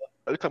 Damn.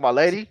 Are you talking about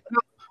lady?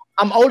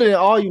 I'm older than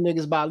all you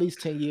niggas by at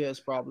least 10 years,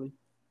 probably.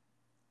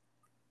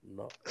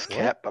 No.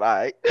 Cap, but all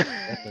right.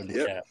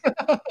 Yep.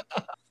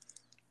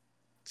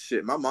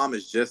 Shit, my mom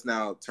is just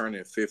now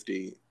turning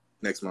 50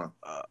 next month.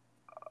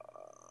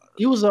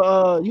 You was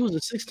a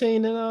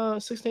 16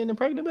 and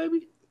pregnant,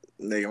 baby?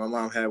 Nigga, my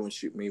mom had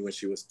me when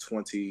she was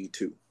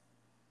 22.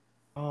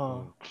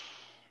 Oh.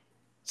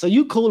 So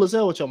you cool as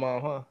hell with your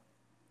mom, huh?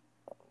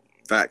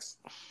 Facts.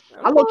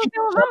 I'm cool with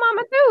my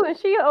mama too, and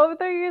she over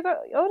 30 years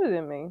older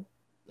than me.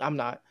 I'm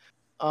not.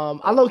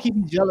 I low key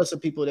be jealous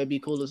of people that be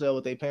cool as hell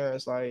with their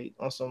parents, like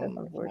on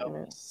some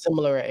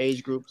similar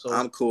age group. So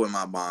I'm cool with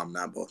my mom,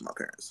 not both my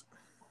parents.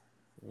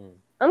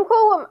 I'm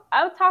cool with.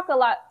 I talk a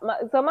lot.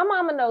 So my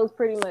mama knows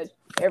pretty much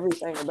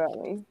everything about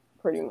me.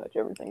 Pretty much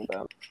everything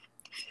about me.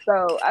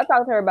 So I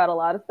talk to her about a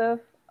lot of stuff.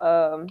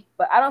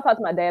 But I don't talk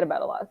to my dad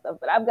about a lot of stuff.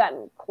 But I've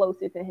gotten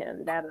closer to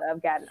him now that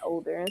I've gotten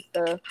older and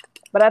stuff.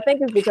 But I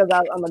think it's because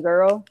I'm a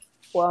girl.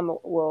 I'm a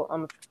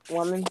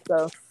woman.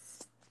 So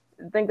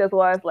I think that's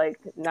why it's like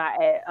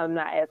I'm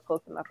not as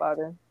close to my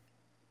father.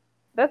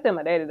 That's still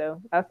my daddy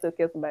though. I still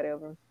kill somebody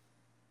over him.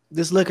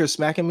 This liquor's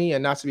smacking me,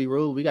 and not to be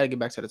rude, we got to get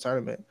back to the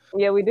tournament.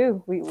 Yeah, we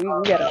do. We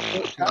got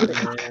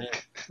to.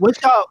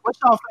 What's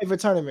y'all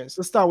favorite tournaments?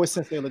 Let's start with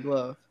Sensei Look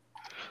Love.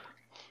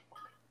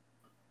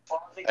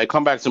 Hey,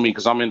 come back to me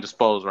because I'm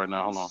indisposed right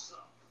now. Hold on.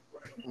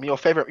 You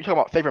talking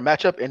about favorite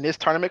matchup in this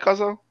tournament,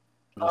 cuzzo?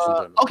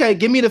 Okay,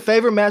 give me the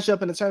favorite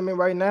matchup in the tournament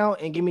right now,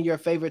 and give me your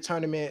favorite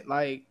tournament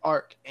like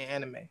arc and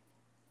anime.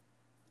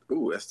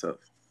 Ooh, that's tough.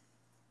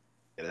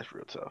 Yeah, that's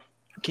real tough.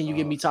 Can you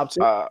give me top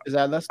two? Is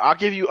that less? I'll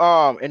give you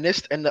in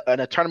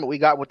the tournament we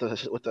got with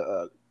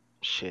the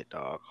shit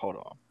dog. Hold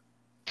on.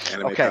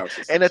 Okay,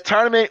 in the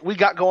tournament we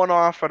got going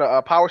on for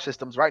the power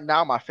systems right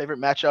now, my favorite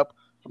matchup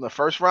from the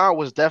first round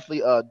was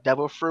definitely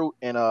Devil Fruit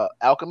and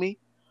Alchemy.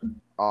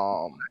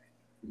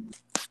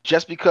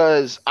 Just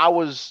because I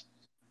was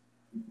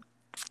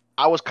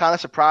kind of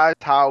surprised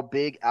how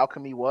big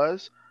Alchemy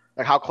was,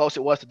 like how close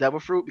it was to Devil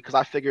Fruit, because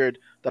I figured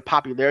the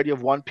popularity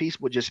of One Piece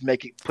would just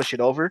push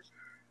it over.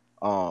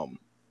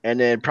 And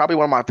then probably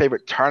one of my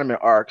favorite tournament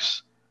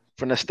arcs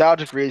for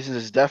nostalgic reasons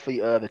is definitely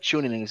the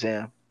Chunin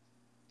exam.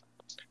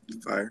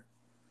 Fire.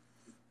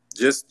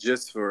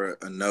 Just for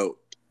a note,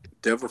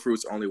 Devil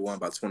Fruit's only won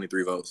by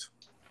 23 votes.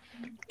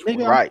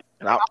 Right.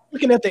 I'm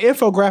looking at the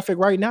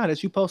infographic right now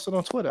that you posted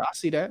on Twitter. I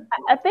see that.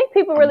 I think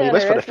people really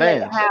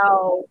underestimate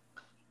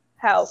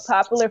how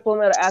popular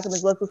Fullmetal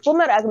Alchemist was. Because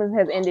Fullmetal Alchemist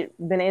has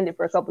been ended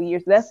for a couple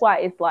years. So that's why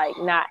it's like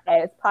not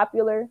as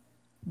popular.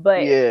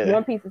 But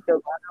One Piece is still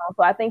going on.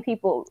 So I think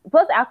people,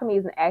 plus Alchemy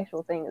is an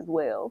actual thing as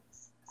well.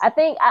 I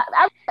think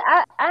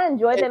I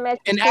enjoyed that match.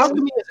 And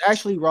Alchemy is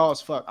actually raw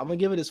as fuck. I'm gonna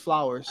give it his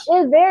flowers.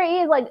 It very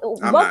is. Like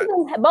both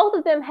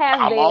of them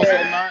have I'm their. Also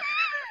not.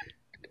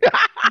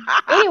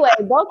 Anyway,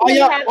 both of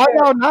them have why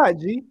y'all not,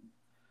 G?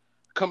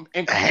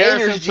 In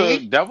comparison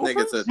to Devil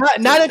Fruits?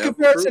 Not in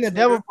comparison to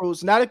Devil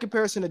Fruits. Not in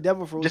comparison to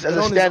Devil Fruits. Just as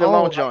a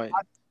standalone joint.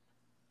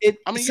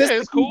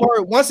 It's cool.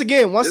 Once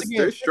again,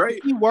 the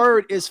key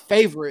word is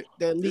favorite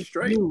that Leak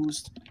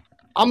used.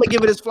 I'm gonna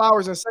give it his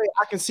flowers and say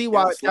I can see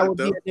why that would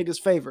be a nigga's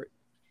favorite.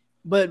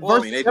 But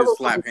they just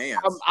slap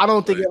hands. I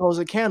don't think it holds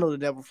a candle to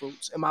Devil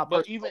Fruits.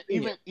 But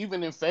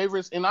even in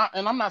favorites, and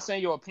I'm not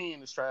saying your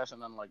opinion is trash or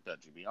nothing like that,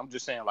 GB. I'm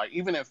just saying like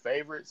even in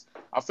favorites,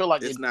 I feel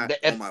like it's not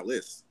on my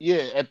list.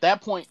 Yeah, at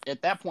that point,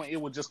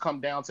 it would just come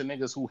down to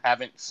niggas who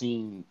haven't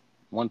seen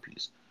One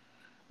Piece.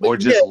 Or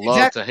just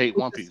love to hate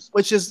One Piece.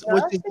 Which is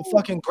the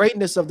fucking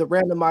greatness of the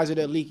randomizer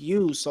that Leak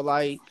used. So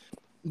like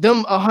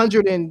them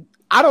 100 and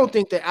I don't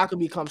think that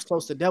Alchemy comes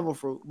close to Devil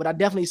Fruit, but I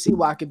definitely see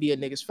why it could be a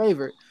nigga's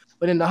favorite.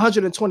 But in the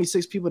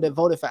 126 people that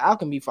voted for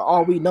Alchemy, for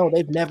all we know,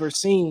 they've never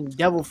seen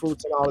Devil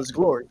Fruits in all its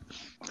glory.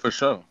 For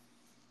sure.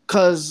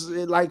 Because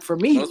like for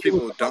me, most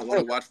people don't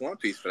want to watch One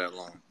Piece for that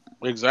long.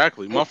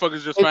 Exactly.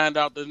 Motherfuckers just find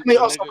out that the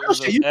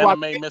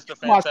anime Mr.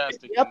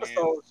 Fantastic.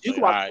 You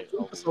can watch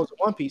episodes of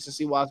One Piece and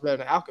see why it's better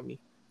than Alchemy.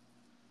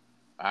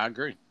 I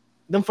agree.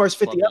 Them first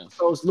 50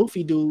 episodes,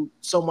 Luffy do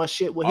so much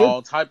shit with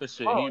all type of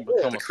shit. He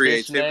become the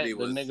creativity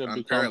was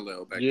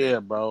unparalleled back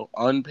then. Bro.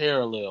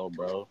 Unparalleled,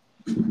 bro.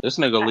 This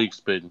nigga Leak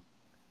spitting.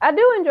 I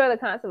do enjoy the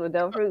concept of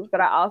Devil Fruits,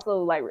 but I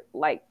also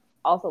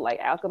like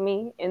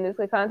Alchemy in this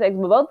context.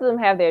 But both of them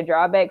have their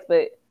drawbacks,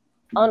 but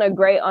on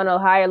a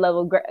higher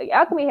level,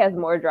 Alchemy has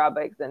more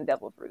drawbacks than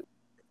Devil Fruit.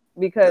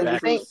 Because go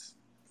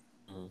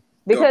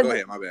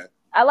ahead, my bad.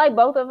 I like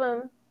both of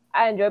them.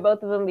 I enjoy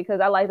both of them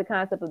because I like the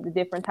concept of the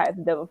different types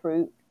of Devil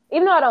Fruit.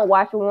 Even though I don't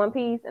watch One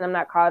Piece and I'm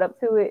not caught up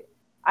to it,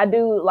 I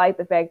do like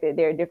the fact that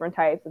there are different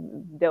types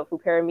of Devil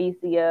Fruit.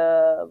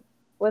 Paramecia,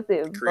 what's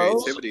it?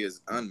 Creativity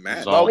is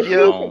unmatched.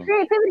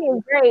 Creativity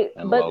is great,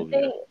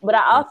 but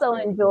I also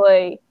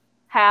enjoy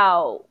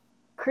how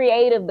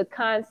creative the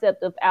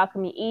concept of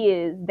alchemy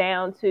is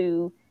down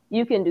to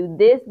you can do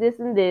this, this,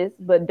 and this,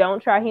 but don't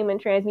try human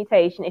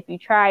transmutation. If you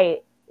try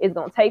it, it's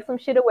going to take some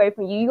shit away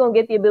from you. You're going to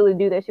get the ability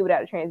to do that shit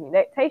without a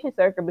transmutation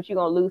circuit, but you're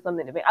going to lose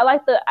something. I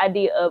like the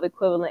idea of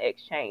equivalent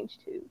exchange,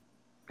 too.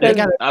 That's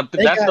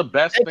the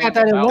best thing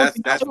about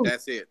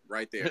that's it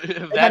right there.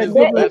 That is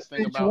the best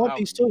thing about One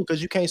Piece, too,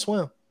 because you can't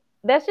swim.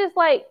 That's just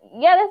like,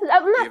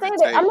 I'm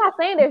not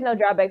saying there's no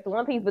drawbacks to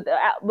One Piece,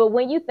 but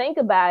when you think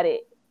about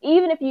it,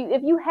 even if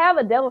you have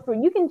a devil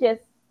fruit, you can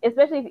just,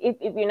 especially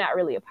if you're not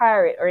really a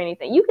pirate or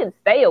anything, you can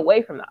stay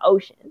away from the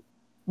ocean.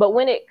 But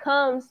when it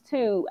comes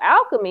to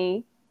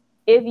alchemy,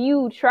 if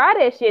you try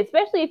that shit,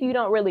 especially if you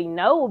don't really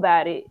know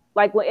about it,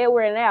 like with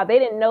Edward and Al, they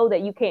didn't know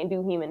that you can't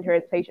do human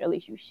transmutation, or at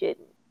least you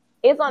shouldn't.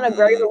 It's on a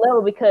greater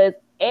level because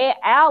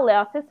Al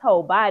lost his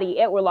whole body.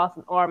 Edward lost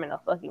an arm and a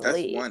fucking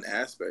leg. That's one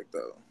aspect,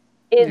 though.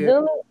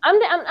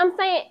 I'm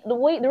saying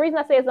the reason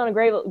I say it's on a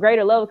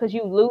greater level because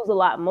you lose a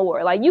lot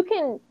more. Like you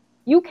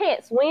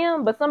can't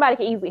swim, but somebody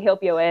can easily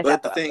help your ass.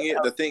 But the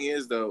thing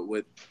is though,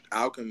 with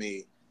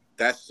alchemy,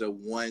 that's the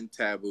one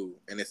taboo,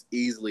 and it's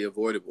easily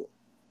avoidable.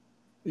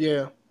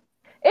 Yeah,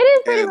 it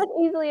is pretty much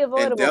easily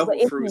avoidable. And but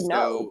devil fruits,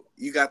 though,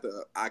 you got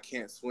the I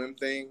can't swim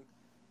thing,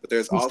 but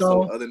there's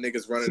also other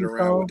niggas running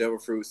around with devil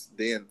fruits.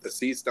 Then the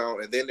sea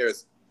stone, and then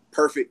there's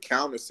perfect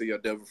counters to your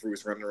devil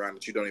fruits running around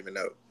that you don't even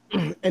know.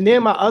 And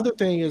then my other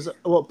thing is,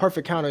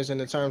 perfect counters in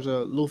the terms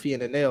of Luffy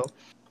and the nail.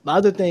 My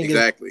other thing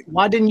is,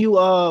 why didn't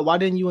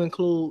you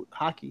include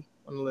hockey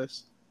on the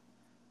list?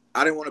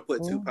 I didn't want to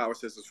put two power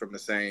sisters from the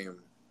same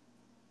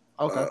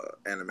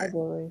anime.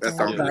 That's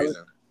the only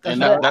reason.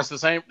 And that's the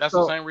same. That's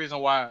the same reason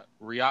why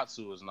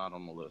Ryatsu is not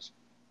on the list.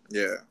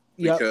 Yeah,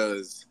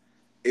 because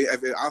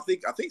I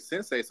think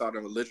Sensei saw the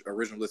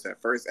original list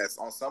at first.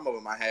 On some of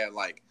them, I had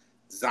like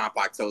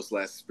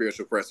Zanpakuto /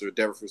 spiritual oppressor,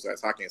 devil fruit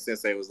 / hockey, and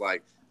Sensei was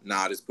like,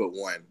 "Nah, just put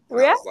one."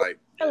 Really? I was like,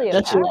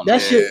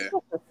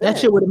 that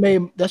shit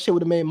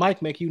would have made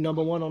Mike make you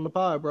number one on the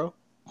pod, bro.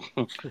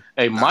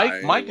 Hey,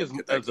 Mike is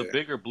a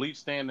bigger Bleach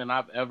stand than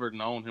I've ever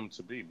known him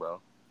to be, bro.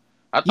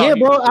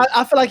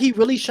 I feel like he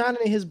really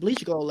shining in his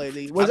Bleach goal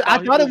lately. I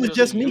thought it was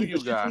just me.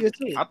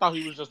 I thought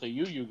he was just a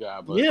Yu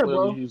guy, but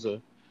bro.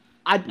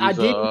 I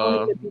didn't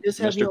want him to be this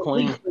heavy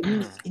on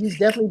Bleach, he's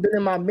definitely been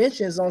in my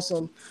mentions on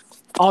some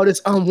all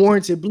this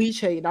unwarranted Bleach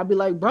hate, and I'd be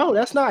like, bro,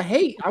 that's not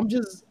hate.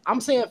 I'm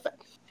saying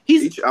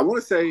I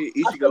want to say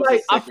Ichigo's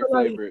his second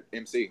favorite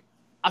MC.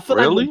 I feel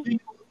really?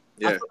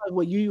 I feel like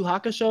with Yu Yu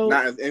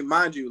Hakusho. And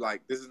mind you,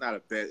 like this is not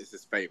a bet; it's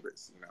his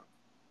favorites. You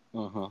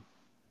know.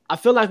 I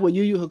feel like with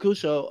Yu Yu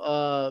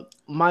Hakusho,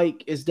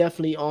 Mike is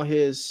definitely on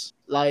his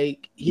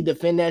like he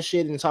defend that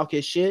shit and talk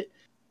his shit,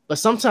 but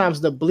sometimes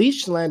the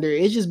Bleach slander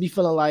it just be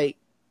feeling like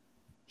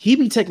he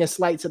be taking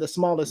slight to the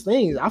smallest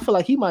things. I feel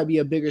like he might be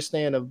a bigger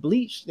stan of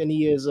Bleach than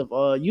he is of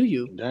Yu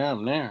Yu.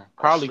 Damn, there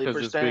probably because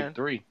it's big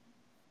three.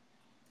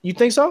 You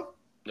think so?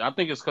 I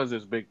think it's because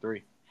it's big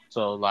three.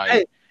 So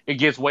like it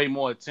gets way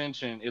more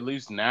attention, at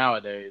least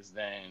nowadays,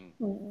 than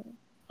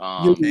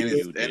and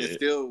it's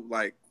still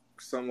like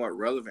somewhat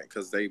relevant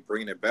because they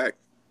bring it back.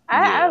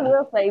 I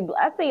will say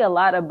I see a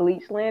lot of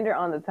Bleach slander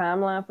on the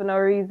timeline for no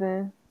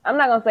reason. I'm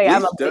not gonna say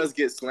Bleach does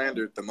get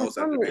slandered the most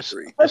out of the big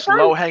three. It's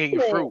low hanging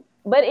fruit.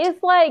 But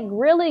it's like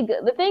really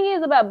good. The thing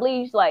is about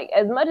Bleach, like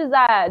as much as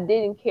I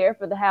didn't care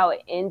for how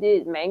it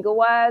ended manga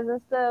wise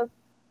and stuff,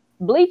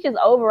 Bleach is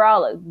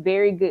overall a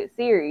very good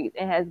series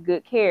and has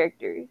good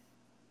characters.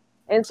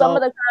 And some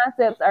of the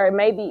concepts are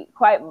maybe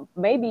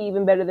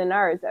even better than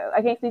Naruto.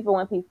 I can't speak for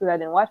One Piece because I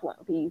didn't watch One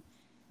Piece,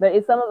 but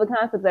it's some of the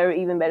concepts that are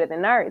even better than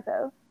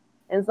Naruto,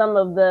 and some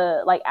of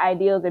the like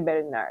ideals are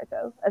better than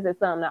Naruto. I said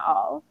some, not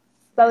all.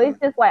 So it's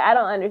just like I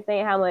don't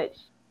understand how much.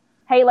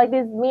 Hey, like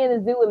this, me and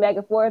this dude went back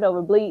and forth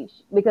over Bleach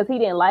because he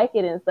didn't like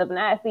it and stuff, and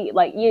I see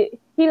like he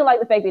didn't like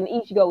the fact that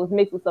Ichigo was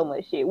mixed with so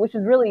much shit, which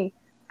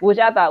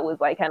I thought was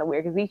like kind of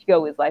weird because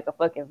Ichigo is like a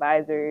fucking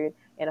visor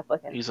and a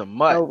fucking he's a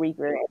mutt. no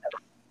reaper.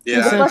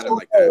 Yeah, I don't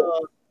like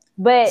that.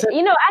 But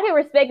you know, I can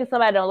respect if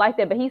somebody don't like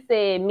that. But he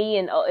said me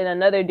and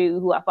another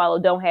dude who I follow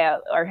don't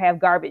have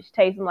garbage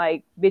taste. I'm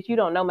like, bitch, you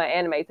don't know my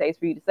anime taste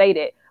for you to say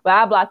that. But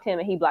I blocked him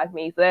and he blocked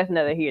me, so that's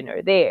neither here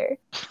nor there.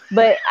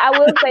 But I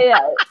will say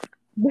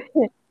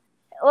that.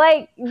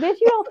 Like, bitch,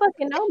 you don't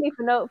fucking know me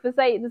to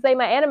say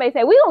my anime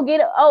taste. We don't get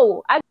it.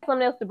 Oh, I got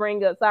something else to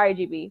bring up. Sorry,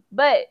 GB.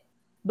 But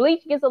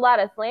Bleach gets a lot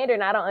of slander,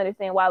 and I don't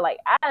understand why. Like,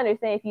 I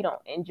understand if you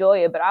don't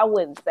enjoy it, but I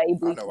wouldn't say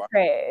Bleach is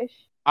trash.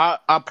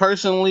 I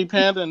personally,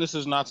 Panda, and this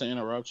is not to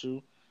interrupt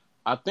you,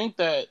 I think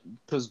that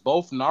because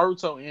both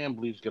Naruto and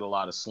Bleach get a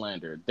lot of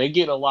slander. They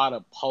get a lot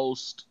of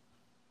post,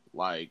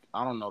 like,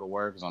 I don't know the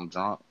word because I'm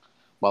drunk,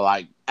 but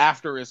like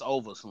after it's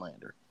over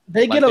slander.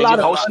 They get a lot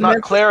of post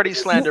not clarity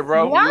slander,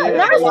 bro.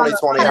 Yeah,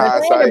 2020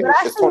 hindsight.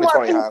 It's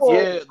 2020 hindsight.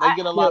 Yeah, they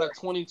get a lot of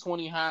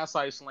 2020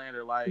 hindsight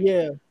slander. Like,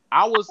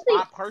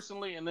 I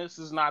personally, and this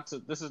is not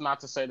to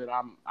say that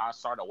I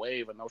start a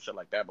wave or no shit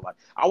like that, but like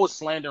I was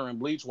slandering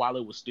Bleach while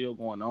it was still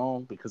going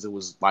on because it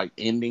was like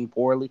ending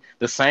poorly.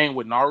 The same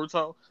with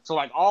Naruto. So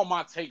like all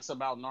my takes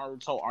about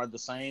Naruto are the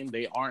same.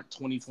 They aren't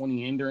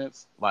 2020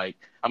 hindrance. Like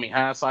I mean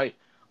hindsight.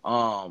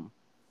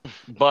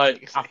 But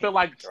I feel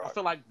like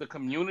the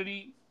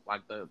community,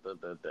 like the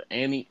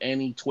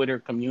any Twitter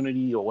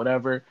community or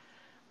whatever,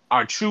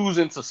 are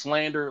choosing to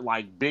slander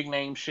like big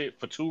name shit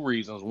for two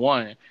reasons.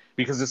 One,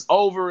 because it's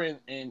over and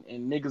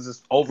niggas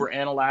is over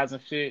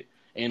analyzing shit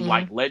and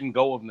like letting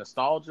go of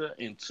nostalgia.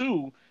 And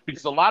two,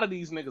 because a lot of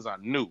these niggas are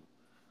new.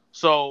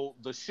 So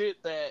the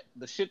shit that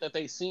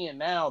they seeing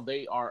now,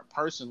 they are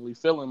personally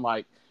feeling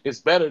like it's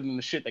better than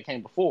the shit that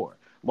came before.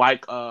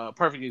 Like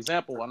perfect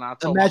example, and I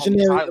told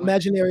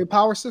imaginary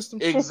power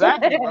systems.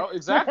 Exactly, bro.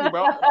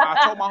 I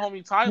told my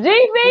homie Tyler.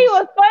 GB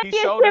was funny as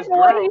shit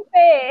what he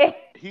said.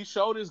 He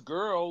showed his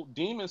girl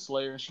Demon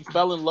Slayer, and she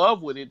fell in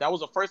love with it. That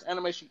was the first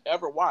anime she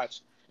ever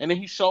watched. And then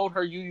he showed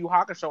her Yu Yu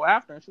Hakusho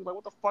after, and she was like,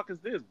 "What the fuck is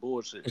this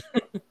bullshit?"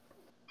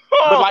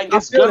 But like,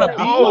 it's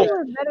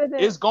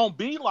gonna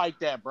be like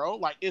that, bro.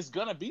 Like, it's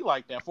gonna be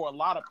like that for a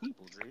lot of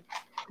people, G.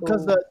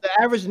 Because the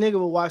average nigga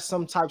will watch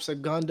some types of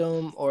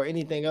Gundam or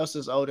anything else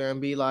that's older and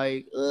be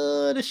like,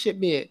 this shit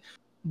big.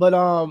 But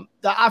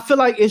I feel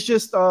like it's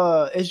just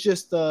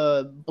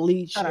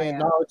Bleach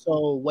and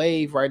Naruto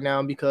wave right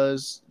now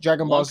because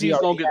Dragon Ball Z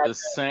gonna get the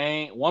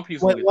same. Once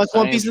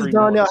One Piece is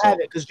done, they'll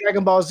have it because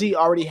Dragon Ball Z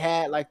already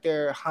had like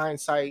their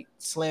hindsight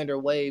slander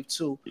wave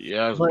too.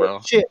 Yes, bro.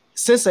 Shit,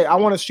 Sensei, I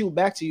want to shoot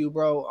back to you,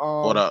 bro.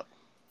 What up?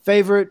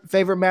 Favorite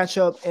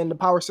matchup in the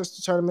Power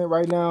Sister tournament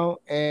right now,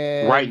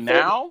 and right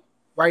now,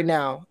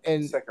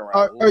 and second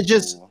round, or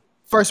just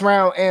first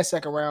round and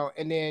second round,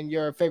 and then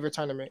your favorite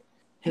tournament.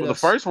 Well, the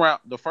first round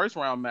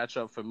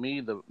matchup for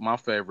me, my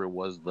favorite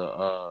was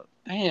the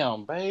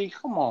damn babe.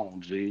 Come on,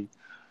 G.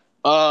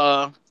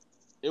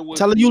 It was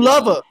telling you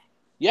love her.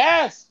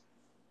 Yes.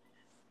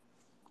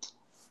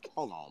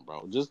 Hold on,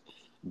 bro. Just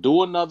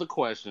do another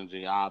question,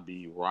 G. I'll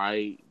be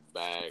right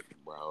back,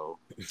 bro.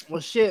 Well,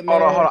 shit,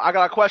 man. Hold on. I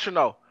got a question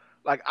though.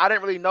 Like I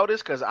didn't really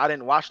notice because I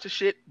didn't watch the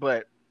shit,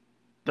 but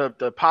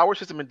the power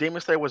system in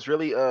Demon Slayer was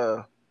really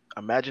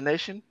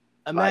imagination.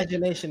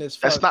 Imagination is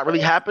that's not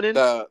really happening.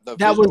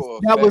 That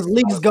was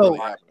League's GOAT.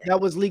 That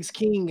was League's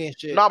King and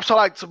shit. No, so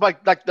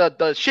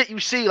the shit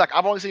you see, like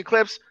I've only seen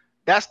clips.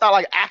 That's not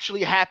like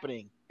actually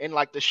happening in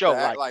like the show.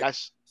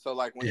 That's so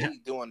like when he's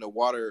doing the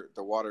water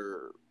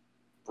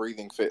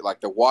breathing fit,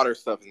 like the water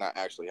stuff is not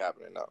actually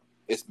happening. No,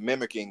 it's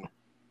mimicking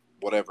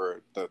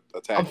whatever the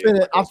attack.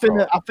 I'm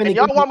finna. And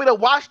y'all want me to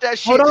watch that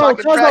shit? Hold on,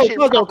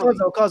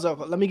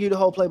 Cuzzo. Let me give you the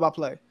whole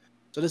play-by-play.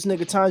 So this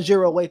nigga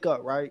Tanjiro wake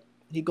up, right?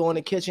 He go in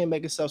the kitchen,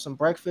 make himself some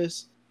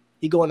breakfast.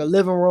 He go in the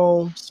living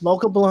room,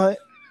 smoke a blunt,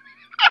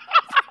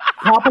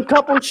 pop a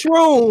couple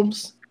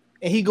shrooms,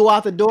 and he go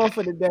out the door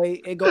for the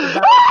day and go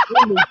back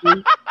to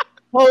the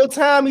whole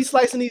time he's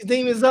slicing these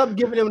demons up,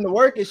 giving them the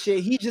work and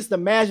shit. He just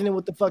imagining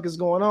what the fuck is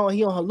going on.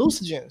 He on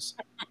hallucinogens.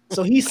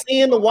 So he's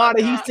seeing the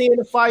water, he's seeing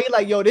the fire. He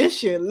like, yo, this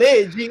shit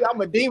lit. G, I'm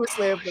a demon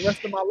slayer for the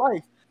rest of my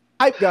life.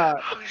 Hype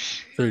God.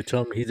 So you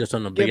told me he's just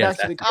on the big ass.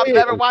 I've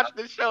never watched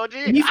this show,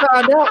 G. He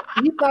found out.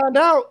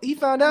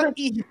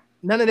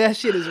 None of that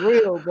shit is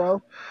real,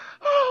 bro.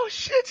 Oh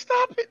shit!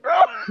 Stop it, bro.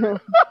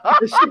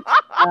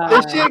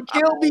 the shit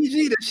killed me,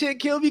 G. The shit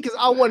killed me because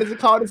I wanted to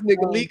call this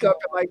nigga Leak up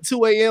at like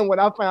 2 a.m. when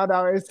I found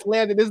out and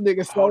slandered this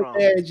nigga so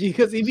bad, G.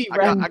 Because he be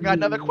I got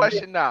another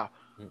question now.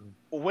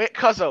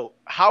 Cuzzo,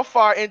 how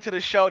far into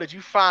the show did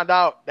you find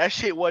out that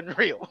shit wasn't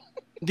real?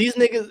 These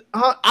niggas,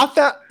 I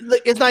found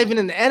it's not even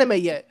in the anime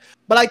yet.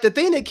 But like the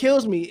thing that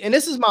kills me, and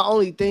this is my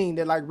only thing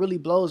that like really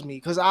blows me,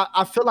 because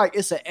I feel like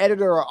it's an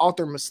editor or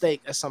author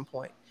mistake at some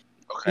point.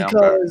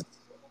 Okay,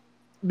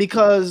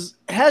 because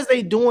as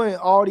they doing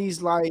all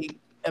these like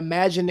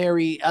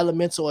imaginary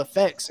elemental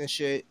effects and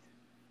shit,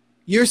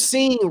 you're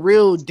seeing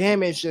real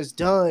damage that's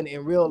done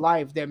in real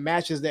life that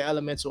matches their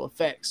elemental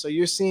effects. So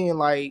you're seeing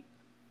like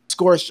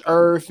scorched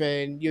earth,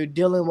 and you're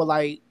dealing with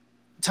like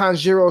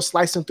Tanjiro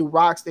slicing through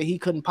rocks that he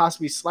couldn't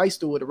possibly slice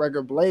through with a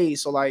regular blade.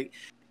 So like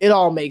it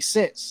all makes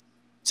sense.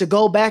 To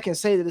go back and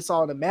say that it's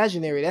all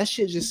imaginary, that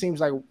shit just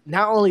seems like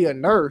not only a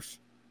nerf,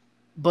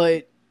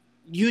 but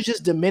you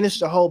just diminish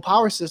the whole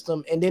power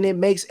system, and then it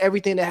makes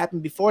everything that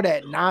happened before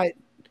that not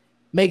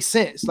make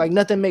sense. Like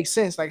nothing makes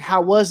sense. Like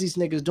how was these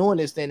niggas doing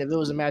this then if it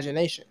was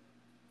imagination?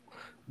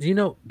 You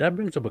know, that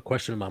brings up a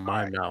question in my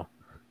mind now.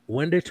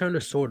 When they turned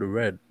the sword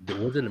red,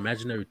 was it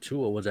imaginary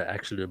too, or was it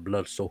actually the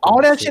blood soaked?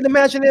 All that shit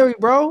imaginary,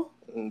 bro.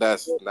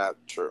 That's not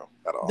true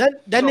at all.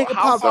 That nigga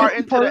how far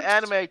into the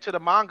anime to the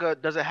manga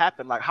does it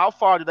happen? Like how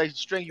far do they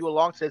string you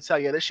along to tell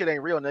you this shit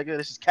ain't real, nigga?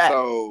 This is cat.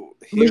 So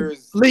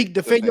here's Leak,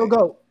 defend your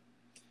goat.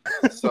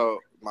 So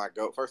my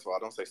goat. First of all,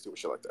 don't say stupid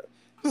shit like that.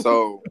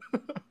 So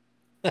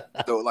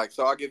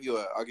I'll give you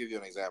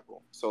an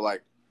example. So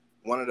like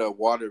one of the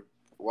water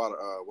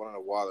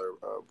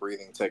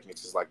breathing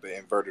techniques is like the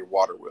inverted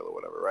water wheel or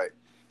whatever, right?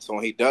 So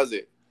when he does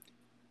it,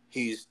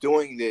 he's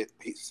doing that.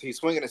 He's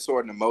swinging a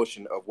sword in the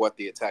motion of what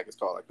the attack is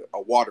called, like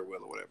a water wheel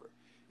or whatever.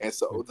 And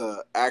so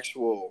the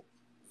actual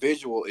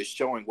visual is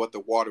showing what the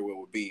water wheel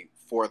would be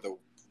for the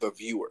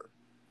viewer,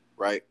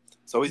 right?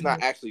 So he's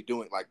not actually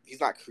doing, like,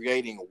 he's not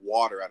creating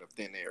water out of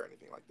thin air or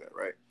anything like that,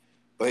 right?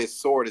 But his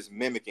sword is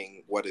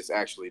mimicking what it's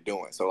actually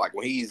doing. So like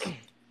when he's,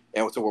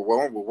 and so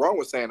what Ron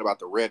was saying about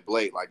the red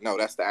blade, like, no,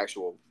 that's the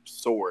actual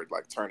sword,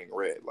 like turning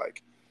red.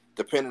 Like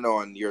depending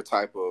on your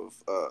type of,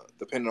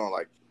 depending on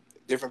like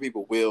different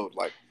people wield,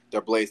 like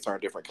their blades turn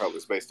different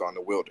colors based on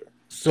the wielder.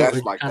 So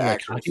that's like the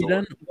actual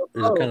sword.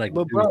 Is it kind of like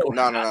No.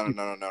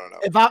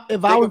 If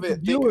I was the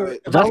viewer,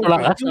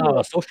 that's how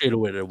associated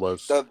with it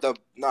was. The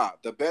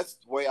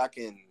best way I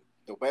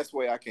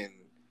can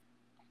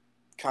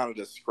kind of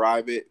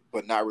describe it,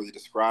 but not really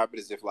describe it,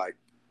 is if like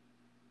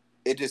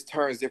it just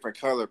turns different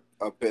color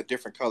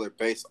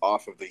based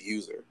off of the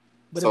user.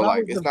 But so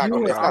like it's not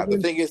the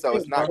thing is though,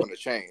 it's not going to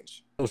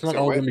change. It's not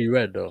all going to be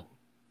red though.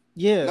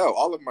 Yeah. No,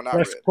 all of them are not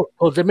red.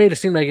 Because they made it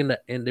seem like I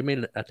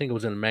think it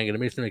was in the manga, they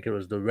made it seem like it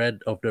was the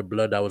red of their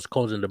blood that was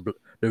causing the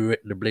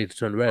blade to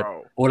turn red.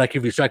 Bro. Or like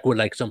if you strike with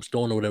like some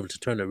stone or whatever to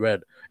turn it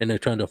red, and they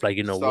turned off like,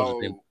 you know,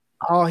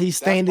 he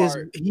stained his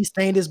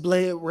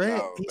blade red.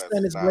 No, he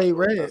stained his blade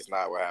red. That's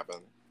not what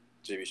happened.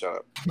 GB, shut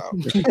up. No.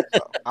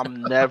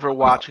 I'm never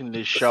watching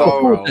this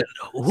show, bro.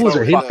 Who's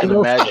a fucking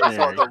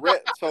imaginary?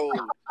 So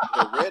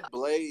the red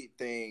blade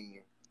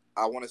thing,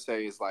 I want to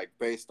say, is like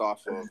based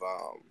off of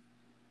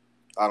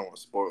I don't want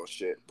to spoil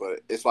shit,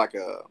 but it's like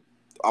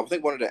I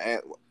think one of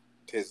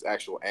his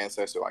actual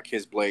ancestor, like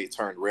his blade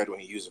turned red when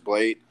he used a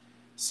blade.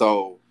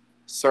 So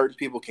certain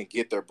people can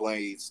get their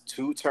blades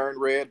to turn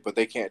red, but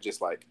they can't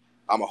just like,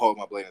 I'm gonna hold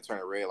my blade and turn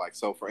it red. Like,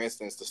 so for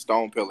instance, the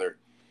Stone Pillar,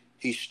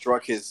 he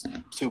struck his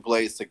two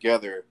blades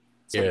together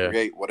to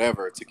create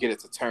whatever, to get it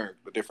to turn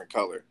a different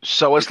color.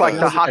 So it's like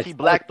the Hockey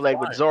Black Blade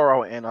with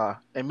Zoro and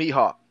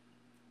Mihawk.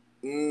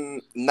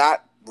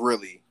 Not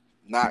really.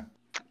 Not.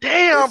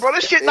 Damn, bro,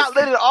 this shit not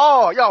lit at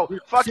all. Yo,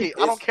 fuck it.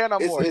 I don't care no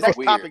more. Next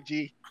weird. topic,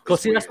 G.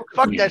 Fuck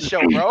that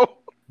show, bro.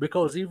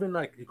 Because even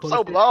like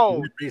so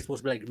blown. It's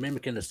supposed to be like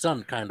mimicking the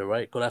sun, kind of,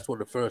 right? Because that's what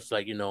the first,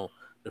 yeah,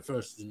 the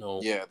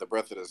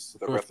breath of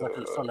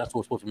the sun. That's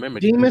what's supposed to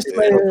mimic. Demon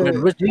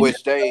Slayer,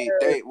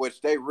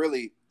 which they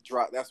really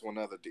dropped. That's a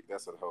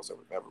whole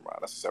separate. Never mind.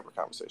 That's a separate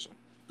conversation.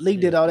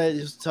 League did all that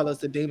just to tell us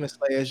the Demon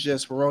Slayer is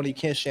just Rurouni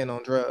Kenshin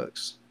on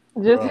drugs.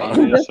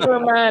 Just a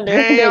reminder.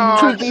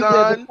 Damn,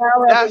 son.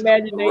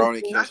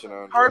 That's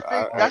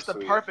perfect. That's the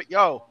perfect.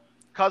 Yo,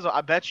 cousin,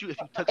 I bet you if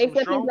you took some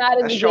shrooms,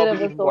 that show would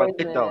be even more lit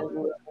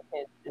though.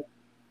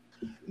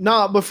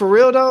 No, but for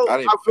real though,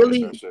 I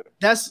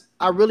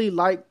really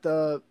like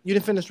the. You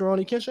didn't finish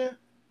Rurouni Kenshin?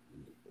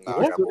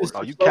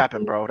 No, you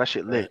capping, bro. That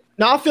shit lit.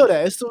 No, I feel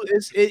that.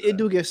 It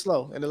do get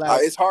slow in the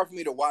last. It's hard for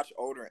me to watch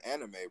older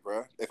anime,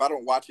 bro. If I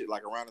don't watch it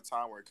like around the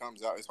time where it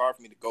comes out, it's hard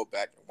for me to go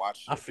back and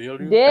watch it. I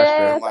feel you.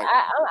 Yes,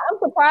 I'm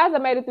surprised I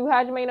made it through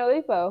Hajime no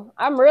Ippo.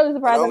 I'm really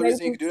surprised. The only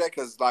reason you can do that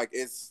because like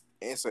it's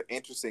an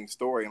interesting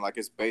story and like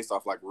it's based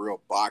off like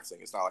real boxing.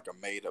 It's not like a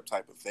made up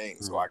type of thing.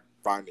 So I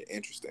find it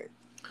interesting.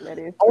 That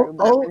is true,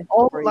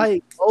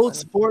 old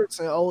sports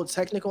and old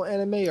technical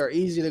anime are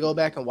easy to go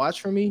back and watch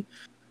for me,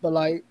 but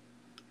like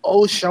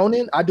old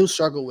shonen, I do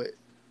struggle with.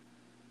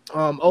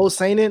 Old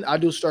seinen, I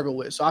do struggle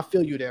with. So I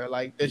feel you there.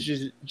 Like there's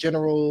just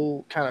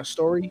general kind of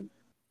story.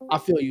 I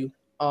feel you.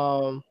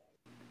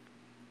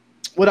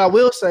 What I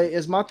will say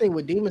is my thing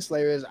with Demon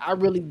Slayer is I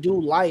really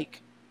do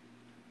like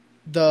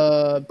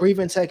the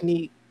breathing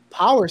technique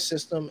power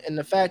system, and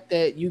the fact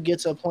that you get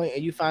to a point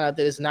and you find out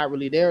that it's not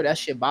really there. That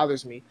shit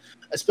bothers me,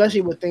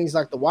 especially with things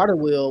like the water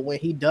wheel. When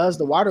he does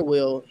the water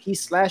wheel,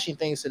 he's slashing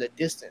things to the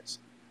distance.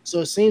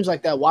 So it seems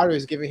like that water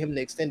is giving him the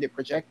extended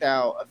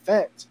projectile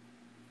effect.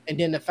 And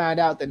then to find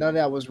out that none of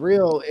that was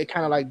real, it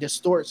kind of like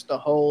distorts the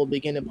whole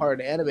beginning part of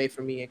the anime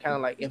for me and kind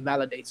of like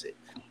invalidates it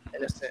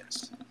in a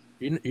sense.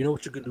 You know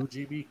what you could do,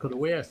 GB? Because the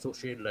way I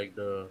associate like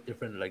the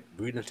different like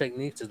breathing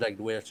techniques is like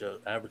the way that your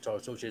avatar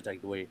associates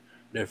like the way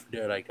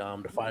they're like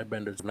the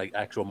firebenders like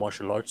actual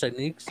martial arts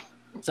techniques.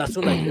 So that's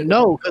like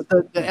no, because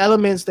the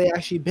elements they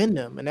actually bend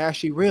them and they're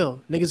actually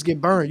real. Niggas get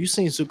burned. You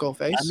seen Zuko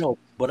face? I know,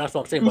 but that's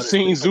what I'm saying. You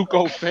seen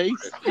Zuko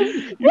face?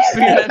 You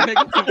seen that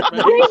nigga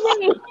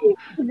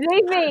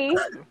face?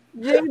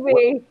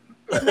 GB.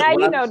 Now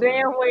you know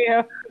damn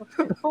well.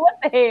 What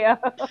the hell?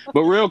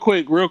 But real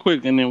quick,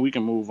 and then we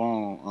can move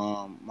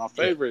on. My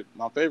favorite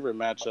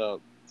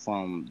matchup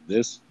from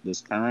this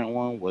current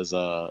one was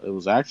it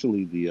was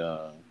actually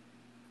the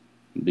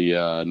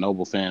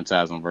Noble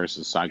Phantasm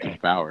versus Psychic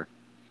Power.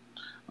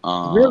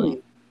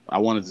 Really? I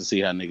wanted to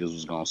see how niggas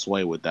was gonna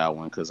sway with that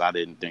one because I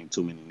didn't think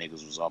too many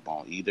niggas was up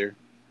on either.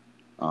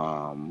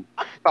 I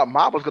thought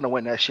Mob was gonna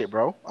win that shit,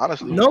 bro.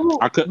 Honestly,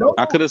 I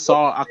could have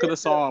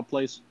saw a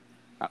place.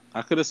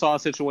 I could have saw a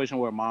situation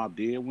where Mob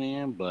did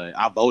win, but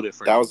I voted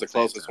for that. Was the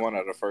closest one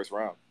out of the first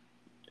round.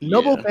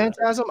 Noble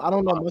Phantasm, I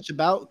don't know much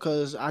about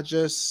because I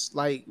just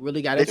like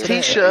really got into that.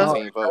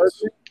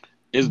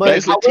 It's but I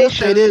will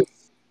say this, Tisha.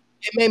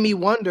 It made me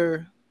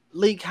wonder,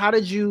 Leak, where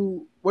did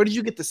you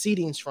get the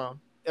seedings from?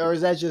 or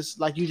is that just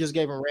like you just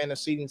gave him random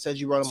seed and said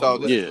you wrote him? So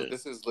Yeah.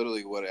 this is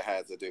literally what it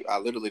had to do. I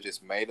literally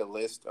just made a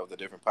list of the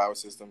different power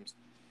systems,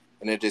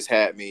 and it just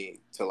had me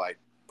to like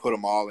put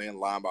them all in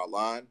line by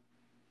line.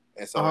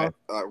 And so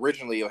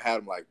originally it had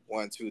them like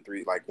 1, 2,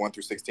 3, like 1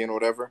 through 16 or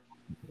whatever.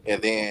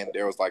 And then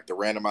there was like the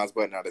randomize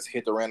button. I just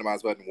hit the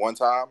randomize button one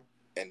time,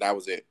 and that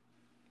was it.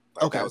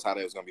 Like, that was how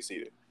they was gonna be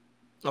seated.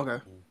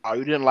 Okay. Oh,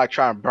 you didn't like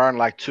try and burn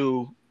like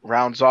 2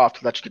 rounds off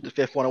to let you get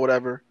the 5th one or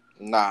whatever?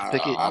 Nah,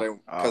 I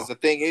didn't. Because the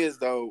thing is,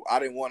 though, I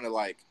didn't want to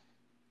like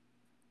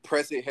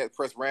press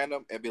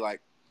random and be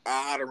like,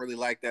 I don't really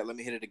like that. Let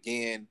me hit it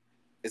again.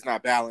 It's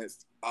not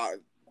balanced.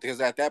 Because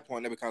at that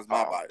point, it becomes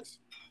my bias.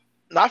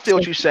 No, I feel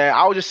what you're saying.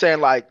 I was just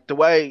saying like the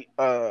way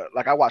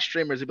like I watch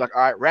streamers, they'd be like,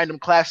 all right, random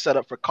class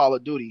setup for Call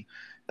of Duty.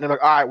 And they're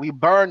like, all right, we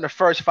burn the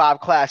first 5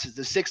 classes.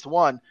 The 6th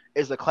one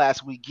is the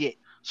class we get.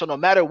 So no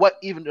matter what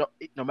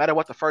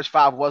the first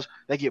 5 was,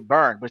 they get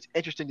burned. But it's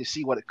interesting to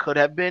see what it could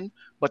have been.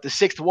 But the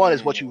 6th one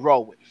is what you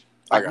roll with.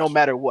 Like no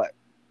matter what.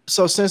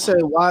 So Sensei,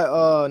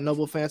 why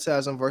Noble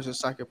Phantasm versus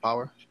Psychic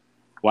Power?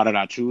 Why did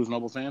I choose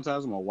Noble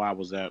Phantasm, or why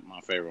was that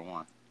my favorite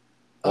one?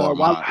 Why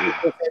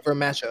was your favorite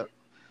matchup?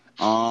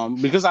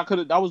 Because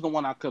that was the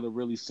one I could have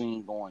really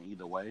seen going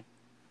either way.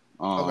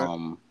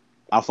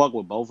 I fuck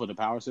with both of the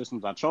power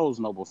systems. I chose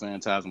Noble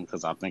Phantasm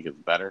because I think it's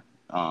better.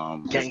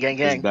 Gang.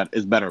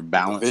 It's better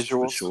balanced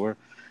for sure.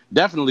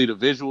 Definitely the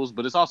visuals,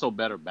 but it's also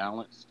better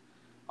balanced.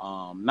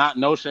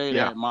 No shade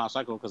at Mod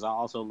Psycho because I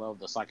also love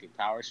the psychic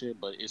power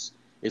shit, but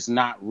it's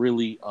not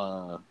really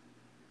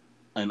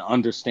an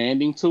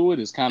understanding to it.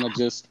 It's kind of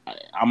just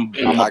I'm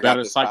a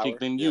better psychic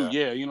than you.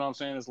 Yeah, you know what I'm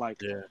saying? It's like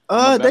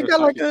they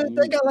got like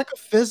a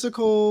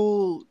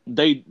physical.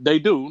 They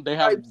do. They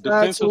have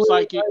defensive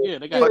psychic.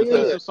 They got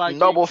defensive psychic.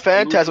 Noble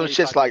Phantasm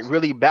shit's like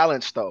really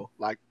balanced though.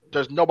 Like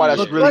there's nobody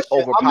that's really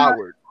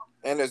overpowered.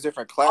 And there's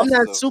different classes.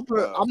 I'm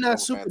not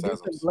super deep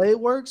in Blade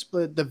Works,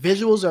 but the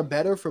visuals are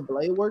better for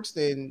Blade Works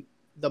than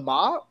the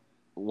mob.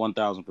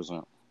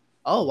 1000%.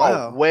 Oh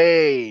wow!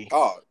 Way.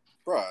 Oh,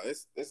 bro,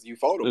 it's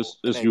ufotable.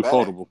 It's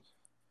ufotable.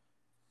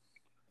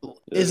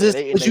 Is this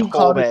what you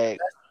call it?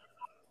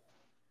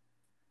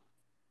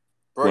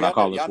 Bro,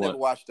 y'all never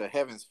watched the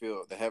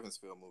Heavensfield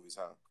movies,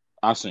 huh?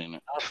 I've seen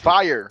it.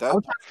 Fire.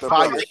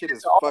 That shit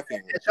is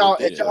fucking.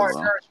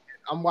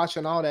 I'm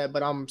watching all that,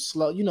 but I'm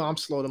slow. You know, I'm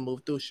slow to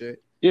move through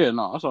shit. Yeah,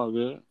 no, that's all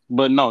good.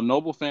 But no,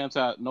 Noble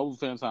Phantasm,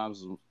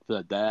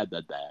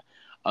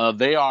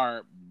 they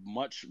are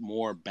much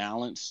more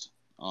balanced,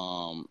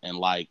 and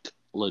like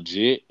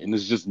legit, and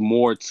there's just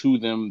more to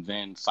them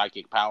than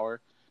psychic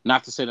power.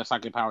 Not to say that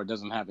psychic power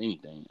doesn't have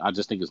anything. I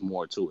just think it's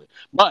more to it.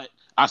 But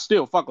I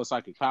still fuck with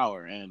psychic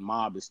power, and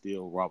Mob is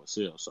still Robert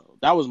Seal. So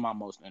that was my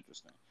most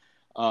interesting.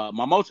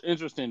 My most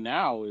interesting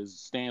now is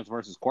Stans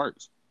versus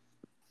Quirks.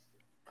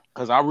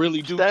 Because I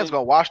really do. Stan's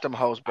gonna watch them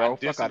hoes, bro. I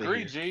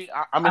disagree, G.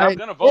 I mean, I'm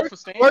gonna vote for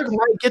Stan. Quirk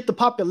might get the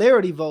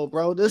popularity vote,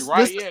 bro. This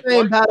the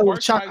same battle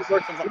with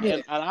Chocolate.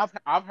 And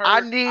I've heard. I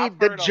need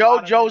the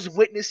JoJo's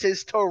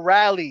witnesses to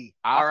rally.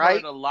 All right.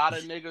 I've heard a lot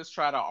of niggas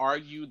try to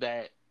argue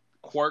that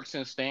Quirks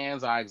and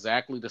Stans are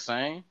exactly the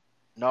same.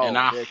 No, and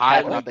I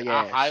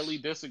highly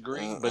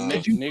disagree. But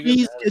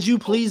could you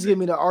please give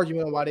me the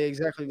argument on why they're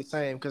exactly the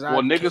same? Because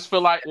niggas feel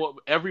like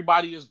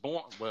everybody is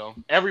born. Well,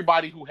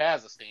 everybody who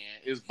has a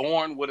stand is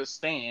born with a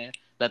stand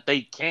that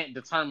they can't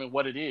determine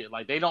what it is.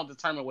 Like they don't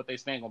determine what their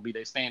stand gonna be.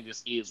 Their stand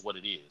just is what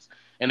it is,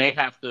 and they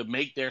have to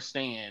make their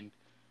stand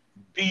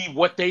be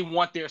what they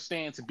want their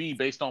stand to be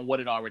based on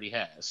what it already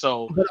has.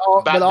 So, but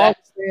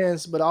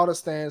all the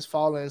stands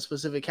fall in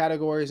specific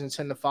categories and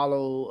tend to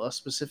follow a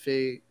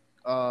specific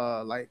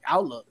like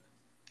outlook.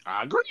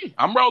 I agree.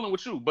 I'm rolling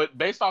with you, but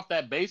based off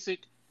that basic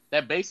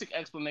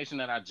explanation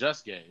that I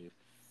just gave,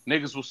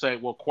 niggas will say,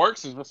 "Well,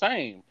 quirks is the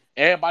same.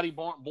 Everybody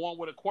born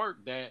with a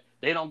quirk that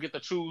they don't get to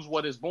choose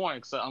what is born,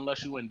 except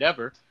unless you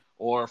Endeavor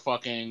or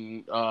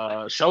fucking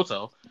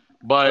Shoto."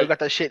 But you got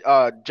that shit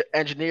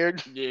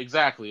engineered. Yeah,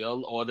 exactly.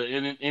 Or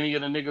any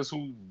of the niggas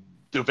who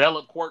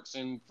develop quirks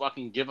and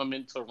fucking give them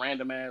into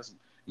random ass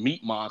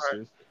meat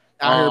monsters.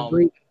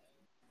 Right.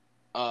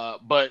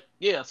 But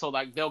yeah, so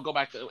like they'll go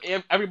back to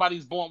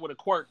everybody's born with a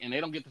quirk and they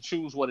don't get to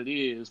choose what it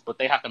is, but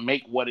they have to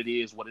make what it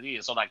is.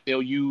 So like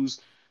they'll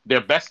use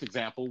their best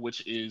example,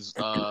 which is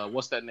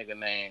what's that nigga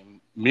name?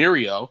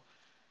 Mirio,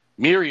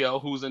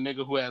 who's a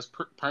nigga who has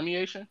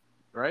permeation,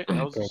 right?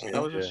 That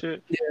was his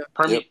shit. Yeah.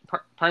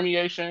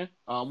 Permeation,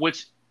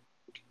 which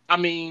I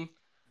mean,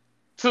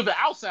 to the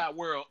outside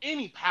world,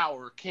 any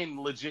power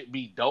can legit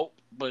be dope,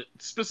 but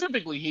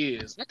specifically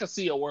his, I can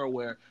see a world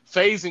where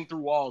phasing through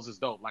walls is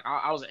dope. Like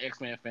I was an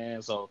X-Men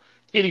fan, so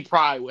Kitty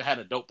probably had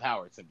a dope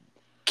power to me.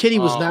 Kitty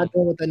was not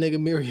doing what that nigga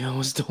Mirio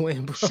was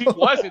doing, bro. She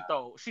wasn't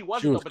though.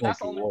 But that's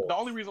the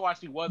only reason why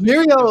she wasn't.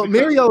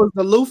 Mirio is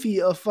the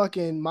Luffy of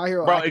fucking My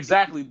Hero. Bro,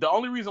 exactly. The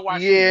only reason why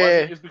she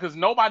wasn't is because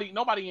nobody in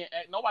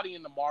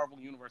the Marvel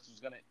universe is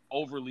gonna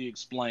overly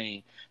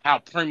explain how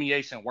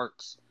permeation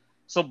works.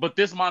 So, but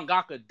this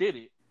mangaka did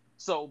it.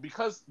 So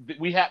because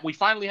we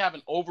finally have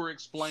an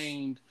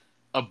over-explained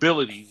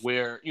ability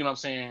where, you know what I'm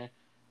saying,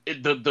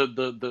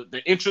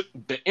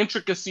 the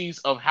intricacies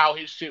of how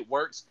his shit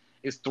works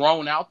is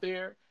thrown out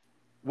there,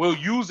 we'll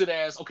use it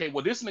as, okay,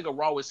 well, this nigga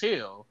raw as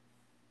hell.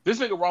 This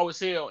nigga raw as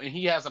hell, and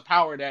he has a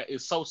power that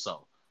is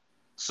so-so.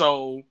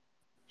 So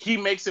he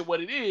makes it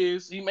what it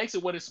is. He makes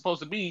it what it's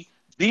supposed to be.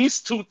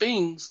 These two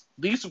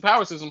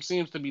power systems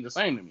seems to be the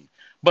same to me.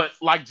 But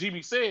like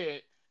GB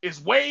said, it's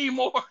way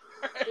more.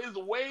 It's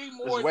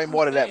way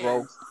more to that,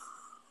 bro.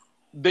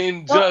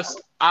 Than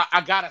just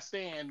I gotta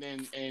stand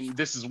and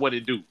this is what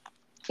it do.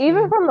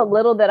 Even from the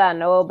little that I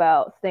know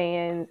about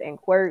stands and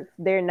quirks,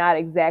 they're not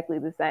exactly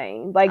the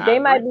same. Like they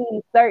might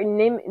be certain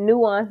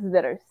nuances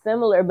that are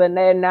similar, but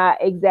they're not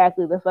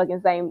exactly the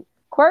fucking same.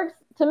 Quirks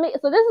to me.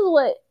 So this is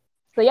what.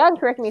 So y'all can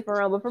correct me if I'm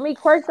wrong, but for me,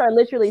 quirks are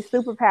literally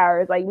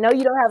superpowers. Like, no,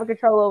 you don't have a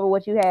control over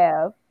what you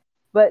have,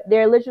 but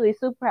they're literally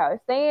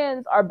superpowers.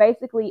 Stands are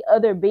basically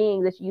other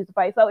beings that you use to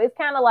fight. So it's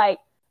kind of like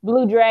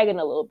Blue Dragon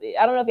a little bit.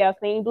 I don't know if y'all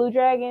seen Blue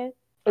Dragon,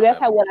 but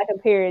that's what I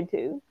compare it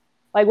to.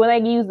 Like when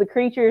they use the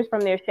creatures from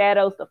their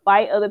shadows to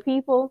fight other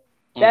people,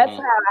 that's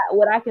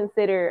what I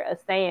consider a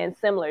stand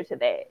similar to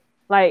that.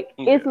 Like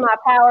it's my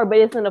power, but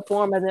it's in the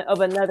form of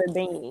another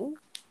being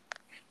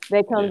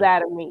that comes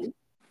out of me.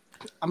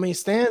 I mean,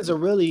 stands are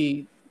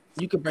really,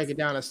 you could break it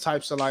down as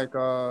types of like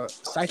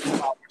psychic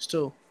powers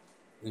too.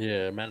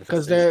 Yeah, man.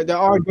 Because there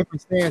are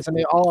different stands, and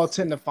they all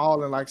tend to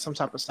fall in like some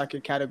type of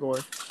psychic category.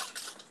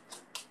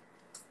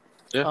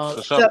 Yeah,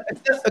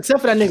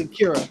 except for that nigga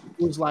Kira,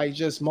 who's like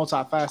just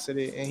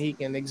multifaceted and he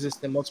can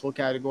exist in multiple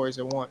categories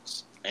at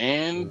once.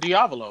 And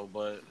Diavolo,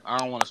 but I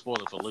don't want to spoil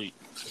it for Lee.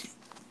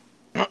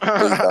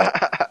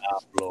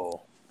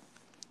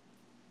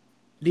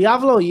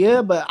 Diavolo,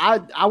 yeah, but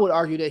I would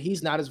argue that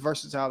he's not as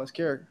versatile as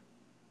Kira.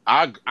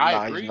 I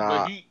agree,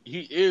 but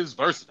he is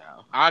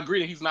versatile. I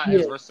agree that he's not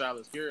as versatile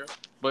as Kira,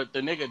 but the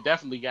nigga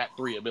definitely got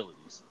 3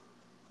 abilities.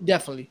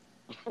 Definitely.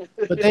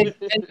 But they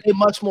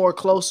much more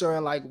closer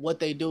in like what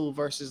they do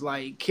versus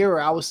like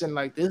Kira. I was saying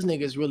like this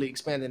nigga's really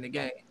expanding the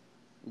game.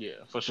 Yeah,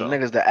 for sure. The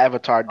nigga's the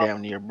Avatar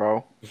down here,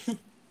 bro.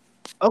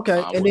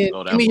 Okay, and then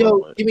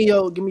give me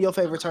your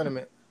favorite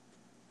tournament.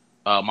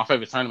 My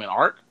favorite tournament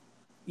arc.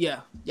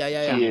 Yeah.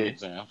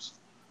 Exams.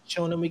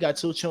 Chunin, we got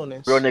 2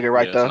 Chunins. Real nigga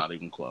right there. It's not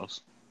even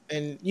close.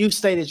 And you've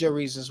stated your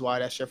reasons why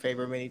that's your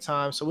favorite many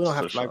times, so we don't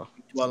have to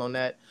dwell on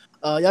that.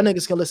 Y'all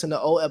niggas can listen to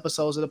old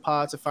episodes of the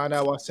pod to find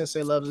out why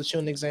Sensei loves the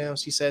Chunin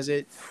exams. He says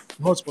it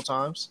multiple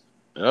times.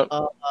 Yep.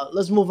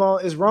 Let's move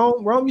on. Is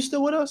Rome, you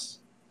still with us?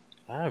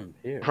 I'm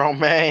here.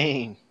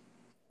 Romaine.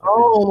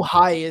 Oh,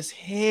 high as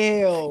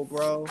hell,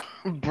 bro.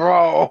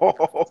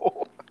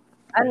 Bro.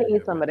 I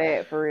need some of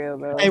that for real,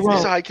 bro. Hey,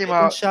 Rome, I came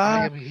out.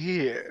 I am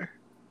here.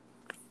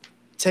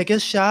 Take a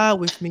shot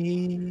with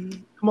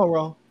me. Come on,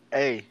 Rome.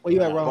 Hey, where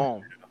you at,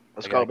 Rome? Boom.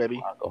 Let's go,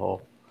 baby.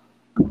 Alcohol,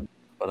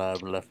 but I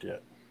haven't left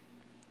yet.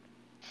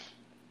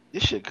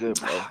 This shit good,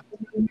 bro.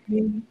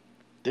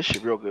 This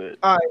shit real good.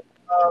 All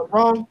right,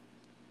 Rome.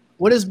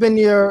 What has been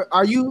your?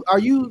 Are you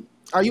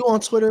on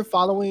Twitter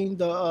following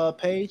the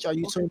page? Are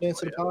you tuned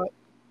into the pod?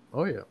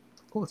 Oh yeah,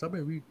 of course. I've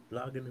been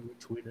reblogging and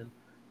retweeting,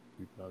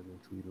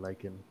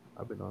 liking.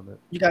 I've been on it.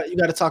 You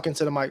got to talk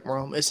into the mic,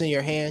 Rome. It's in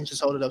your hand.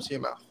 Just hold it up to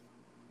your mouth.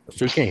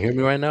 So you can't hear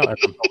me right now? I'm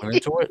talking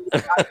into it.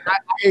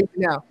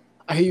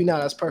 I hear you now.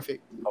 That's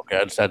perfect. Okay,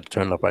 I just had to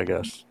turn it up, I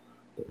guess.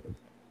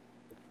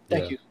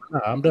 Thank you.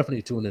 I'm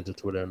definitely tuned into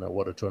Twitter and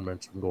what the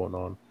tournaments are going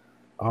on.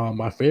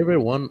 My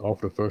favorite one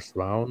off the first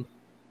round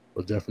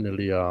was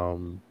definitely I'd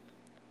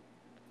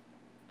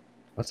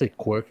say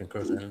Quirk and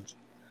Curse Energy.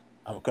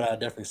 I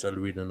definitely started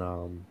reading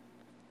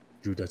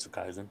Jujutsu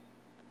Kaisen,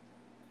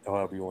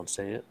 however you want to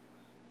say it.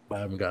 But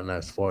I haven't gotten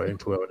as far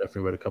into it. I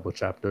definitely read a couple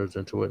chapters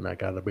into it, and I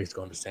got a basic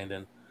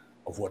understanding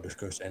of what this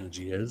Curse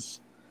Energy is.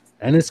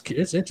 And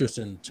it's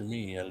interesting to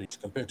me, at least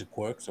compared to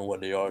quirks and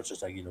what they are. It's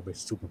just like,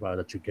 basic superpower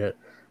that you get,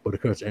 but the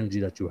Curse Energy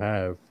that you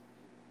have,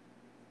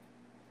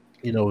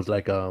 it's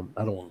like I don't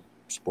want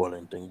to spoil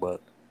anything,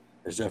 but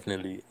it's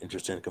definitely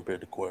interesting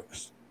compared to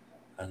quirks.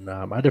 And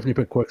I definitely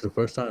picked quirks the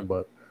first time,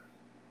 but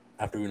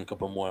after reading a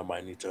couple more, I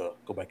might need to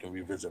go back and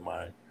revisit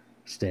my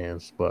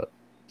stance. But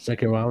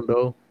second round,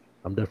 though,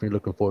 I'm definitely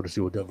looking forward to see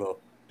what Devil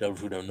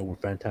Fruit and Noble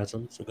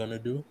Phantasms are gonna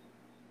do.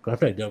 Because I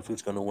feel like Devil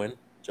Fruit's gonna win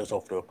just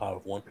off the power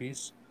of One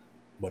Piece.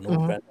 But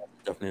Noble Phantasm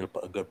is definitely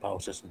a good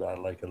power system that I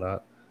like a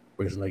lot.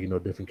 Where it's like,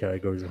 different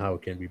categories and how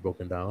it can be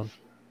broken down.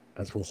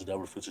 As opposed to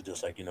Devil Fruits are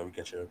just like, you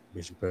get your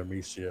basic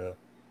Paramecia,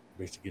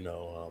 basic,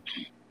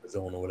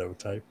 zone or whatever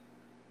type.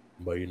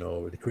 But,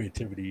 the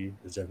creativity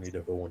is definitely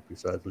there for One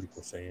Piece, as Lee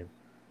was saying.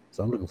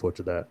 So I'm looking forward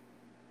to that.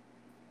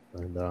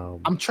 And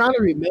I'm trying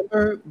to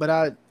remember, but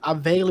I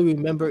vaguely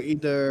remember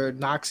either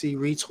Noxie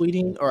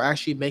retweeting or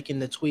actually making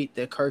the tweet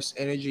that Curse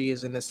Energy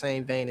is in the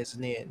same vein as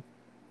Nin.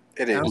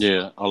 It is.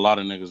 Yeah, a lot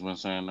of niggas been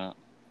saying that.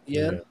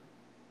 Yeah.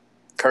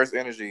 Curse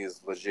Energy is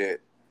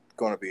legit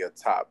going to be a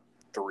top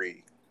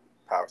 3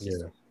 power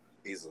system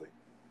easily.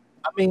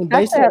 I mean,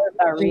 based on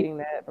everything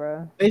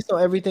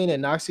that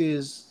Noxie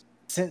has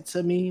sent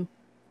to me,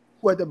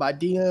 whether by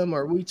DM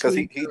or retweet, because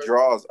he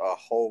draws a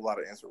whole lot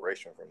of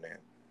inspiration from that.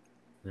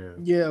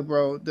 Yeah,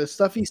 bro. The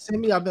stuff he sent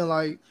me, I've been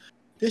like,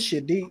 This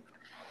shit deep.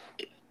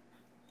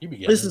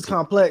 This This is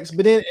complex,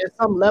 but then at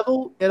some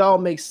level, it all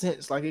makes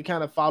sense. Like it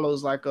kind of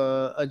follows like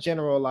a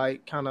general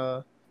like kind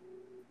of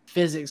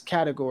physics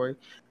category.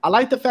 I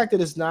like the fact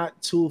that it's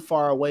not too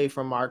far away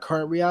from our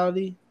current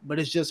reality, but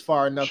it's just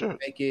far enough to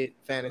make it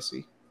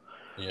fantasy.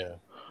 Yeah.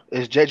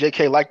 Is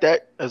JJK like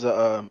that as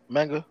a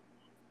manga?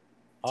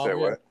 Say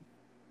what?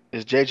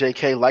 Is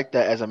JJK like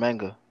that as a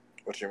manga?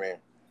 What you mean?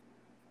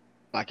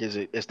 Like, is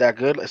that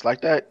good? It's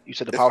like that. You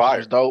said the It's power fire.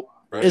 is dope.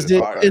 Right. Is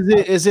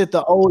it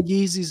the old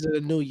Yeezys or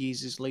the new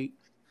Yeezys, Lee?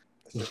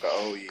 It's just the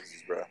old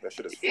Yeezys, bro. That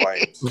shit is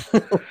flames.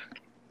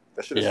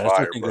 That shit is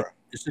fire, bro.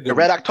 The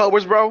Red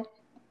Octobers, bro.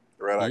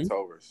 The Red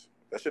Octobers.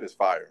 That shit is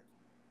fire.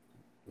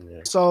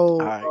 Yeah.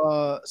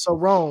 So, so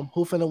Rome,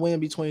 who finna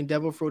win between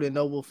Devil Fruit and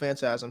Noble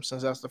Phantasm?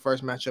 Since that's the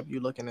first matchup you're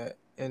looking at,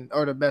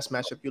 or the best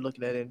matchup you're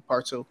looking at in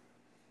part 2.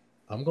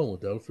 I'm going with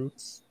Devil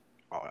Fruits.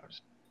 Oh,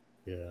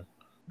 yeah.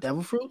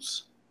 Devil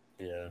Fruits.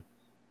 Yeah.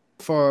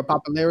 For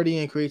popularity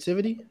and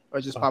creativity,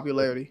 or just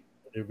popularity?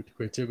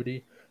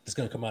 Creativity. It's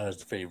gonna come out as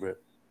the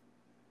favorite.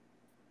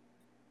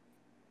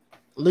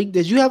 Leak,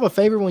 did you have a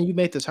favorite when you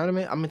made the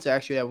tournament? I meant to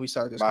ask you that when we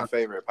started this. My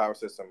favorite power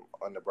system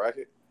on the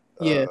bracket.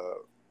 Yeah.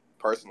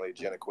 Personally,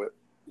 Gen Equip.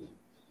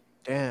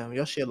 Damn,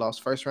 your shit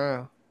lost first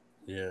round.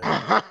 Yeah.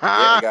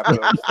 Yeah, it got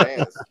put on the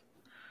stands.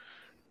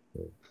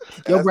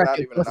 Your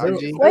bracket.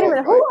 Wait a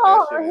minute, who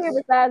all are here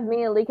besides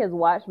me and Leak has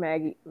watched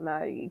Maggie?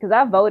 Because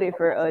I voted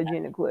for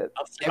Gen Equip.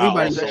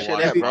 Everybody that shit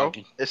at, bro.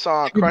 It's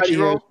on Everybody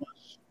Crunchyroll.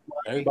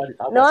 Everybody.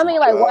 No, I mean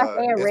like watch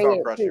and It's read on it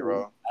too.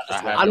 Crunchyroll.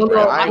 I don't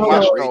know. I ain't You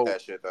watched gotta read no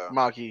that shit though.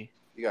 Maki.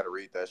 You gotta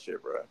read that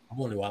shit, bro. I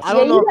don't know.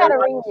 You gotta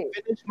everybody read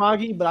it. finished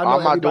Magi, but I know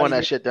I'm not doing everybody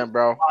that shit then,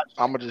 bro.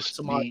 I'm gonna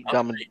just be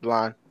dumb and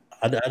blind.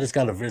 I just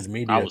got a Viz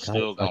Media. I was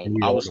still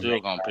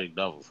gonna pick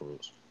Devil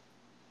Fruits.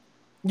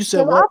 You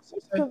said what?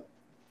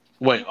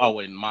 Wait,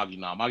 Magi.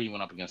 No, Magi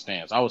went up against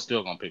Stans. I was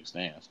still gonna pick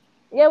Stans.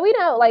 Yeah, we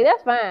don't like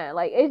that's fine.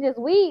 Like it's just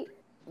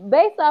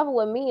based off of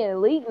what me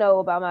and Leak know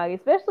about Magi,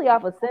 especially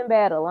off of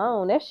Sinbad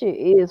alone, that shit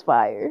is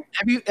fire.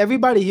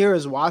 Everybody here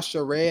has watched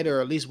or read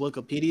or at least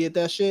Wikipedia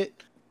that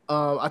shit.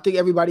 I think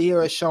everybody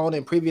here has shown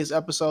in previous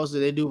episodes that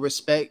they do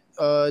respect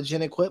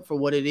Gen Equip for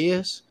what it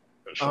is.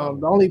 Sure.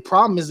 The only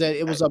problem is that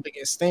it was up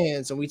against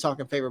Stans, and we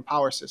talking favorite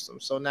power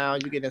systems. So now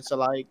you get into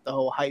like the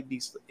whole hype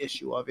beast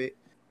issue of it.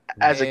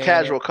 As a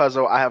casual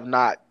cuzzo, I have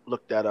not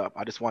looked that up.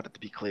 I just want it to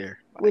be clear.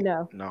 Like, We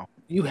know. No.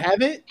 You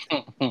haven't?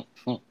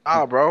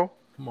 Oh, bro.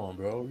 Come on,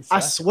 bro. I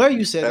swear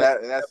you said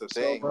that. And that's the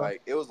thing.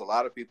 Like, it was a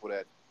lot of people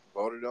that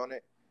voted on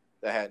it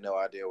that had no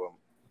idea what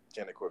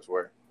Gen Equips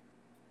were.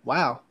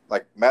 Wow.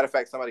 Like, matter of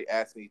fact, somebody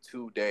asked me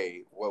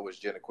today what was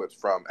Gen Equips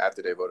from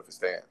after they voted for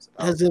Stans.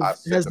 As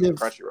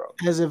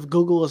if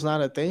Google is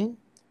not a thing.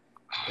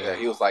 Yeah,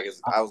 he was like,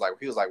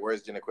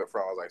 where's Gen Equip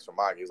from? I was like, it's from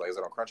Magi. He was like, is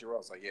it on Crunchyroll? I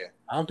was like, yeah.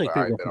 I don't think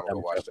all right, people then I'm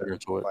gonna watch that.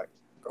 Like,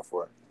 go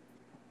for it.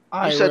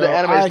 You said the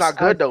anime is not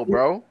good though,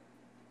 bro.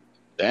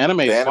 The anime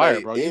is fire,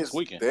 bro. You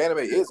tweaking. The anime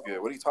is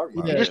good. What are you talking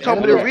about? You just told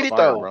me to read it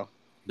though, bro.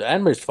 The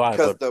anime is fire,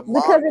 because but it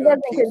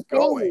doesn't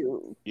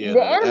continue. Yeah,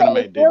 the anime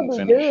is still be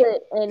good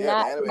and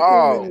not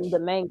continue the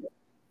manga.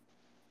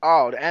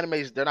 Oh, the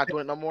animes, they're not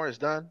doing it no more. It's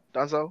done.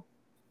 Dunzo.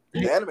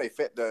 The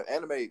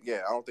anime,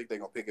 yeah, I don't think they're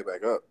gonna pick it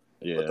back up.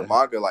 Yeah. But the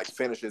manga like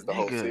finishes the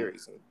whole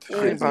series.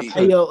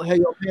 Hey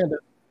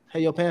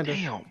yo, Panda.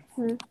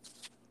 Damn.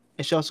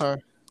 It's your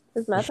turn.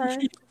 It's my turn.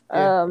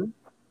 Yeah.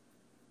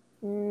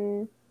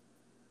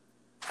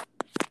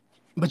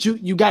 But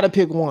you got to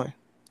pick one.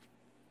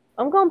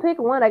 I'm gonna pick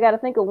one. I got to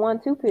think of one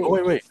to pick. Oh,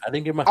 wait. I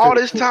didn't get my. All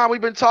this time we've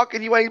been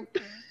talking, you ain't.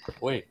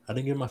 Wait, I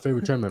didn't get my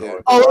favorite tournament. Yeah.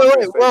 Oh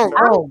wait,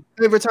 wrong.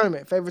 Favorite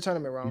tournament,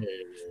 wrong. Yeah.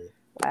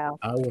 Wow.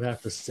 I would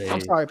have to say. I'm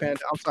sorry, Panda.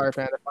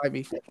 Fight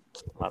me.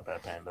 My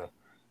bad, Panda.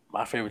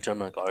 My favorite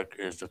tournament arc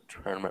is the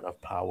Tournament of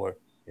Power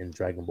in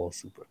Dragon Ball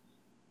Super.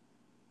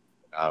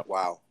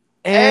 Wow.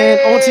 And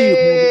on to you,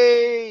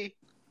 Panda.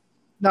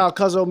 No,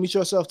 Cuzzo, meet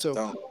yourself too.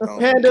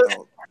 Panda.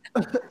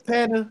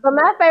 Panda. But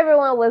my favorite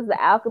one was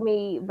the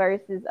Alchemy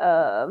versus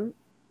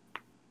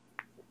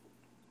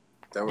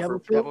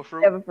Devil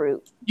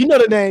Fruit. You know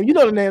the name.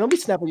 Don't be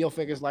snapping your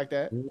fingers like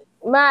that.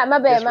 My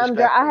bad.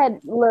 I had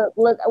look.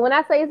 When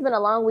I say it's been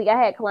a long week,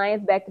 I had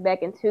clients back to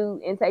back and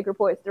 2 intake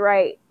reports to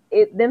write.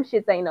 Them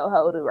shits ain't no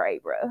hoe to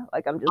write, bro.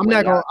 Like I'm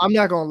not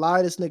gonna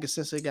lie. This nigga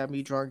Sensei got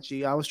me drunk.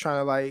 G. I was trying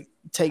to like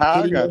take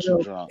pity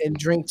and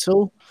drink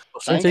too.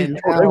 And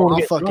now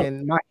I'm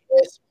fucking my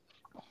head.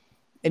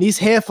 And these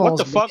headphones.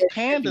 What the fuck?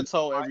 Panda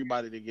told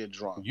everybody to get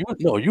drunk. You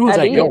was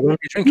like, yo, we're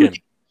drinking.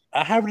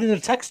 I have it in a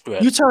text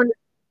thread.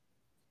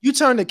 You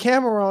turn the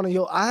camera on and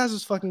your eyes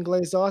was fucking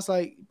glazed off. I was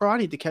like, bro, I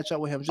need to catch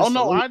up with him.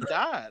 I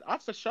died. I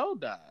for sure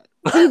died.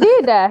 He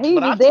did die. He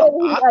was dead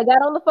when I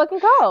got on the fucking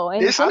call.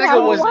 And this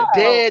nigga was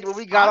dead when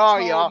we got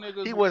on, y'all.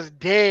 He was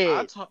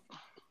dead.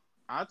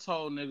 I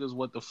told niggas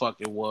what the fuck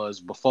it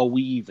was before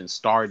we even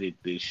started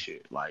this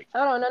shit. Like,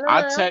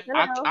 I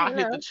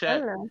hit the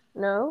chat.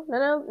 No,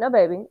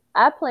 baby.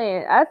 I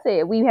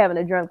said we having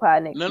a drunk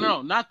pod next week.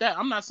 No, not that.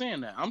 I'm not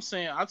saying that. I'm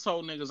saying I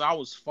told niggas I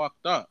was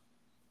fucked up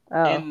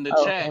in the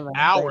chat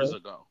hours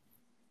ago.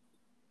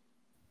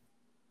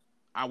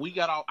 I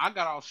got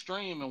off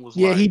stream and was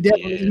Yeah, like, he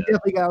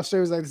definitely got off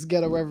stream. Like this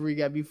ghetto referee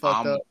got me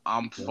fucked up.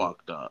 I'm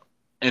fucked up.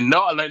 And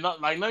none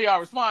of y'all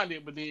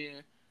responded, but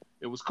then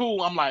it was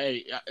cool. I'm like,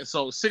 hey,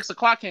 so 6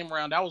 o'clock came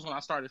around. That was when I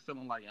started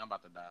feeling like, yeah, I'm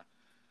about to die.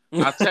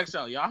 I text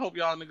y'all, I hope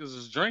y'all niggas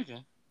is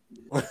drinking.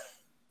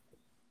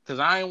 Cause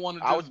I ain't want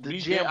to just be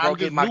gym, dead. bro, I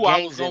just my knew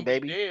I was in, gonna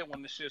be dead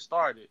when the shit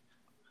started.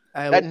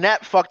 That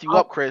nap fucked you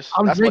up, Chris.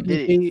 That's what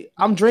did it.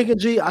 I'm drinking,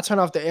 G. I turn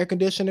off the air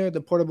conditioner,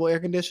 the portable air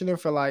conditioner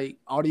for like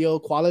audio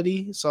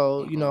quality.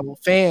 So, you know,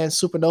 fans,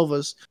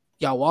 supernovas,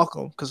 y'all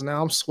welcome. Because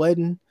now I'm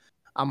sweating.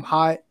 I'm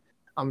hot.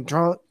 I'm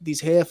drunk.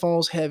 These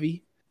headphones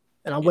heavy.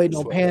 And I'm waiting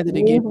on Panda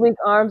to get... Weak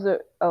arms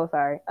are... Oh,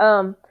 sorry.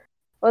 What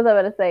was I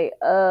about to say?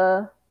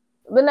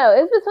 But no,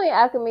 it's between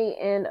Alchemy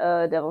and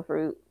Devil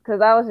Fruit.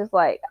 Because I was just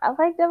like, I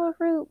like Devil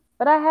Fruit,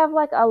 but I have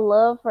like a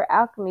love for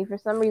Alchemy for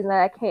some reason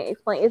that I can't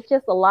explain. It's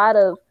just a lot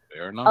of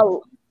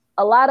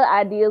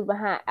ideas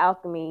behind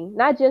Alchemy,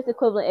 not just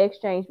equivalent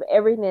exchange, but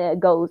everything that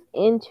goes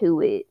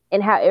into it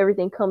and how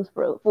everything comes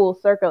full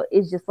circle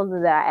is just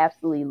something that I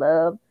absolutely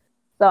love.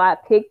 So I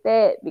picked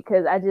that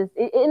because and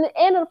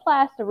it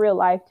applies to real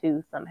life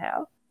too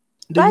somehow.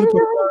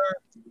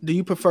 Do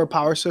you prefer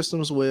power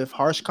systems with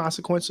harsh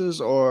consequences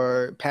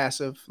or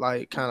passive,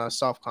 like kind of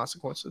soft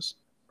consequences?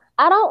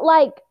 I don't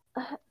like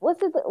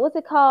what's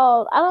it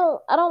called? I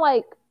don't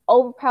like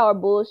overpowered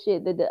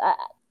bullshit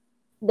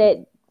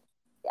that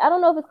I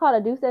don't know if it's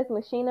called a Deus Ex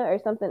Machina or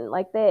something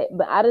like that,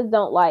 but I just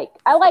don't like.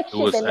 I like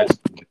shit that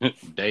makes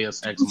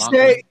Deus Ex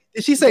Machina.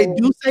 Did she say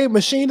Deus Ex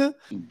Machina?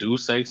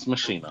 Deus Ex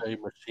Machina.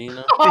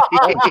 Machina.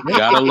 You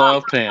gotta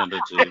love Panda,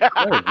 G.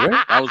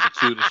 That was the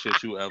cutest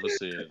shit you ever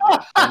said.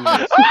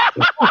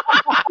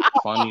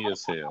 Funny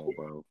as hell,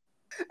 bro.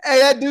 Hey,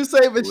 that Deus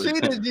Ex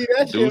Machina, G.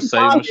 That shit. Deus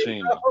Ex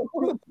Machina.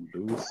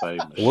 Deus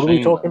Ex Machina. What are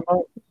we talking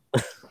about?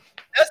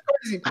 That's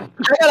crazy.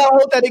 I gotta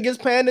hold that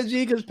against Panda,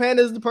 G, because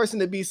Panda is the person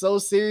to be so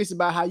serious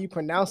about how you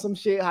pronounce some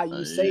shit, how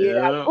you say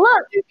it.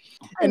 Look,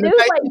 and the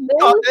fact that you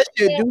call that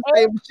shit Deus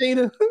Ex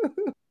Machina.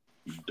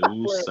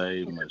 Deus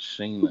Ex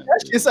Machina.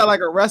 That shit sound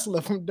like a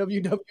wrestler from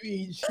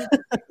WWE.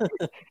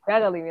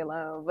 Gotta leave me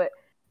alone. But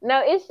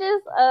no, it's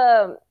just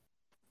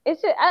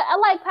I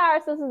like power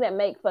systems that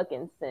make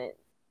fucking sense.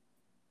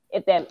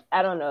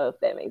 I don't know if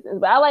that makes sense,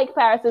 but I like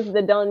power systems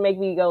that don't make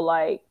me go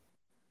like,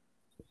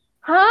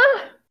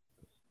 huh?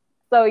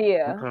 So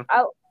yeah, okay.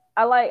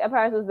 I like a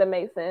power system that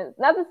makes sense.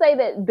 Not to say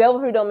that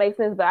Devil Fruit don't make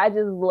sense, but I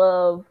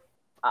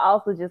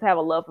also just have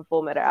a love for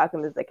Full Metal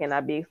Alchemist that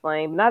cannot be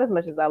explained. Not as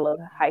much as I love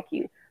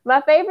Haikyuu. My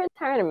favorite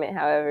tournament,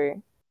 however,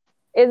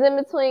 is in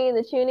between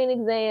the Chunin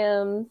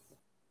exams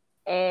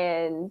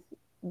and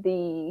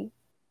the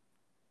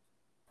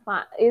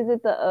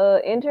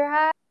Inter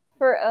High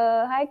for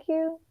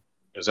Haikyuu?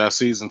 Is that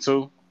season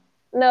 2?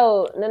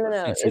 No.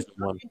 Season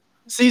 1.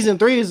 Season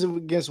 3 is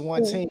against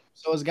one team,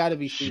 so it's got to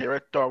be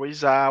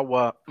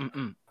Shiratorizawa.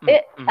 I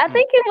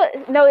think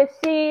it was it's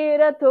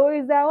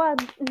Shiratorizawa.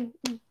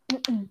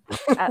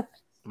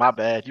 My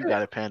bad, you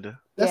got it, Panda.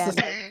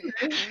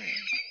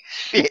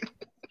 Shit.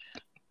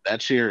 That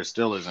cheer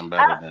still isn't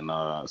better than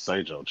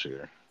Seijo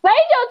cheer.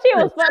 Seijo cheer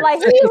was fun. Like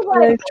he was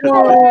like,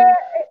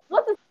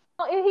 what's the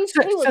song? He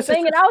was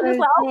singing. I was just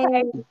like,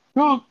 okay.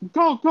 Go,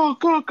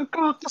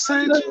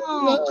 Seijo.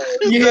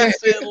 Yeah.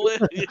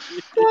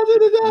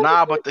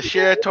 Nah, but the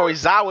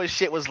Shiratorizawa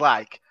shit was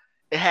like,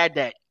 it had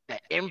that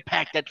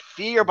impact, that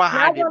fear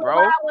behind it,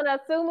 bro. When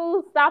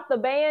Asumu stopped the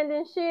band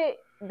and shit,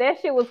 that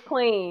shit was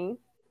clean.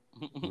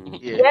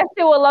 Yeah. That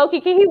shit was low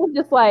key. He was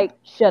just like,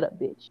 shut up,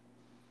 bitch.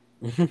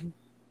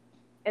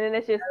 And then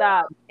that shit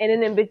stopped. And then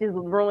them bitches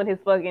ruined his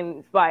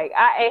fucking spike.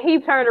 And he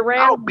turned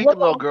around. I'll beat the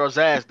little girl's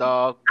ass,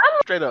 dog.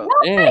 Straight up.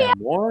 Damn,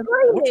 what?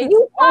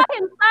 You saw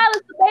him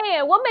silence the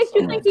band. What makes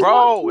you think he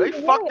they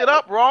fucked it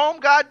up,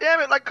 Rome. God damn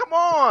it. Like, come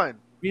on.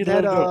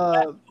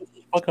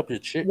 Fuck up your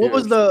chick. What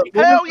was the...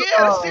 Hell yeah,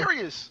 that's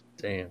serious.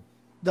 Damn.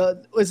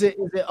 Is it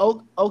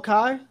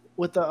Okai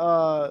with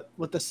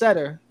the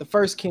setter, the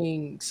first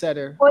king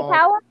setter?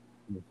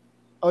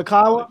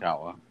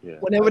 Oikawa? Yeah.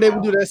 Whenever they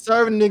would do that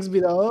serving, niggas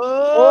be like,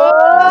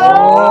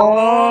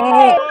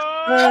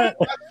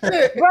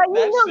 Bro,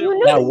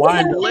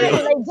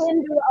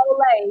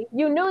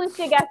 you knew the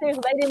shit got serious,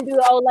 but they didn't do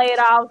the Olay at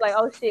all. I was like,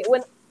 oh shit.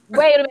 Wait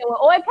a minute. When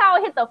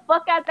Oikawa hit the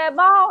fuck out that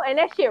ball and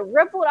that shit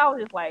rippled, I was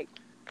just like,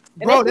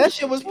 bro, that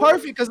shit was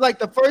perfect because like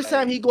the first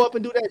time he go up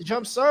and do that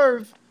jump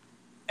serve,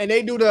 and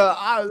they do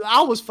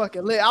I was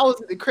fucking lit. I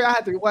was in the crowd. I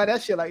had to rewind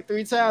that shit like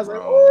 3 times.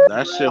 Bro,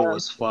 that shit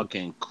was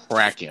fucking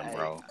cracking,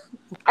 bro.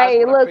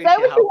 Hey, look, say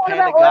what you want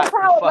about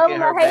Oikawa, love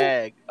him or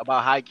hate.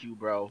 About Haikyuu,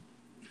 bro.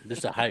 This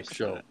is a hype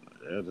show.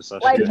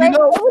 Like,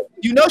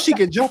 you know she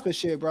can jump and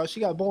shit, bro. She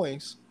got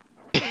boings.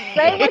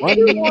 Say what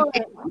you want.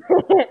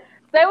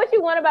 Say what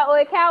you want about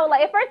Oikawa.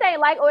 Like, at first I ain't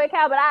like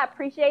Oikawa, but I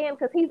appreciate him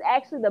because he's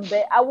actually the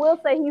best. I will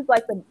say he's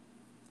like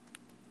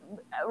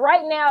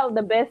right now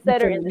the best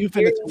setter in the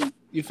series.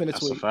 You finna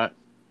tweet.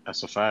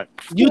 That's a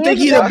fact. You think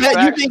he's the best?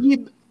 You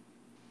think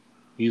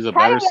he's a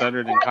better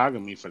setter than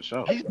Kagami for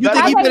sure. You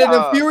think he better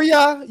than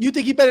Furia? You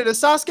think he better than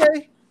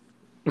Sasuke?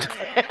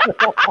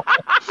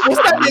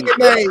 What's that nigga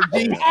name, G?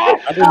 I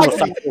didn't know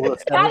Saito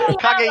was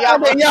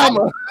Kageyama.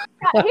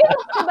 Here's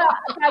the thing about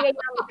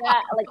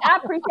Kageyama. Like, I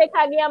appreciate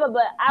Kageyama,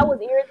 but I was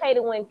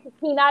irritated when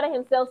Hinata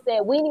himself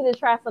said we need to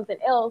try something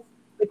else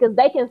because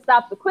they can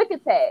stop the quick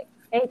attack.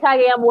 And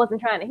Kageyama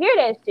wasn't trying to hear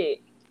that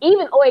shit.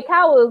 Even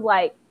Oikawa was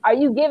like, are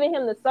you giving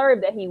him the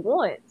serve that he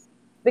wants?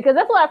 Because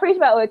that's what I preach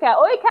about Oikawa.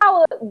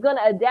 Oikawa is going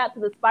to adapt to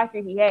the spiker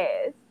he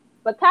has.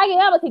 But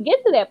Kageyama could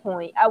get to that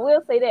point. I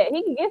will say that.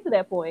 He could get to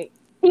that point.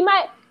 He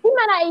might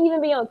not even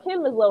be on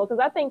Kenma's level because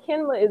I think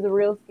Kenma is a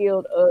real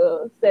skilled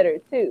setter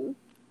too.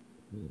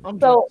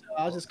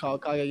 I just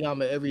called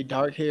Kageyama every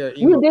dark hair.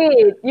 You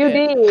did.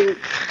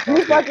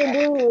 You fucking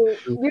did.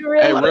 You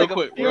really Hey, real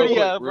quick,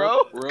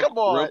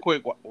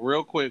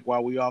 Real quick,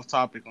 while we off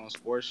topic on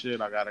sports shit,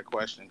 I got a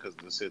question because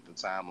this hit the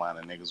timeline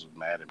and niggas was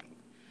mad at me.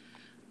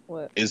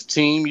 What? Is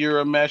Team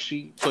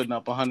Urameshi putting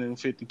up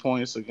 150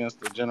 points against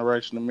the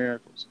Generation of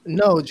Miracles?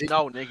 No, G.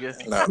 No,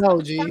 nigga.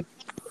 No, G.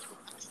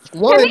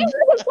 One. Can these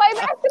niggas play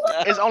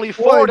basketball? It's only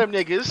 4 of them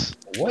niggas.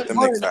 What? Them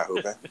niggas not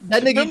hooping.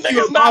 That nigga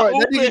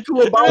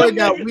Kuwabara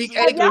got weak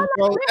ankles,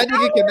 bro. That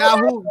nigga cannot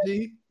hoop,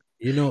 G.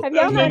 You know, them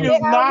niggas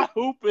not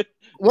hooping.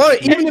 Well,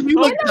 even if you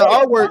look at the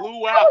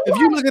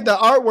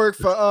artwork,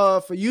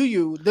 for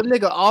Yu, them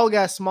nigga all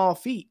got small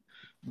feet.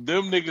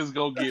 Them niggas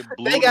go get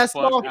blew. They got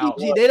small feet,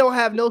 G. They don't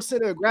have no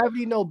center of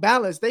gravity, no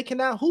balance. They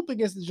cannot hoop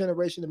against the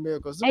Generation of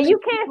Miracles. And you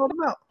can't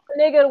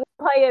nigga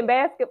playing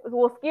basketball.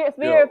 Well, spirit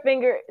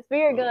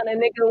gun a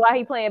nigga while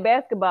he playing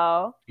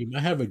basketball. He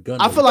might have a gun.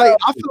 I feel like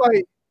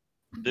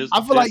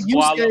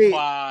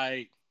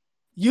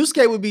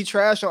Yusuke would be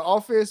trash on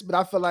offense, but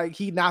I feel like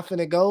he not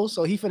finna go,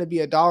 so he finna be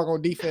a dog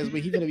on defense, but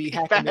he finna be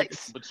hacking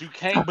niggas. But you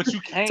can't talking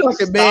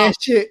stop, man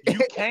shit. You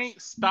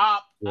can't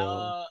stop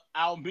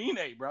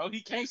Almine, bro.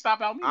 He can't stop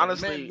Almine.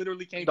 Honestly, man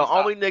literally can't. The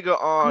only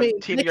nigga on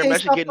Team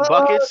Urameshi getting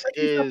buckets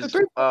is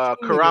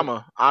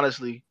Kurama.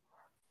 Honestly,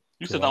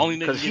 you said the only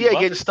nigga because he ain't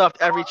getting stuffed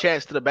every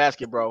chance to the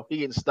basket, bro. He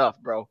getting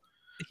stuffed, bro.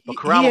 But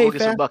Kurama will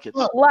get some buckets.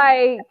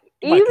 Like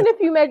even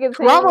if you make it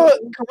Kurama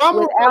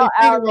without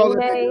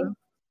Almine.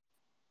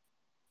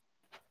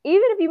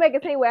 Even if you make a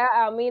team without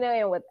Almina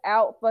and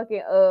without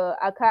fucking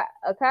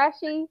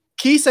Akashi,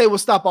 Kisei will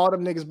stop all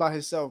them niggas by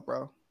himself,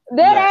 bro.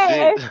 That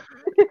ass.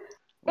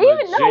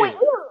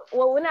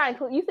 We're not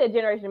include. You said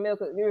Generation of Milk.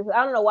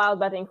 I don't know why I was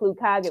about to include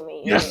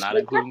Kagami. Yeah, not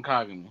including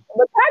Kagami.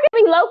 But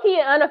Kagami low-key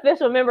an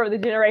unofficial member of the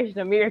Generation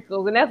of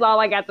Miracles, and that's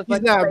all I got to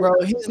fucking say. He's not, bro.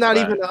 He's not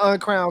even the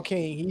uncrowned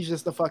king. He's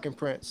just the fucking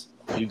prince.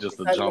 He's just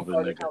a jumping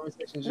nigga.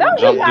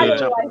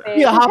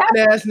 He a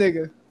hopping ass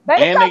nigga.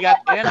 And they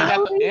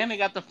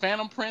got the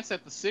Phantom Prince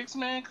at the 6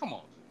 man. Come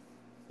on.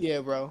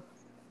 Yeah, bro.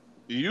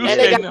 You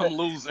saying them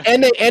losing.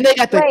 And they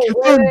got the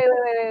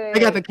captain. They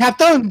got the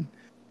captain.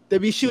 They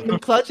be shooting them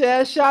clutch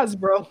ass shots,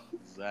 bro.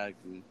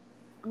 Exactly.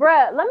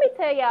 Bruh, let me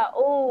tell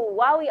y'all,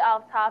 while we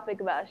off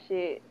topic about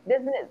shit,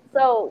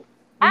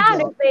 I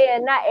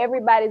understand not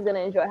everybody's gonna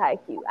enjoy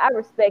Haikyuu. I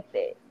respect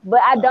that.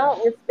 But I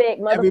don't respect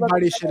motherfuckers.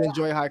 Everybody should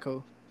enjoy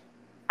Haikyuu.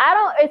 I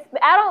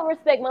don't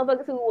respect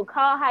motherfuckers who will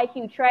call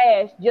Haikyuu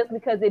trash just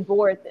because it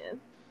bored them.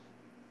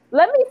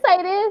 Let me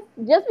say this: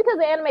 just because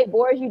the anime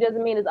bores you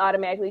doesn't mean it's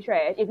automatically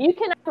trash. If you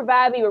cannot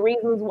provide me with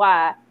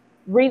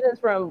reasons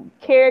from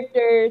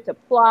character to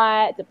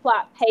plot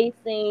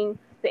pacing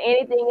to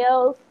anything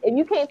else, if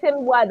you can't tell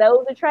me why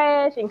those are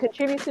trash and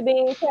contribute to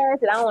being trash,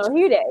 then I don't want to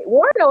hear that.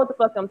 Warren know what the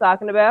fuck I'm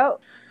talking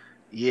about.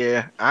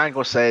 Yeah, I ain't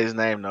gonna say his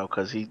name though,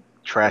 cause he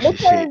trash as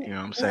shit. You know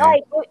what I'm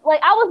saying?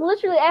 Like I was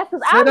literally asking.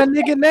 Say that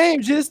nigga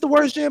name, just the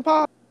worst Gen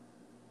Pop.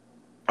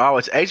 Oh,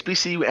 it's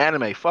HBCU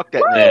anime. Fuck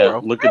that name,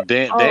 bro. Look at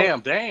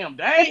damn.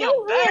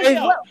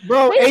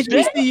 Bro,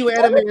 HBCU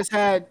anime has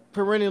had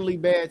perennially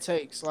bad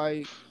takes.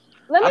 Like,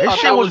 this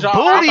shit was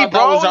booty,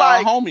 bro.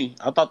 Like, homie.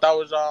 I thought that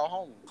was y'all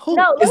homie. Who?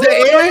 No, is that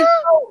Aaron?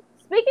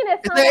 Speaking of,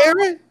 is that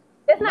Aaron?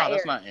 It's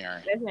not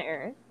Aaron. That's not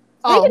Aaron.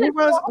 Oh,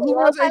 who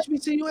runs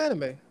HBCU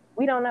anime?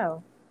 We don't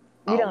know.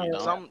 We don't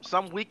know.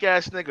 Some weak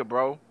ass nigga,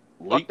 bro.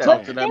 We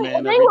talk to that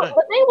man every day.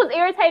 The thing was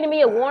irritating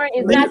me at Warren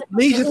is not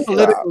Lee's just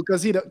political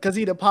because he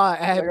the pod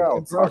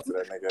admin. Talk to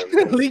that nigga.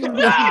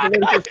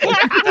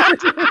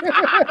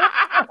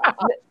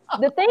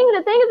 The thing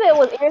that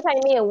was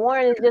irritating me and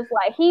Warren is just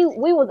like we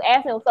was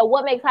asking him, so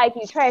what makes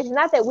Haikyuu trash? It's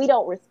not that we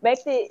don't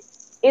respect it.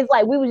 It's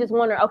like we was just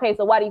wondering, okay,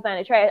 so why do you find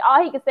it trash?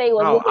 All he could say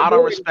was, no, I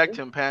don't respect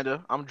him,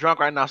 Panda. I'm drunk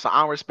right now, so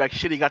I don't respect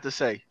shit he got to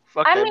say.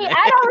 Fuck I don't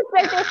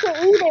respect that shit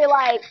either.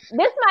 Like,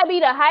 this might be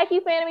the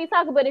Haikyuu fan of me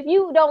talking, but if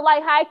you don't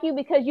like Haikyuu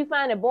because you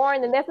find it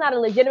boring, then that's not a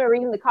legitimate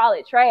reason to call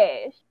it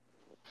trash.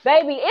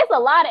 Baby, it's a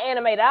lot of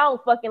anime that I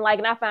don't fucking like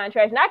and I find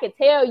trash. And I can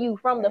tell you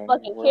from the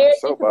fucking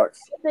character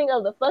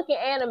of the fucking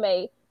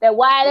anime that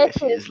why that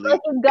shit is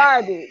fucking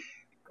garbage.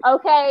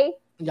 Okay?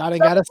 Y'all done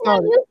got us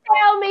started. You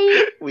tell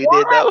me. We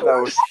did know.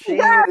 No, she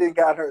didn't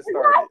got her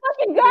started. It's not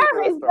fucking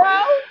garbage,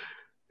 bro.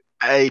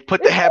 Hey,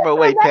 put the hammer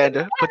away,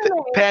 Panda. Put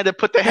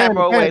the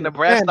hammer away, and the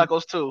brass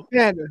knuckles too.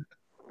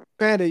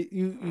 Panda,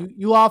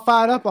 you all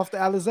fired up off the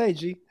Alizé,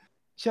 G.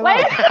 Chill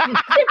out.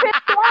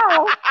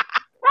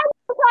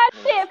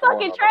 why shit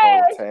fucking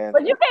trash.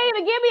 But you can't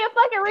even give me a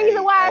fucking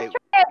reason why it's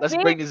trash. Let's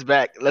bring this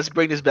back. Let's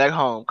bring this back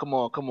home. Come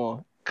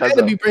on. I had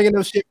to be bringing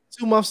them shit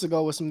 2 months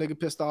ago with some nigga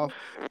pissed off.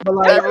 But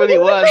like, that really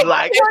was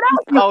like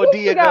OD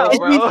ago,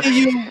 bro.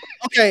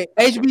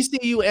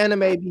 HBCU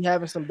anime be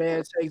having some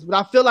bad takes, but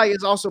I feel like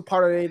it's also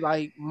part of their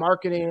like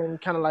marketing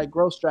kind of like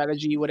growth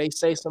strategy where they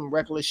say some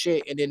reckless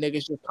shit and then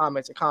niggas just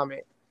comment.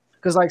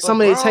 Because like some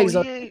of these takes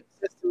are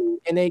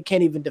and they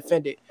can't even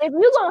defend it. If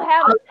you gonna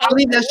have I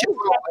leave that shit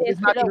wrong.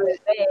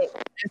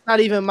 It's not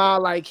even my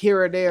like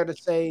here or there to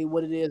say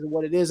what it is and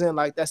what it isn't.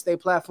 Like that's their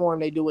platform.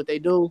 They do what they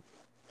do.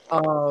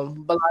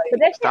 But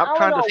like, stop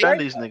trying to defend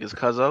these niggas,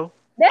 cuzzo.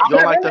 You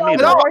don't like them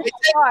either. No,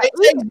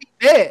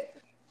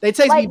 they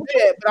taste me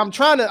bad. But I'm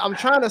trying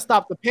to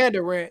stop the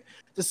panda rant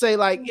to say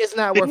like it's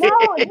not worth it.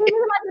 No,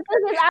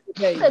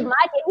 because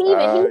Mike and he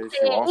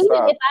said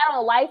even if I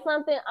don't like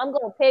something, I'm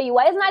gonna tell you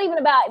why. It's not even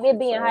about it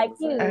being high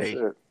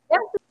Q.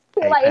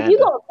 Like if you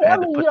gonna tell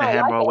me you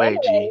don't like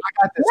it,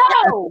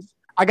 no.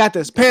 I got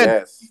this. Panda.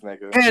 Yes,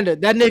 nigga. Panda,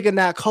 that nigga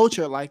not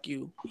cultured like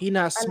you. He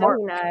not smart.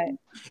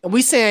 And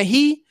we saying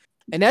he,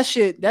 and that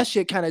shit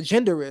kind of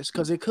genderless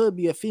because it could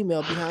be a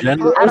female behind the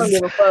pod. I don't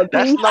give a fuck.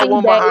 That's no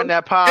one behind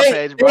that pod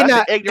page, bro.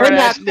 That's an ignorant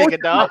ass nigga,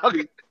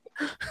 dog.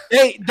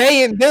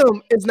 They and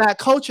them is not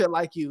cultured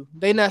like you.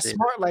 They not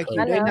smart like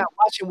you. They not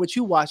watching what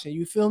you watching.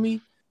 You feel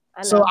me?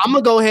 So I'm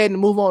gonna go ahead and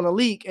move on to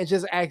Leak and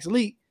just ask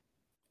Leak.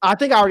 I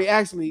think I already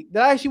asked Leak.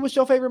 Did I ask you what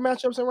your favorite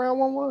matchups in round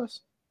one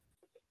was?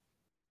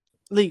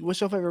 Leak,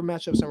 what's your favorite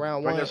matchups in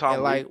round one? Bring us home,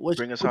 and like, what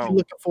you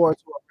looking forward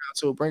to in round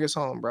two? Bring us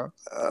home, bro.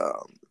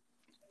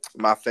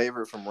 My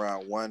favorite from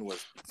round one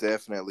was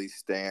definitely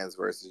Stans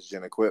versus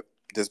Gen Equip,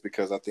 just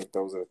because I think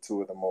those are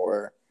two of the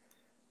more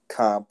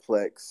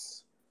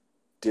complex,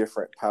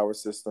 different power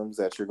systems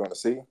that you're going to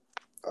see.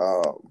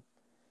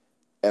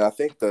 And I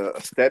think the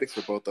aesthetics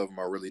for both of them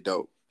are really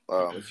dope.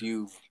 If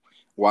you've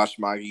watched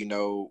Magi, you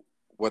know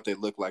what they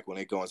look like when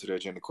they go into their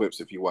Gen Equips.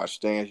 If you watch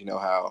Stans, you know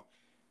how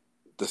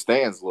the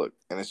stands look,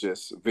 and it's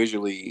just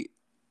visually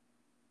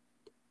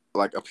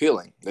like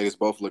appealing. They just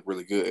both look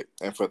really good.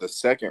 And for the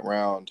second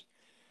round,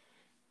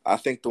 I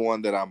think the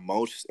one that I'm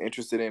most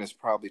interested in is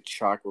probably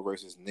Chakra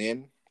versus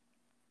Nin,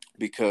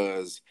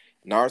 because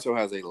Naruto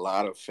has a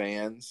lot of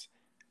fans,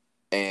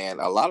 and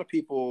a lot of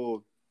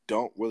people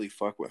don't really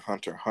fuck with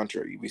Hunter x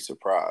Hunter. You'd be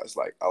surprised.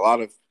 Like a lot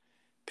of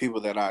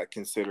people that I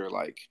consider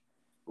like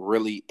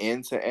really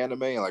into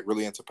anime and like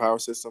really into power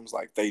systems,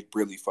 like they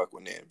really fuck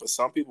with Nin. But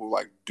some people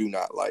like do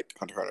not like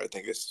Hunter x Hunter. I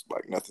think it's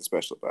like nothing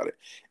special about it.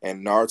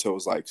 And Naruto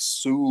is like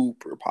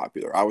super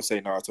popular. I would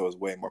say Naruto is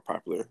way more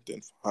popular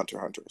than Hunter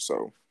x Hunter.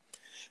 So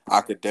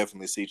I could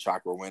definitely see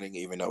Chakra winning,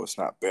 even though it's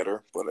not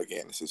better. But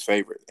again, it's his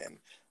favorite, and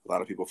a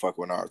lot of people fuck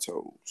with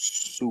Naruto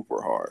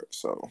super hard.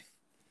 So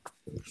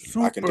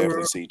I can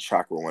definitely see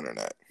Chakra winning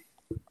that.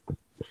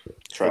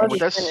 Trash. Well,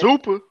 that's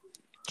super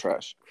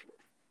trash.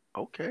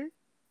 Okay.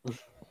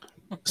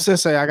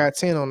 Sensei, I got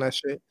 10 on that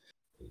shit.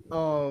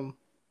 I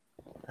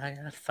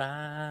got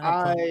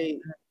 5.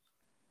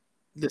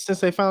 Did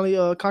Sensei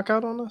finally cock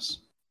out on us?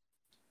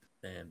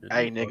 Man,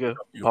 hey nigga,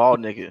 ball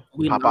nigga,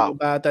 we pop out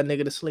about that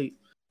nigga to sleep.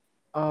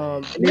 You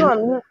on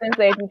mute,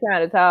 Sensei, if you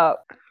trying to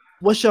talk.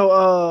 What's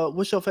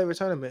your favorite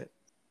tournament?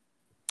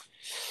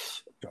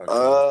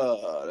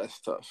 That's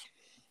tough.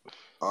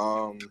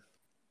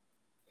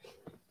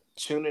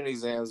 Chunin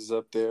exams is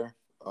up there.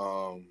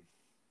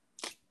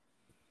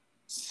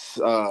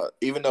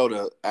 Even though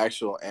the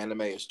actual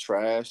anime is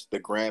trash, the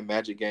Grand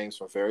Magic games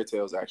from Fairy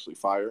Tail is actually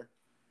fire.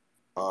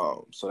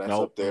 So that's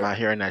up there. I'm not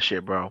hearing that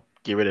shit, bro.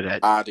 Get rid of that.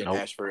 I didn't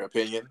ask for your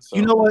opinion. So.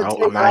 You know what?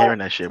 I'm not hearing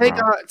that shit, bro.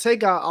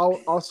 Take out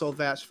also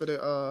vouch for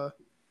the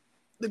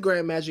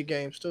Grand Magic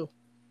games too.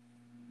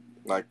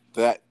 Like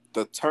that,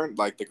 the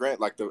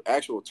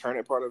actual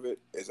tournament part of it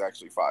is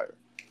actually fire.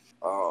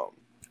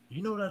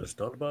 You know what I just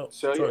thought about?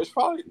 So yeah, it's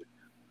probably.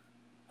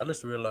 I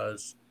just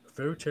realized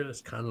Fairy Tail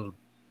is kind of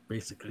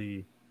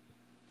basically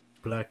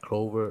Black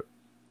Clover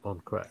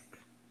on crack.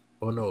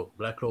 Oh no,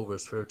 Black Clover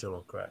is Fairy Tail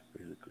on crack,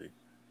 basically.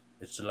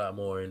 It's a lot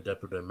more in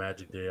depth than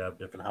Magic. They have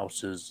different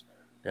houses,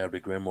 they have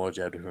the grimoires,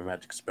 they have different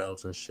magic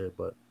spells and shit,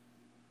 but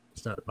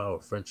it's not the power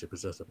of friendship,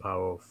 it's just the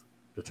power of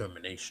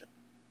determination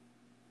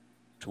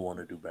to want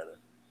to do better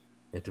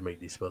and to make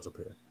these spells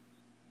appear.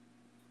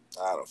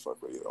 I don't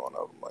fuck with either one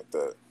of them like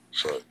that,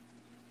 but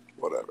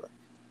whatever.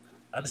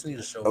 I just need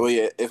to show. Oh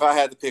yeah, if I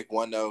had to pick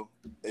one though,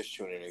 it's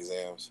Chunin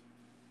exams.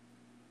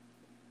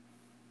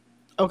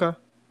 Okay.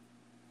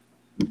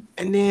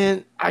 And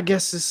then I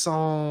guess it's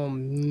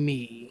on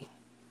me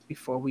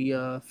before we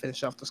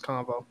finish off this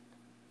convo.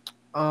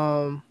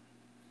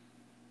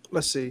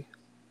 Let's see.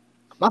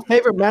 My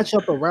favorite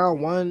matchup of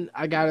round one,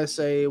 I gotta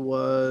say,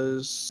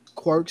 was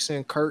Quirks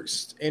and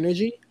Cursed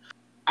Energy.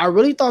 I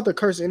really thought the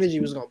Cursed Energy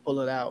was gonna pull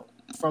it out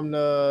from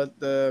the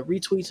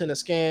retweets and the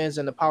scans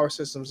and the power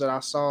systems that I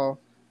saw.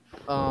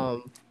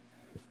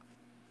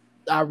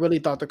 I really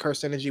thought the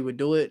Cursed Energy would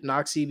do it.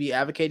 Noxie be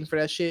advocating for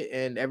that shit,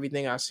 and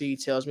everything I see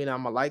tells me that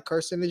I'm gonna like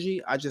Cursed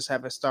Energy. I just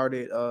haven't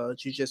started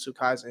Jujutsu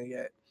Kaisen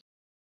yet.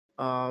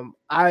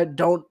 I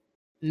don't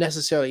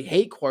necessarily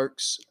hate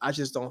quirks. I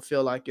just don't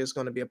feel like it's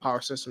going to be a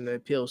power system that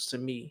appeals to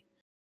me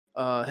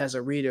as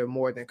a reader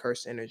more than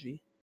Cursed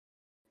Energy.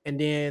 And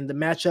then the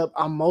matchup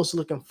I'm most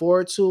looking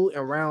forward to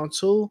in round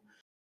 2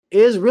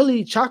 is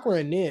really Chakra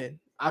and Nin.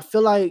 I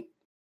feel like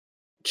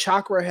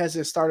Chakra, as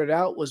it started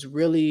out, was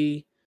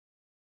really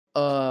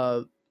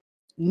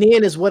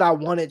Nin is what I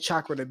wanted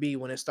Chakra to be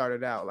when it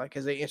started out. Like,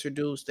 as they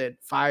introduced that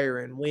fire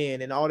and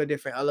wind and all the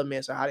different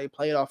elements of how they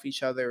played off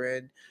each other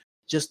and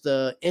just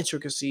the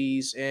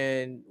intricacies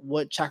and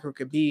what Chakra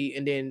could be.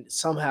 And then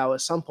somehow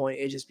at some point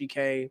it just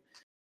became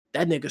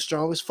that nigga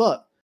strong as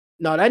fuck.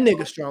 No, that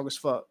nigga strong as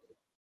fuck.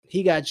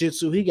 He got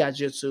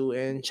jutsu,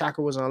 and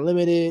Chakra was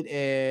unlimited,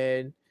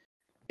 and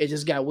it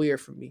just got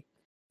weird for me.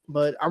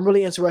 But I'm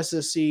really interested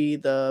to see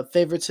the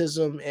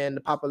favoritism and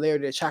the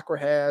popularity that Chakra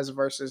has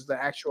versus the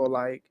actual,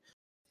 like,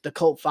 the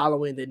cult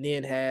following that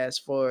Nin has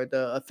for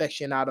the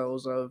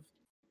aficionados of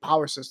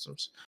power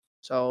systems.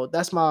 So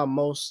that's my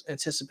most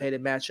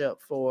anticipated matchup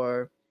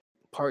for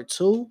part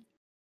 2.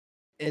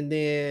 And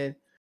then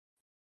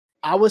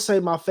I would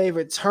say my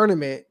favorite,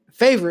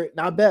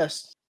 not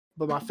best,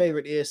 but my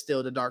favorite is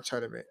still the Dark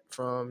Tournament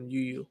from Yu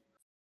Yu.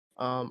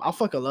 I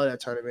fucking love that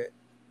tournament.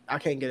 I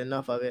can't get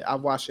enough of it.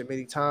 I've watched it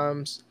many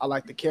times. I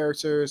like the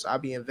characters. I'll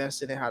be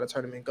invested in how the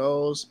tournament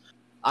goes.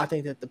 I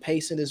think that the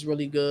pacing is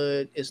really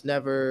good. It's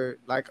never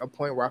like a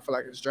point where I feel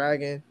like it's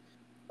dragging.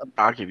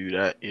 I'll give you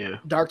that, yeah.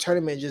 Dark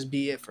Tournament just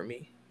be it for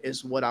me.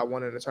 Is what I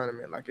want in a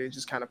tournament. Like, it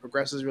just kind of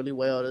progresses really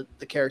well.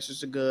 The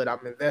characters are good.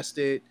 I'm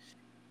invested.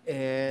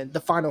 And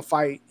the final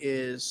fight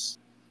is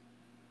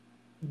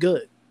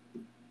good.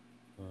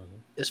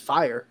 It's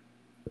fire.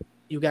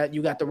 You got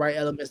the right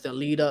elements that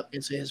lead up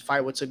into his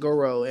fight with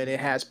Toguro, and it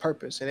has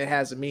purpose and it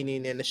has a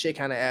meaning, and the shit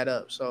kind of add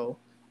up. So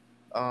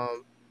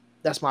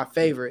that's my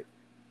favorite.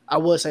 I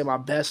would say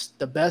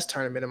the best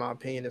tournament in my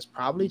opinion is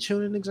probably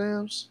Chunin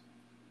Exams.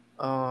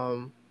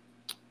 I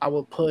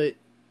would put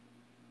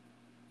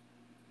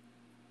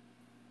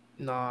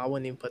I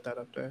wouldn't even put that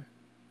up there.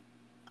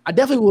 I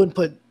definitely wouldn't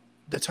put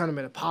the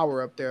Tournament of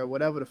Power up there,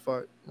 whatever the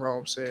fuck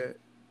Rome said.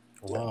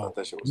 Wow.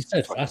 You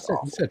said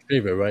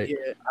favorite, right?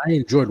 Yeah. I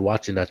enjoyed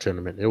watching that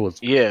tournament. It was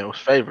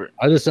favorite.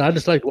 I just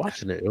liked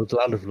watching it. It was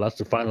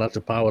lots of fun, lots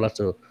of power, lots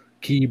of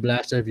key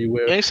blasts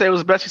everywhere. He ain't say it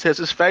was best. He says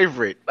his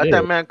favorite. Let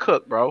that man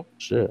cook, bro.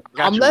 Shit.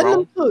 I'm letting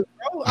him cook,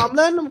 bro. I'm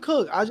letting him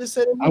cook. I just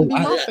said it wouldn't be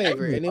my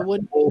favorite, and it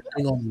wouldn't. The whole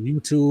thing on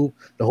YouTube,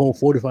 the whole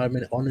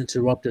 45-minute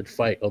uninterrupted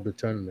fight of the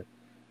tournament.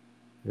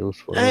 It was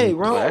fun. Hey,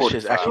 Rome, that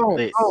shit's actually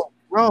lit.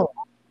 Rome,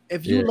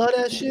 if you love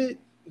that shit,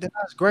 then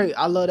that's great.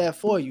 I love that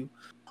for you.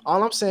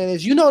 All I'm saying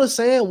is, you know the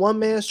saying, one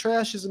man's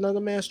trash is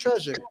another man's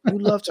treasure. You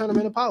love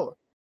Tournament of Power.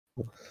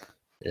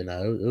 And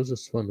it was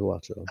just fun to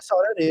watch. That's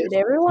all that is. Did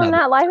everyone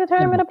not like the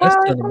Tournament of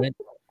Power?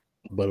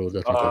 But it was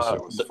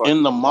definitely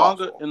in the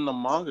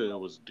manga, it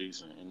was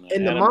decent.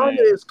 In the manga,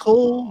 it's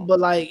cool, but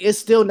like it's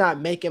still not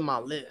making my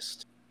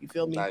list. You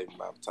feel me? Not even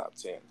my top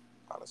 10,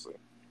 honestly.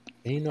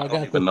 And, I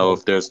don't even know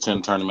if there's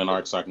 10 tournament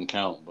arcs I can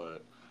count,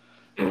 but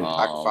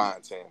I can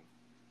find 10.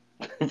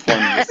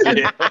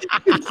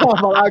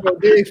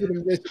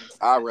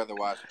 I'd rather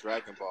watch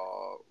Dragon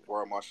Ball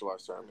World Martial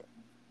Arts Tournament.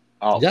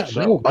 Oh, yeah,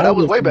 sure. That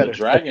was way better.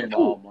 Dragon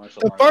Ball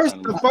Martial Arts.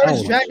 The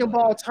first Dragon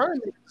Ball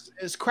tournament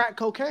is crack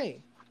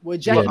cocaine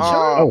with Jackie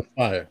Chan.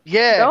 Fire.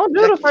 Yeah. Don't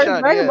do the first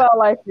Dragon Ball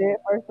like that,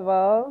 first of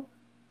all.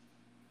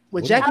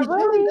 With Jackie Chan,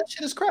 that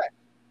shit is crack.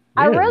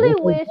 I really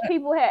wish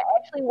people had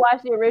actually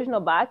watched the original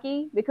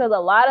Baki, because a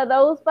lot of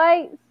those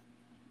fights,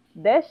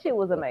 that shit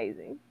was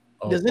amazing.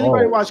 Does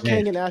anybody watch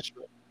King and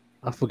Astro?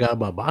 I forgot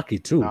about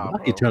Baki too.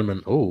 Baki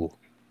tournament. Oh,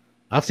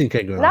 I've seen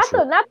King and not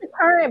Astro. Not the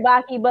current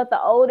Baki, but the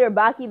older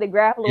Baki, the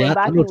grappler when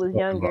Baki was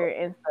younger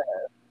and stuff.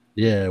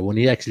 Yeah, when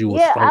he actually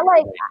was. Yeah, I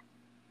like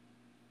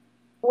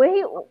when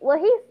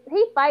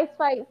he fights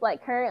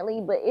like currently,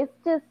 but it's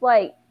just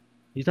like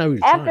he's not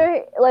really after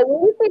trying. Like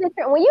when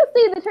you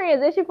see the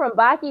transition from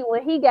Baki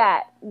when he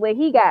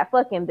got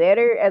fucking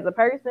better as a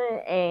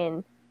person,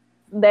 and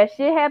that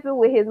shit happened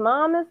with his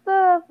mom and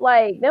stuff.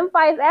 Like them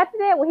fights after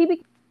that when he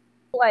became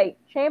like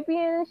champion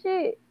and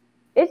shit.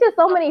 It's just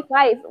so many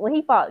fights when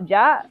he fought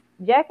Jack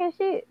and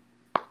shit.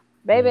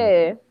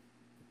 Baby.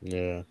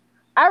 Yeah.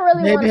 I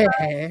really want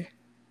to.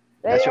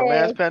 That's your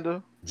man's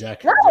Panda?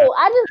 Jack. No,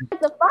 I just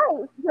like the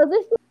fights because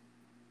it's just,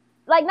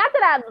 like, not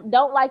that I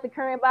don't like the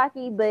current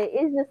Baki, but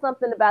it's just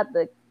something about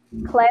the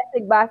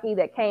classic Baki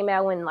that came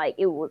out when like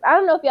it was. I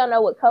don't know if y'all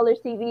know what Colors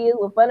TV is.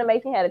 When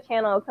Funimation had a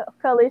channel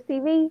Colors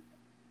TV,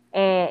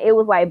 and it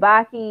was like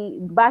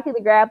Baki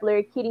the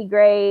Grappler, Kitty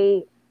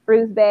Grey,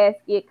 Bruce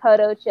Basket,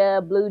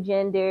 Kodocha, Blue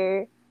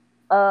Gender,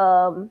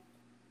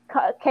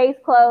 Case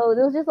Closed.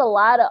 It was just a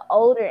lot of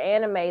older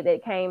anime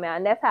that came out,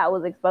 and that's how I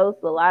was exposed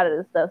to a lot of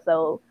this stuff.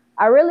 So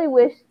I really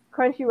wish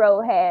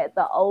Crunchyroll had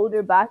the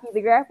older Baki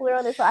the Grappler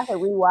on it so I could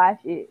rewatch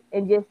it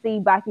and just see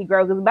Baki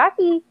grow. Because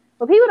Baki,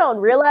 what people don't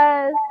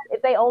realize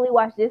if they only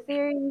watch this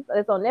series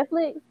that's on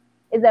Netflix,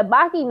 is that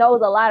Baki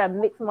knows a lot of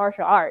mixed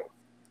martial arts.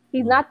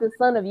 He's not the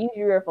son of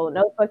Yujiro for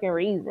no fucking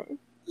reason.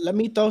 let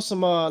me throw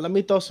some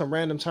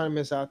random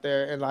tournaments out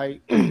there, and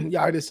like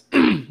y'all just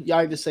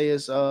say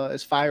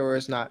it's fire or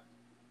it's not.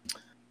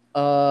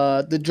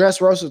 The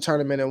Dressrosa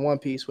tournament in One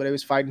Piece where they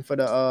was fighting for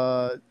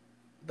the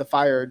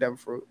fire devil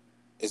fruit.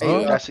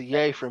 That's a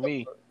yay for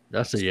me.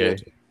 That's a yay.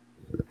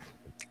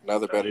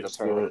 Another better than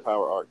Tournament of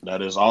Power arc.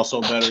 That is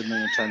also better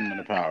than Tournament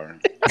of Power.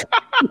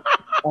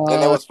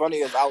 And what's funny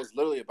is I was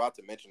literally about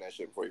to mention that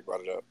shit before you brought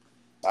it up.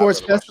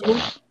 Sports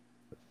Festival.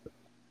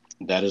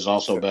 That is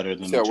also better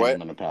than the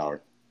Tournament of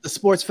Power. The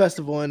Sports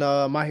Festival in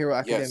My Hero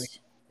Academia.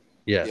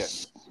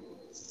 Yes.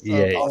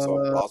 Yeah.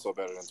 Also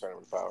better than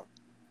Tournament of Power.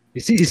 You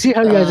see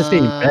how you guys are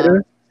saying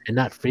better and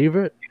not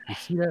favorite? You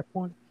see that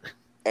point?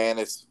 And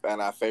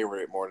I favor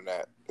it more than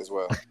that as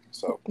well.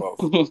 So both.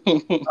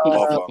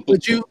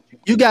 Would you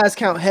guys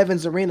count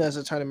Heaven's Arena as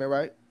a tournament,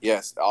 right?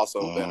 Yes,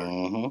 also better.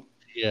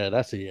 Yeah,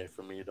 that's a yay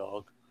for me,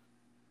 dog.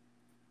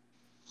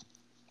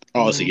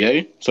 Oh, it's a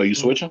yay? So you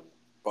switching?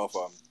 Both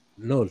of them.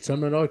 No, the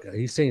tournament arc.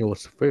 He's saying it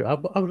was favorite.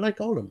 I would like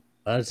all of them.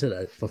 I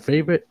said for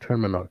favorite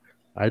tournament arc.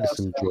 I just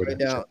enjoyed it.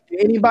 Did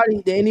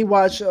anybody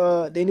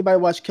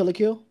watch Kill la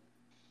Kill?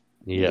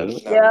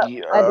 Yes. Yeah, I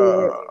did.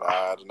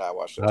 I did not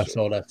watch that. I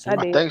saw that too.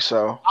 I think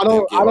so. I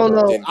don't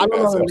know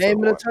the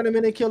name of the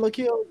tournament in Kill la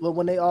Kill, but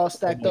when they all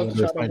stacked up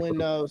to try to win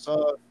those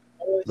Kill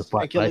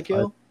la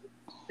Kill,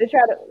 they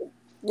try to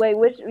wait.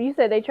 Which you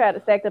said they tried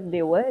to stack up and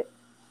did what?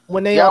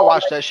 When they I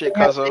watched that shit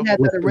because they had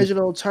that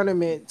original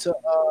tournament to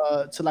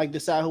like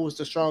decide who was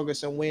the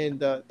strongest and win.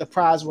 The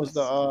prize was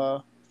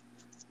the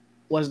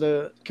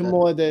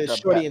Kimura that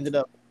Shorty ended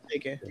up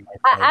taking.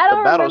 I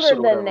don't remember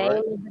the whatever, name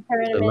of the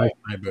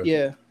tournament.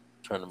 Yeah.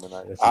 Tournament.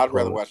 I'd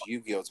rather watch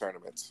Yu-Gi-Oh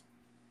tournaments.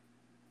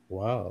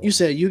 Wow. You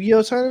said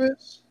Yu-Gi-Oh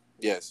tournaments?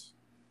 Yes.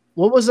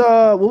 What was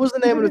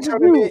the name of the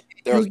tournament?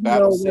 There was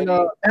Battle City.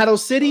 Battle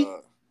City?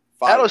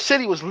 Battle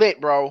City was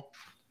lit, bro.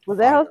 Was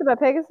that hosted by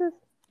Pegasus?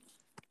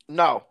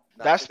 No,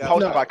 that's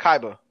hosted by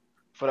Kaiba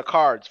for the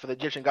cards, for the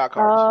Egyptian god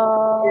cards.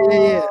 Oh,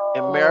 yeah.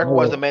 And Merrick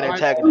was the main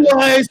antagonist.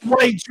 Nice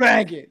White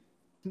Dragon.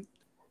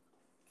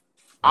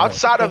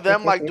 Outside of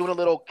them, like doing a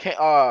little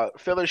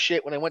filler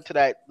shit when they went to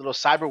that little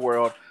cyber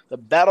world, the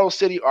Battle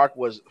City arc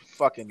was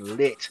fucking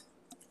lit.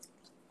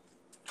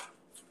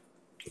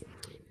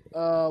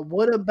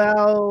 What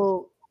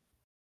about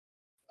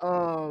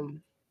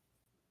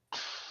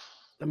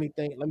let me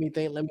think.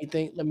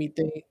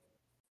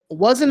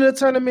 Wasn't it a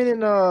tournament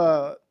in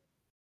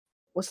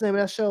what's the name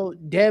of that show?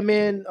 Dead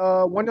Man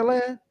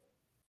Wonderland?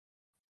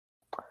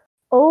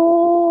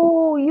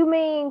 Oh, you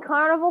mean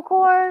Carnival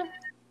Corps?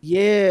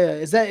 Yeah,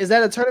 is that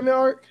a tournament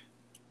arc?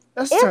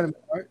 That's a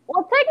tournament arc.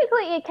 Well,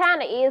 technically, it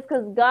kind of is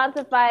because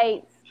Gonta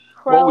fights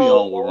Crow. What we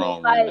on with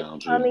Rome right now,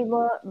 G?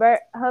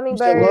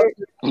 Hummingbird.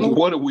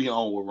 What are we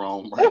on with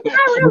Rome right now?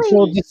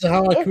 It's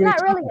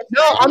not really.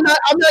 No, I'm not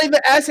even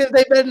asking if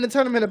they better than the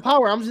Tournament of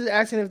Power. I'm just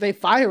asking if they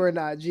fire or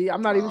not. G,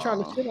 I'm not even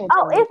trying to shit on.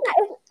 Oh,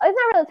 it's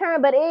not really a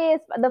tournament, but it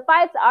is. The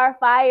fights are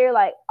fire.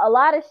 Like a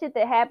lot of shit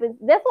that happens.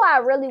 That's why I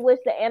really wish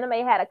the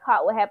anime had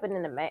caught what happened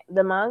in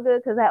the manga,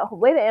 because the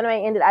way the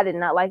anime ended, I did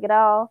not like it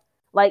all.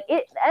 Like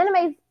the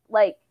anime's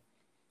like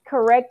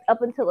correct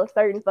up until a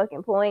certain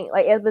fucking point,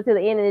 like up until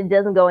the end, and it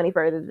doesn't go any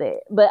further than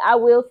that. But I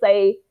will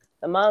say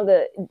the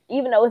manga,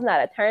 even though it's not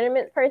a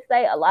tournament per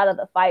se, a lot of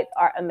the fights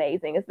are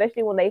amazing,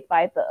 especially when they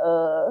fight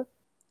the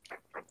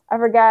I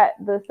forgot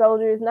the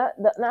soldiers, not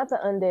the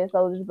undead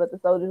soldiers, but the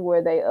soldiers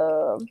where they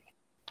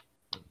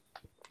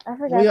I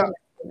forgot the name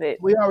of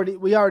it.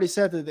 We already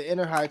said that the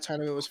Inner High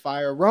tournament was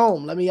fire.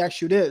 Rome, let me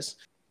ask you this: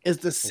 is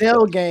the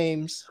Cell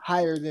games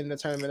higher than the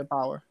Tournament of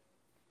Power?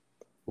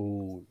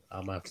 Ooh,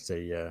 I'm gonna have to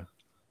say yeah.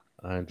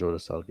 I enjoy the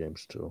Cell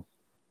games too.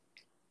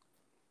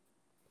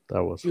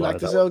 That was. You like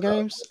the Cell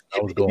games?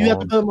 You have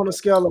to put them on a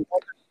scale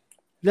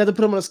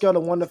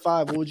of 1 to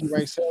 5. What would you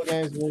rank Cell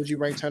games? What would you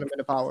rank Tournament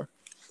of Power?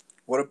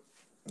 Never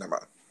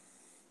mind.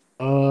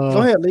 Go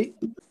ahead, Lee.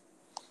 I'm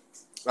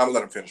gonna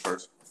let him finish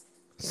first.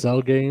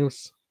 Cell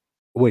games.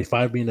 Wait,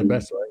 5 being the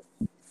best, right?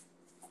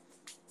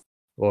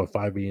 Or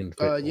 5 being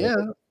yeah.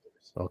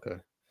 Okay.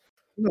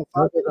 No,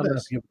 5 I'm is the gonna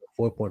best. give it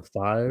a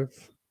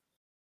 4.5.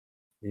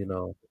 You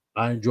know,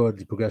 I enjoyed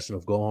the progression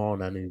of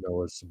Gohan and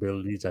his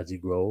abilities as he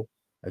grew.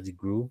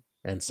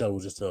 And Cell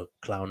was just a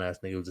clown ass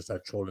nigga, he was just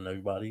like trolling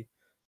everybody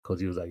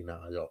because he was like,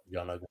 nah, y'all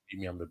not gonna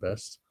beat me, I'm the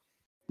best.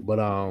 But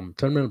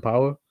Tournament of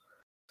Power,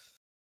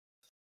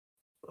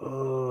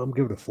 I'm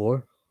giving it a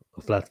 4,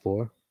 a flat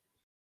 4.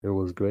 It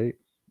was great,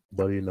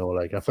 but I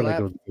feel like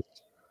it was,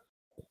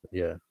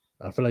 yeah,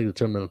 I feel like the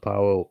Tournament of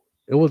Power,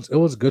 it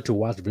was good to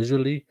watch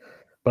visually,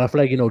 but I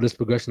feel like this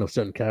progression of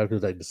certain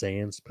characters, like the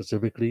Saiyans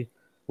specifically,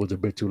 was a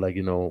bit too as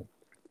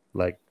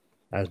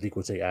Lee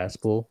would say,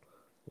 assful.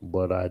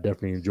 But I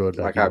definitely enjoyed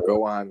that. Like how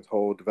Gohan's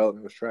whole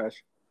development was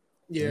trash.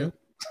 Yeah.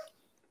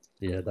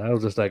 Yeah, that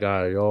was just like,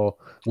 all right, y'all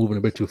moving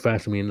a bit too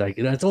fast for me. And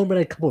it's only been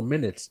a couple of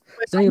minutes.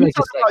 You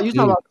talking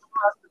about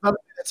Gohan's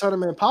development in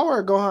Tournament of Power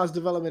or Gohan's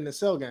development in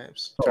Cell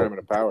games? Tournament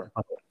of Power.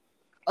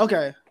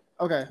 Okay.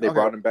 Okay. They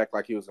brought him back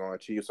like he was going to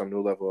achieve some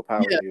new level of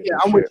power. Yeah,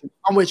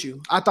 I'm with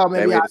you. I thought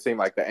maybe it seemed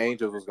like the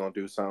Angels was going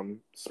to do something,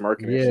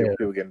 smirking and shit.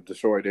 People getting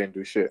destroyed, they didn't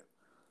do shit.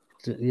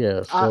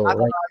 Yeah, so I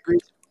agree.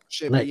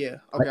 Shit, but yeah.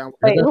 Okay.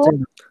 Wait,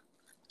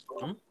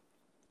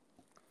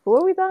 who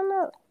are we talking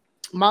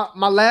about?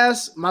 My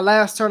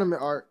last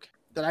tournament arc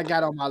that I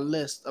got on my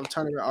list of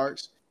tournament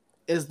arcs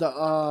is the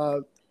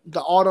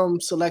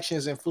autumn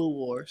selections in Food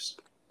Wars.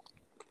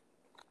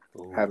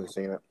 Haven't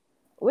seen it.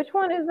 Which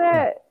one is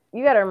that?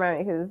 You gotta remind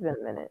me because it's been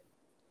a minute.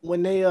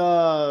 When they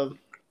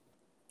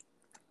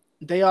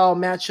all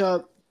match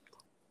up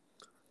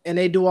and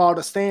they do all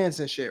the stands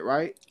and shit,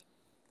 right?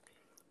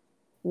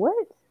 What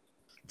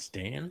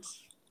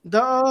stands?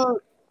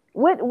 What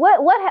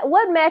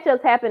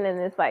matchups happen in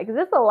this fight? Because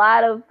there's a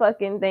lot of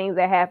fucking things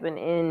that happen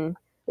in.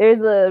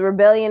 There's a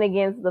rebellion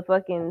against the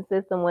fucking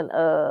system when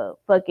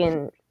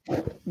fucking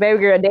baby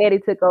girl daddy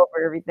took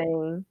over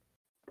everything.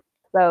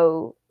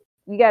 So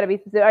you got to be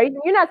specific.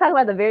 You're not talking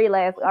about the very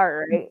last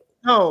arc, right?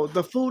 No,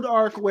 the food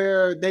arc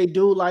where they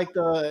do like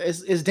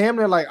it's damn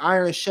near like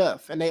Iron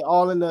Chef, and they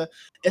all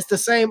it's the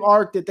same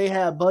arc that they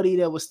had Buddy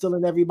that was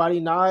stealing everybody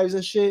knives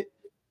and shit,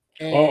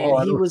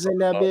 and he was in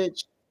that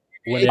bitch.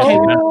 I know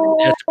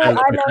what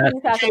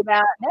you're talking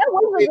about. That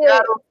was a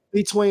good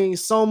between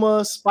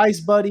Soma,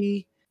 Spice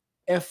Buddy,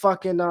 and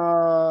fucking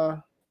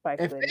and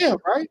Fam,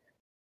 right?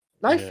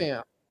 Knife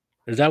Fam.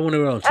 Is that one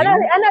around? I know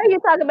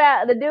you're talking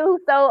about the dude who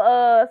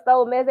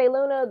stole Meze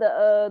Luna,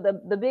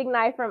 the big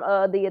knife from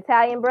the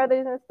Italian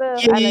brothers and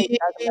stuff. Yeah, I know you're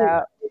talking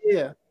about.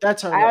 Yeah,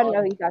 that's her. I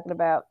know he's talking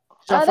about.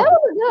 That was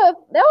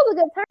a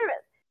good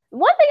tournament.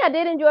 One thing I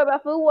did enjoy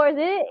about Food Wars,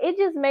 it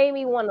just made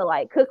me want to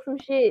like cook some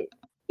shit,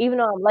 even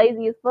though I'm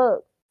lazy as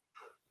fuck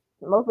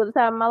most of the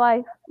time in my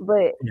life.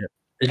 But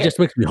it just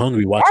makes me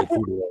hungry watching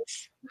Food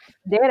Wars.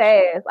 Dead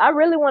ass. I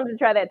really wanted to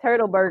try that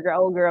turtle burger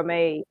old girl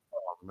made.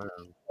 Oh man.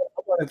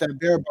 I wanted that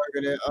bear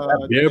burger.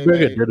 That bear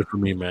burger did it for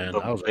me, man.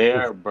 The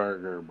bear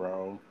burger,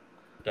 bro.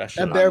 That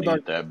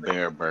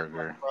bear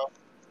burger.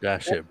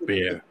 That shit,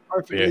 bear.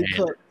 Perfectly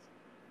cooked.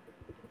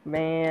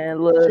 Man,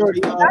 look.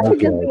 If I could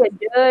just be a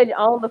judge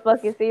on the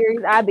fucking series,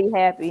 I'd be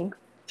happy.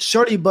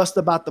 Shorty bust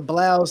about the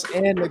blouse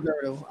and the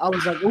girdle. I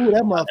was like, ooh,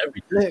 that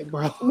motherfucker lit,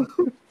 bro.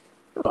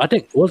 I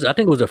think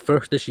it was the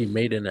first dish she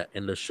made in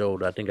the show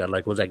that I think I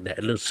like was like that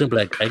a little simple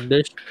like egg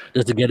dish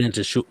just to get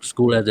into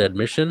school as an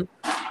admission.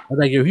 I was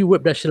like, yo, he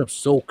whipped that shit up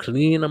so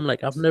clean. I'm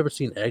like, I've never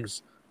seen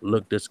eggs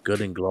look this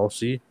good and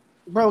glossy.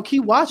 Bro,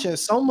 keep watching.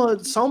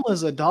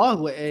 Soma's a dog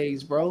with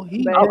eggs, bro.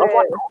 I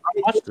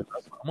watched it.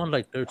 I'm on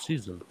like third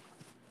season.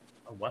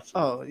 I watched it.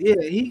 Oh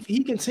yeah,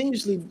 he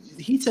continuously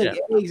take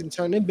eggs and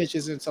turn them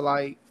bitches into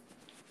like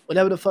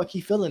whatever the fuck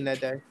he feeling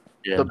that day.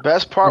 Yeah. The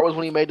best part was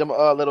when he made them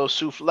little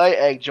souffle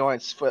egg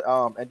joints for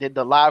and did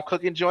the live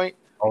cooking joint.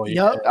 Oh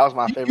yeah, that was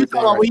my favorite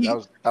thing. Right?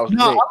 That was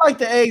no, great. I like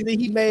the eggs that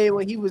he made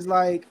when he was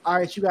like, all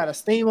right, you gotta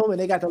steam them, and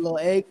they got the little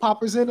egg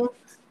poppers in them,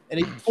 and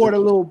he poured a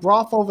little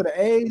broth over the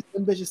eggs.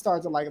 Them bitches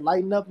start to like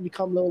lighten up and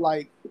become little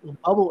like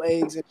bubble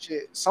eggs and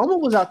shit. Someone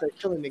was out there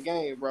killing the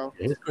game, bro.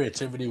 His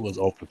creativity was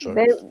off the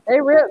charts. They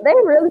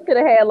really could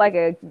have had like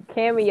a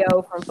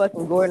cameo from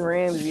fucking Gordon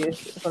Ramsay or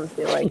some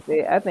shit like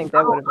that. I think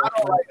that would have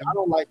been. I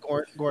don't like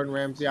Gordon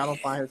Ramsay. I don't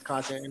find his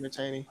content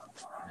entertaining.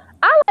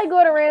 I like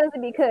Gordon Ramsay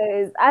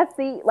because I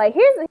see like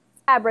here's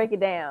how I break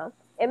it down.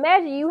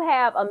 Imagine you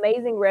have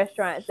amazing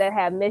restaurants that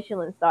have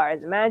Michelin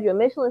stars. Imagine a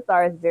Michelin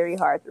star is very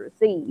hard to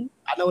receive.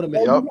 I know what I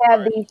mean. You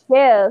have these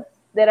chefs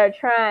that are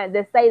trying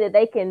to say that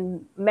they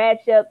can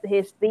match up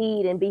his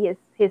speed and be his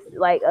sous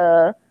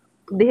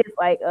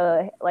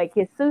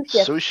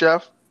chef. Sous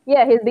chef?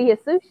 Yeah, be his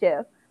sous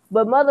chef.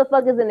 But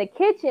motherfuckers in the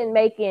kitchen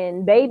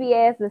making baby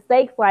ass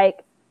mistakes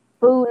like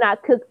food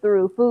not cooked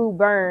through, food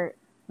burnt,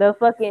 the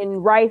fucking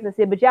rice and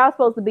shit. But y'all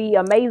supposed to be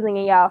amazing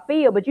in y'all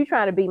field, but you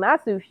trying to be my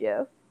sous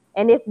chef.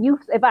 And if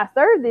I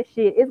serve this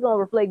shit, it's gonna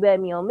reflect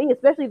badly on me,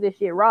 especially if this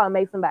shit raw and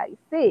make somebody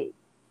sick.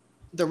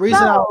 The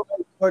reason I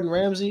like Gordon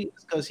Ramsay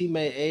is because he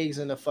made eggs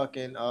in the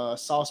fucking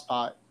sauce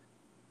pot,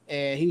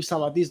 and he was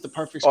talking about these are the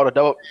perfect. Oh,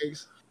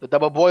 the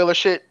double boiler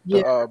shit.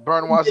 Yeah,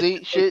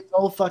 Bernoise shit.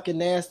 So fucking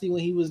nasty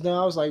when he was done.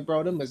 I was like,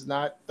 bro, them is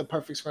not the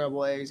perfect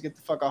scrambled eggs. Get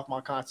the fuck off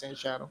my content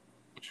channel.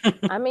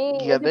 I mean,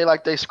 yeah,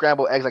 they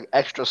scramble eggs like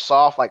extra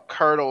soft, like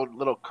curdled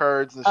little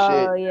curds and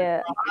shit. Oh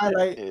yeah.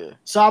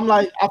 So I'm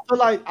like, I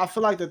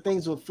feel like the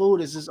things with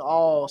food is just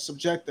all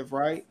subjective,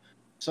 right?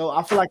 So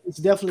I feel like it's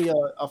definitely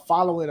a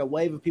following, a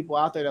wave of people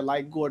out there that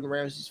like Gordon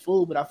Ramsay's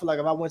food. But I feel like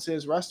if I went to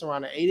his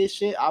restaurant and ate his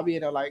shit, I'll be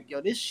in there like,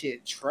 yo, this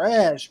shit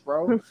trash,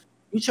 bro.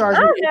 You charge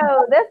me. I don't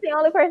know. That's the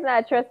only person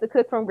I trust to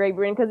cook from Great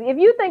Britain. Because if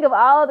you think of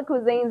all the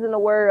cuisines in the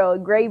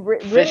world, Great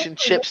Britain, fish and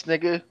chips,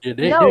 nigga.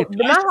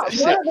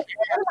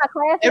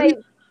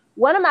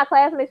 One of my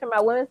classmates from my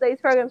women's studies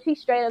program, she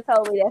straight up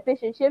told me that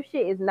fish and chip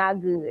shit is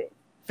not good.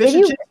 Fish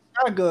and chips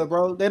is not good,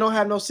 bro. They don't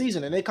have no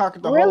seasoning. They cock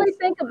it the whole. Really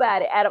think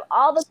about it. Out of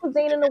all the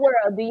cuisine in the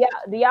world,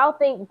 do y'all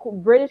think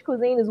British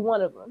cuisine is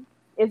one of them?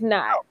 It's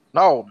not.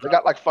 No, they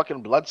got like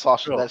fucking blood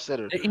sauce and that's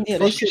it.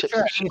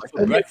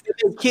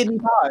 Kidney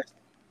pies.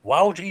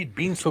 Why would you eat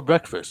beans for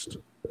breakfast?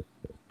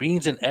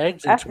 beans and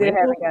eggs I and still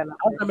haven't tomatoes. gotten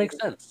How does that make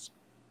sense?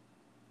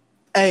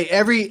 Hey,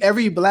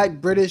 every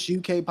Black, British,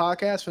 UK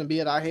podcast finna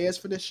be at our heads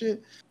for this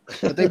shit.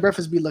 But they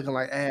breakfast be looking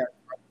like ass.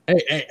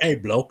 Hey,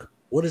 bloke.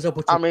 What is up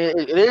with you? I mean,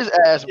 it is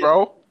ass,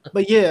 bro.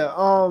 But yeah,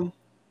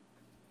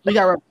 we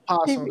got to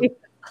pause on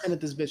and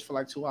at this bitch for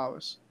like 2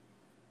 hours.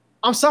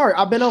 I'm sorry,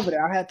 I've been over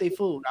there. I had their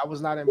food. I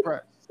was not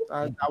impressed.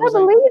 I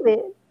believe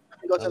it.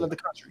 Let me go to another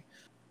country.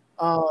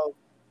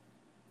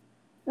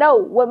 No,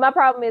 what my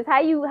problem is how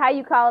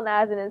you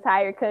colonize an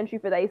entire country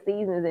for their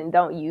seasons and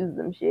don't use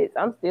them shits.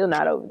 I'm still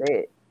not over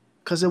that.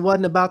 Because it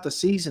wasn't about the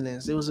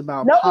seasonings. It was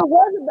about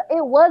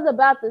it was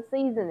about the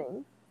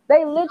seasonings.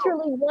 They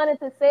literally wanted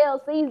to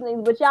sell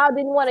seasonings, but y'all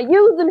didn't want to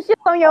use them shit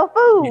on your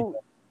food.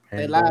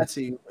 They lied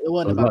to you. It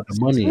wasn't about the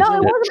money. No,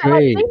 it wasn't about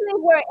seasonings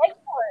were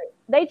export.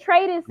 They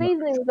traded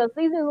seasonings, so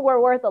seasonings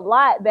were worth a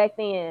lot back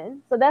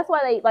then. So that's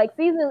why they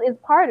seasoning is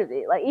part of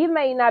it. Like, it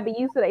may not be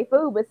used to their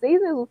food, but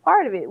seasonings was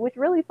part of it, which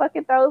really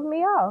fucking throws me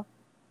off.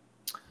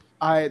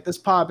 All right, this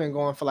pod been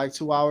going for like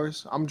 2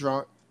 hours. I'm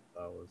drunk.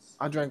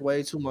 I drank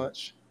way too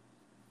much.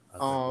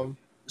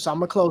 So I'm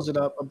gonna close it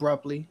up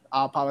abruptly.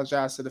 I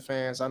apologize to the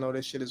fans. I know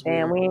this shit is weird.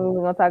 Damn, we ain't even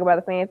gonna talk about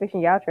the fan fiction.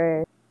 Y'all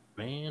trash.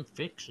 Fan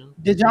fiction.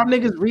 Did y'all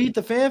niggas read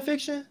the fan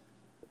fiction?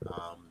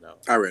 No.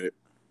 I read it.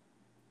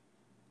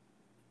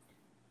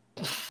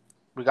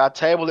 We got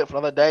tabled it for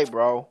another day,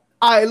 bro.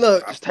 All right,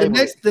 look.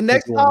 The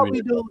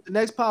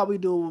next pod we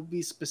do will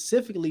be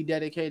specifically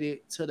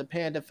dedicated to the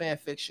Panda fan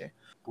fiction.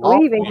 We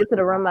even get to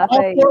the run my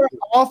face.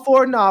 All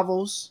 4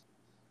 novels,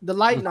 the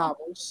light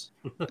novels.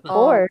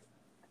 4.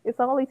 It's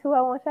only 2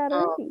 I want y'all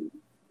to read.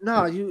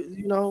 No,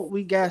 you know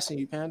we gassing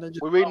you, Panda.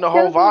 We're reading the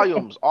whole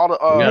volumes, all the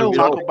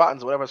taco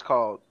buttons, whatever it's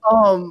called.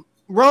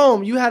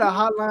 Rome, you had a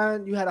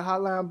hotline. You had a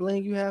hotline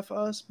bling you had for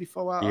us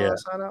before I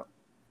sign out.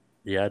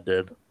 Yeah, I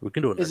did. We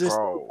can do it. Is this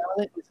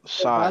valid?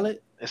 Sean,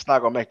 it's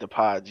not gonna make the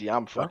pod, G.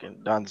 I'm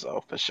fucking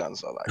donezo for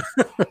Shunzo.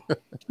 Like,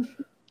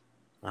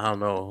 I don't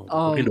know.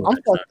 I'm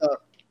fucked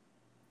up.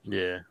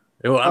 Yeah.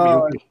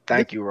 Well,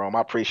 thank you, Rome.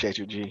 I appreciate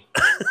you, G.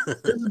 This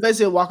is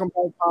basically a welcome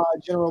back pod,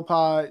 general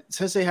pod.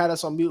 Since they had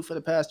us on mute for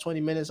the past 20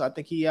 minutes, I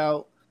think he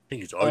out. I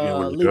think he's arguing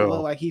with the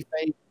girl. Like he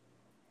fake.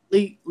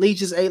 Lee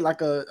just ate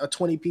like a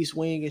 20-piece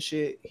wing and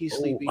shit. He's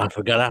sleepy. I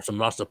forgot I have some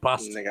lots of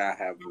pasta. Nigga,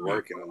 I have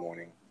work in the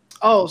morning.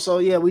 Oh, so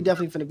yeah, we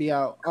definitely finna be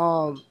out.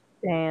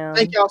 Damn.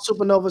 Thank y'all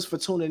Supernovas for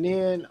tuning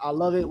in. I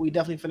love it. We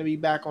definitely finna be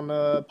back on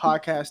the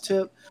podcast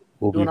tip.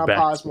 We'll doing be our back.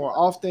 pods more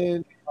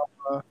often.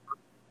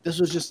 This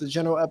was just a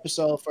general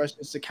episode for us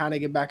just to kind of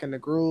get back in the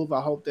groove.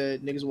 I hope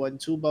that niggas wasn't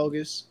too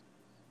bogus.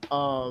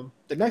 The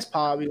next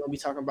pod we're gonna be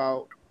talking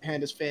about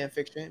Panda's fan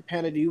fiction.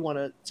 Panda, do you want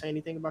to say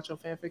anything about your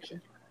fan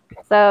fiction?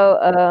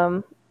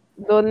 So,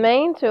 the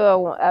main 2,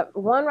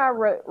 one I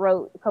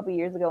wrote a couple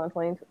years ago in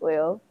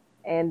 2012,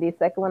 and the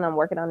second one I'm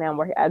working on now.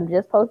 I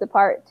just posted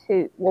part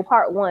 2. Well,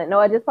 part 1. No,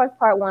 I just posted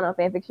part 1 on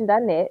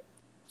fanfiction.net.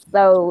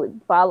 So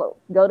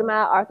go to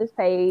my author's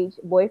page,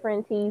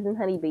 Boyfriend Teas and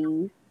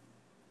Honeybees,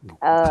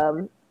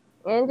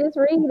 and just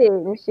read it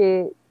and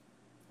shit.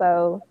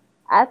 So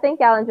I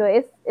think y'all enjoy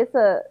it. It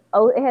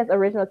has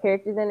original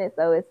characters in it,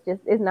 so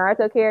it's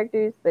Naruto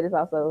characters, but it's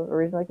also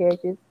original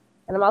characters.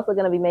 And I'm also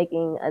gonna be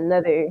making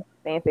another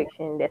fan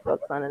fiction that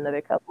focuses on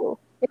another couple.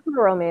 It's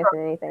not romance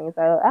or anything,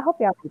 so I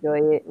hope y'all enjoy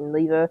it and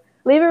leave a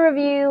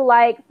review,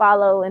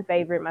 follow, and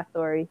favorite my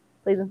story.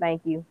 Please and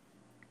thank you.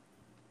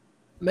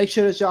 Make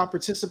sure that y'all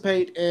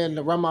participate in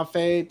the Run My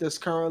Fade that's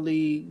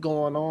currently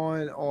going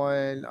on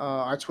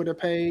our Twitter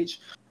page.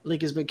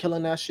 Link has been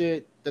killing that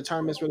shit. The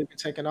tournament's really been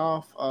taking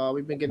off.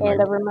 We've been getting.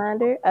 And a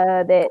reminder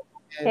that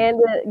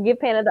Give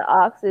Panda the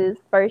Ox's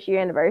first year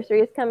anniversary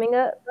is coming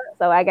up,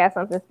 so I got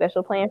something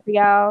special planned for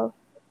y'all.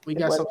 We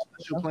got something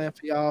special planned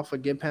for y'all for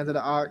Give Panda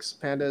the Ox.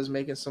 Panda is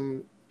making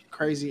some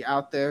crazy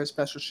out there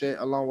special shit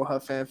along with her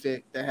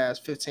fanfic that has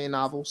 15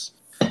 novels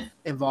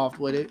involved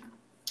with it.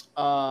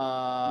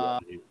 I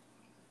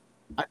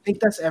think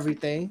that's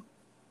everything.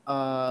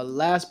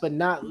 Last but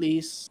not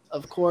least,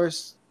 of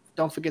course,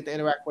 don't forget to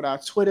interact with our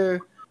Twitter.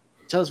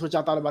 Tell us what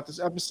y'all thought about this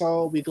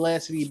episode. We're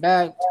glad to be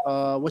back.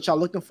 What y'all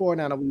looking for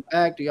now that we're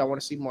back? Do y'all want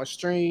to see more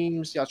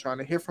streams? Y'all trying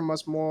to hear from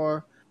us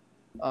more?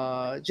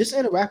 Just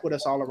interact with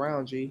us all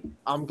around, G.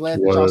 I'm glad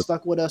that y'all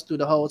stuck with us through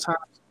the whole time.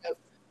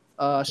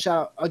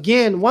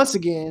 Once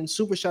again,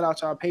 super shout out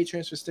to our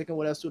patrons for sticking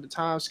with us through the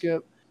time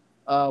skip.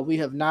 We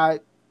have not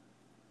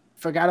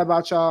forgot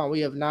about y'all, and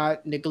we have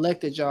not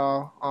neglected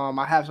y'all.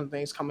 I have some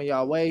things coming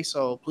y'all way,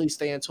 so please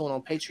stay in tune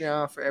on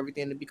Patreon for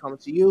everything to be coming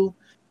to you.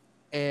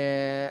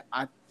 And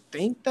I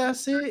think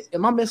that's it.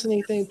 Am I missing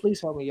anything? Please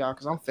help me, y'all,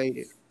 because I'm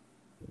faded.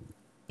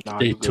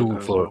 Stay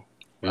tuned for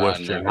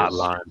Western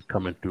Hotline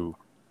coming through.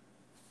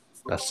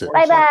 That's it.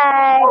 Bye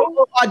bye.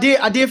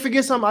 I did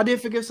forget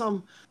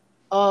something.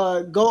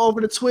 Go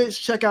over to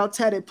Twitch, check out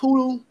Tatted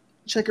Poodle.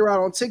 Check her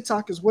out on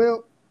TikTok as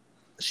well.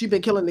 She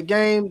been killing the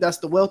game. That's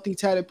the wealthy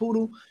Tatted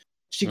Poodle.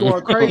 She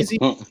going crazy.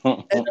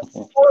 And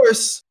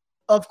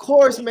of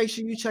course, make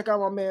sure you check out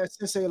my man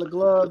Sensei the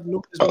Glove.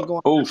 Nuke has been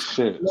going. Oh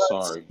shit!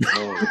 Sorry. He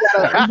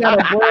got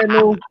a brand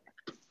new.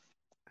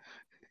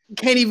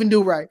 Can't even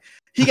do right.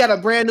 He got a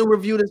brand new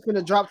review that's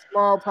gonna drop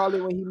tomorrow,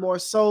 probably when he's more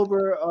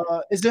sober.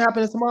 Is it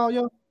happening tomorrow,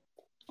 yo?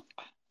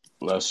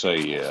 Let's say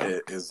yeah.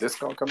 Is this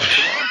gonna come out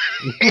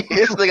tomorrow?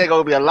 This nigga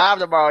gonna be alive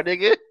tomorrow,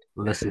 nigga.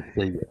 Let's just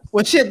say yes.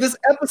 Well, shit, this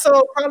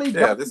episode probably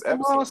drops this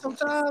tomorrow episode.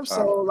 sometime.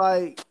 So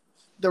like,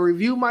 the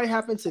review might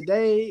happen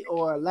today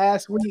or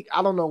last week.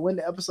 I don't know when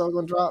the episode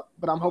gonna drop,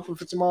 but I'm hoping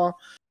for tomorrow.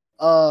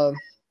 But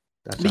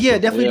yeah,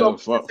 definitely go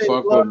fuck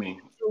with me.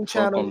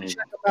 Channel, fuck with me.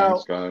 check them out.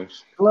 Thanks,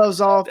 guys.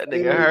 Gloves Off. That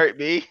nigga hurt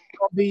me.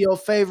 Gonna be your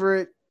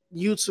favorite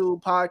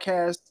YouTube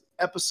podcast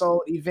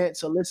episode event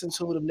to listen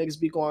to. Them niggas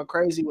be going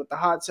crazy with the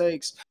hot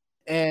takes.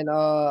 And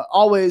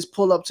always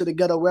pull up to the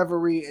Ghetto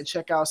Reverie and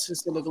check out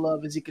Sister the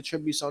Glove as he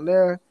contributes on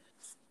there.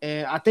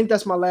 And I think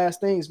that's my last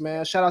things,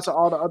 man. Shout out to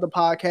all the other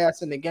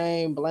podcasts in the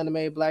game,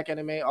 Blanime, Black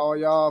Anime, all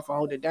y'all for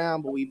holding it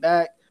down. But we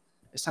back.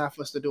 It's time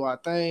for us to do our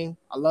thing.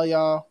 I love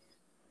y'all.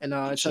 And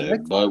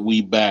but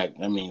we back.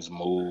 That means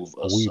move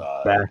aside. We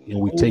back and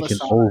we taking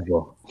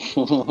over.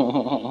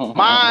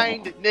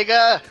 Mind,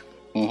 nigga.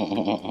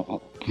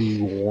 And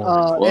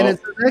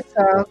until next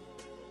time,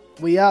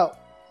 we out.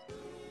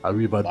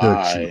 Arriba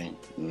Bye,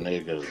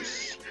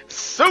 niggas.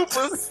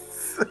 Super.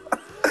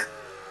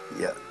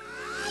 Yeah.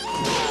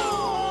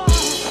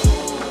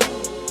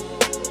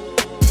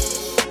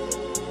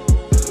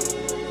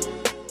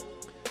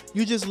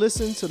 You just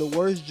listened to the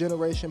Worst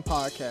Generation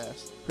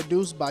podcast,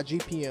 produced by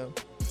GPM.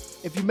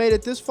 If you made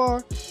it this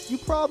far, you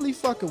probably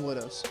fucking with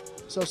us.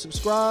 So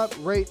subscribe,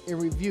 rate,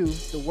 and review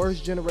the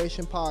Worst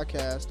Generation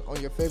podcast on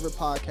your favorite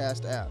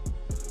podcast app.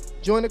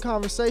 Join the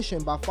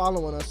conversation by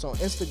following us on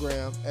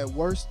Instagram at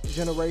Worst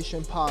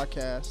Generation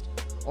Podcast,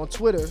 on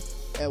Twitter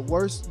at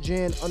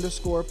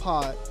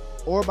worstgen_pod,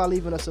 or by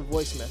leaving us a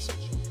voice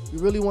message. We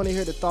really want to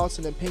hear the thoughts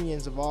and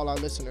opinions of all our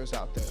listeners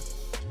out there.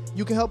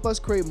 You can help us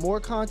create more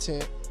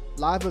content,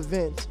 live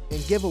events, and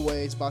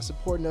giveaways by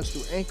supporting us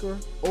through Anchor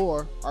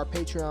or our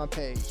Patreon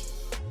page.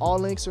 All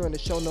links are in the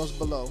show notes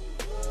below.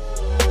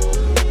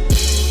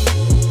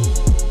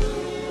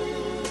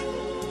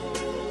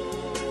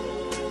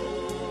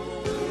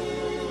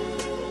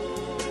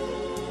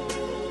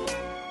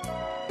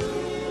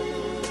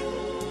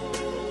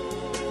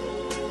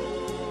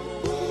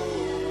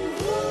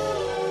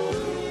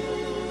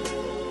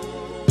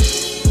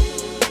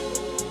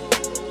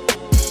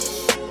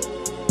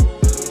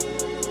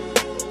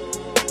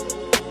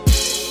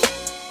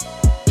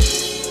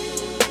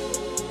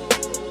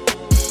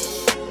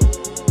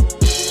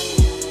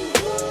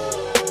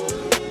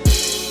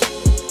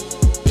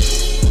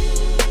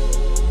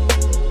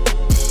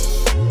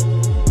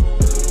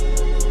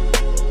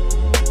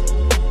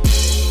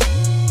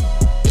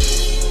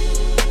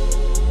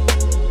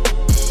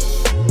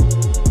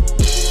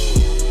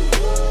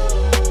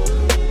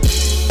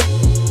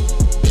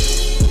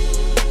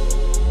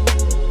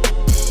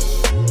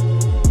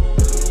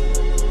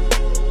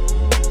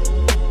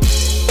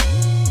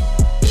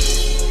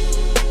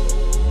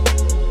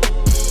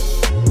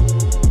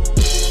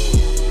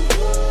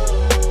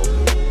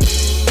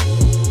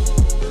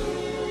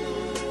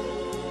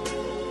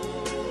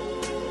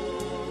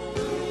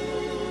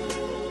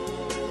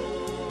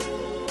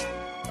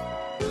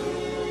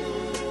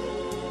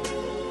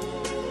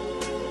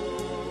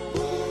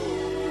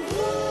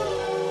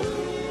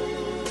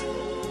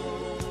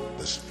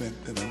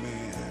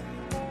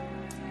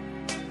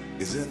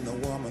 is in the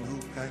woman who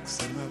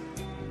packs him up,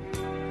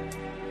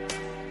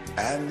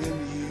 and in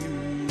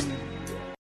you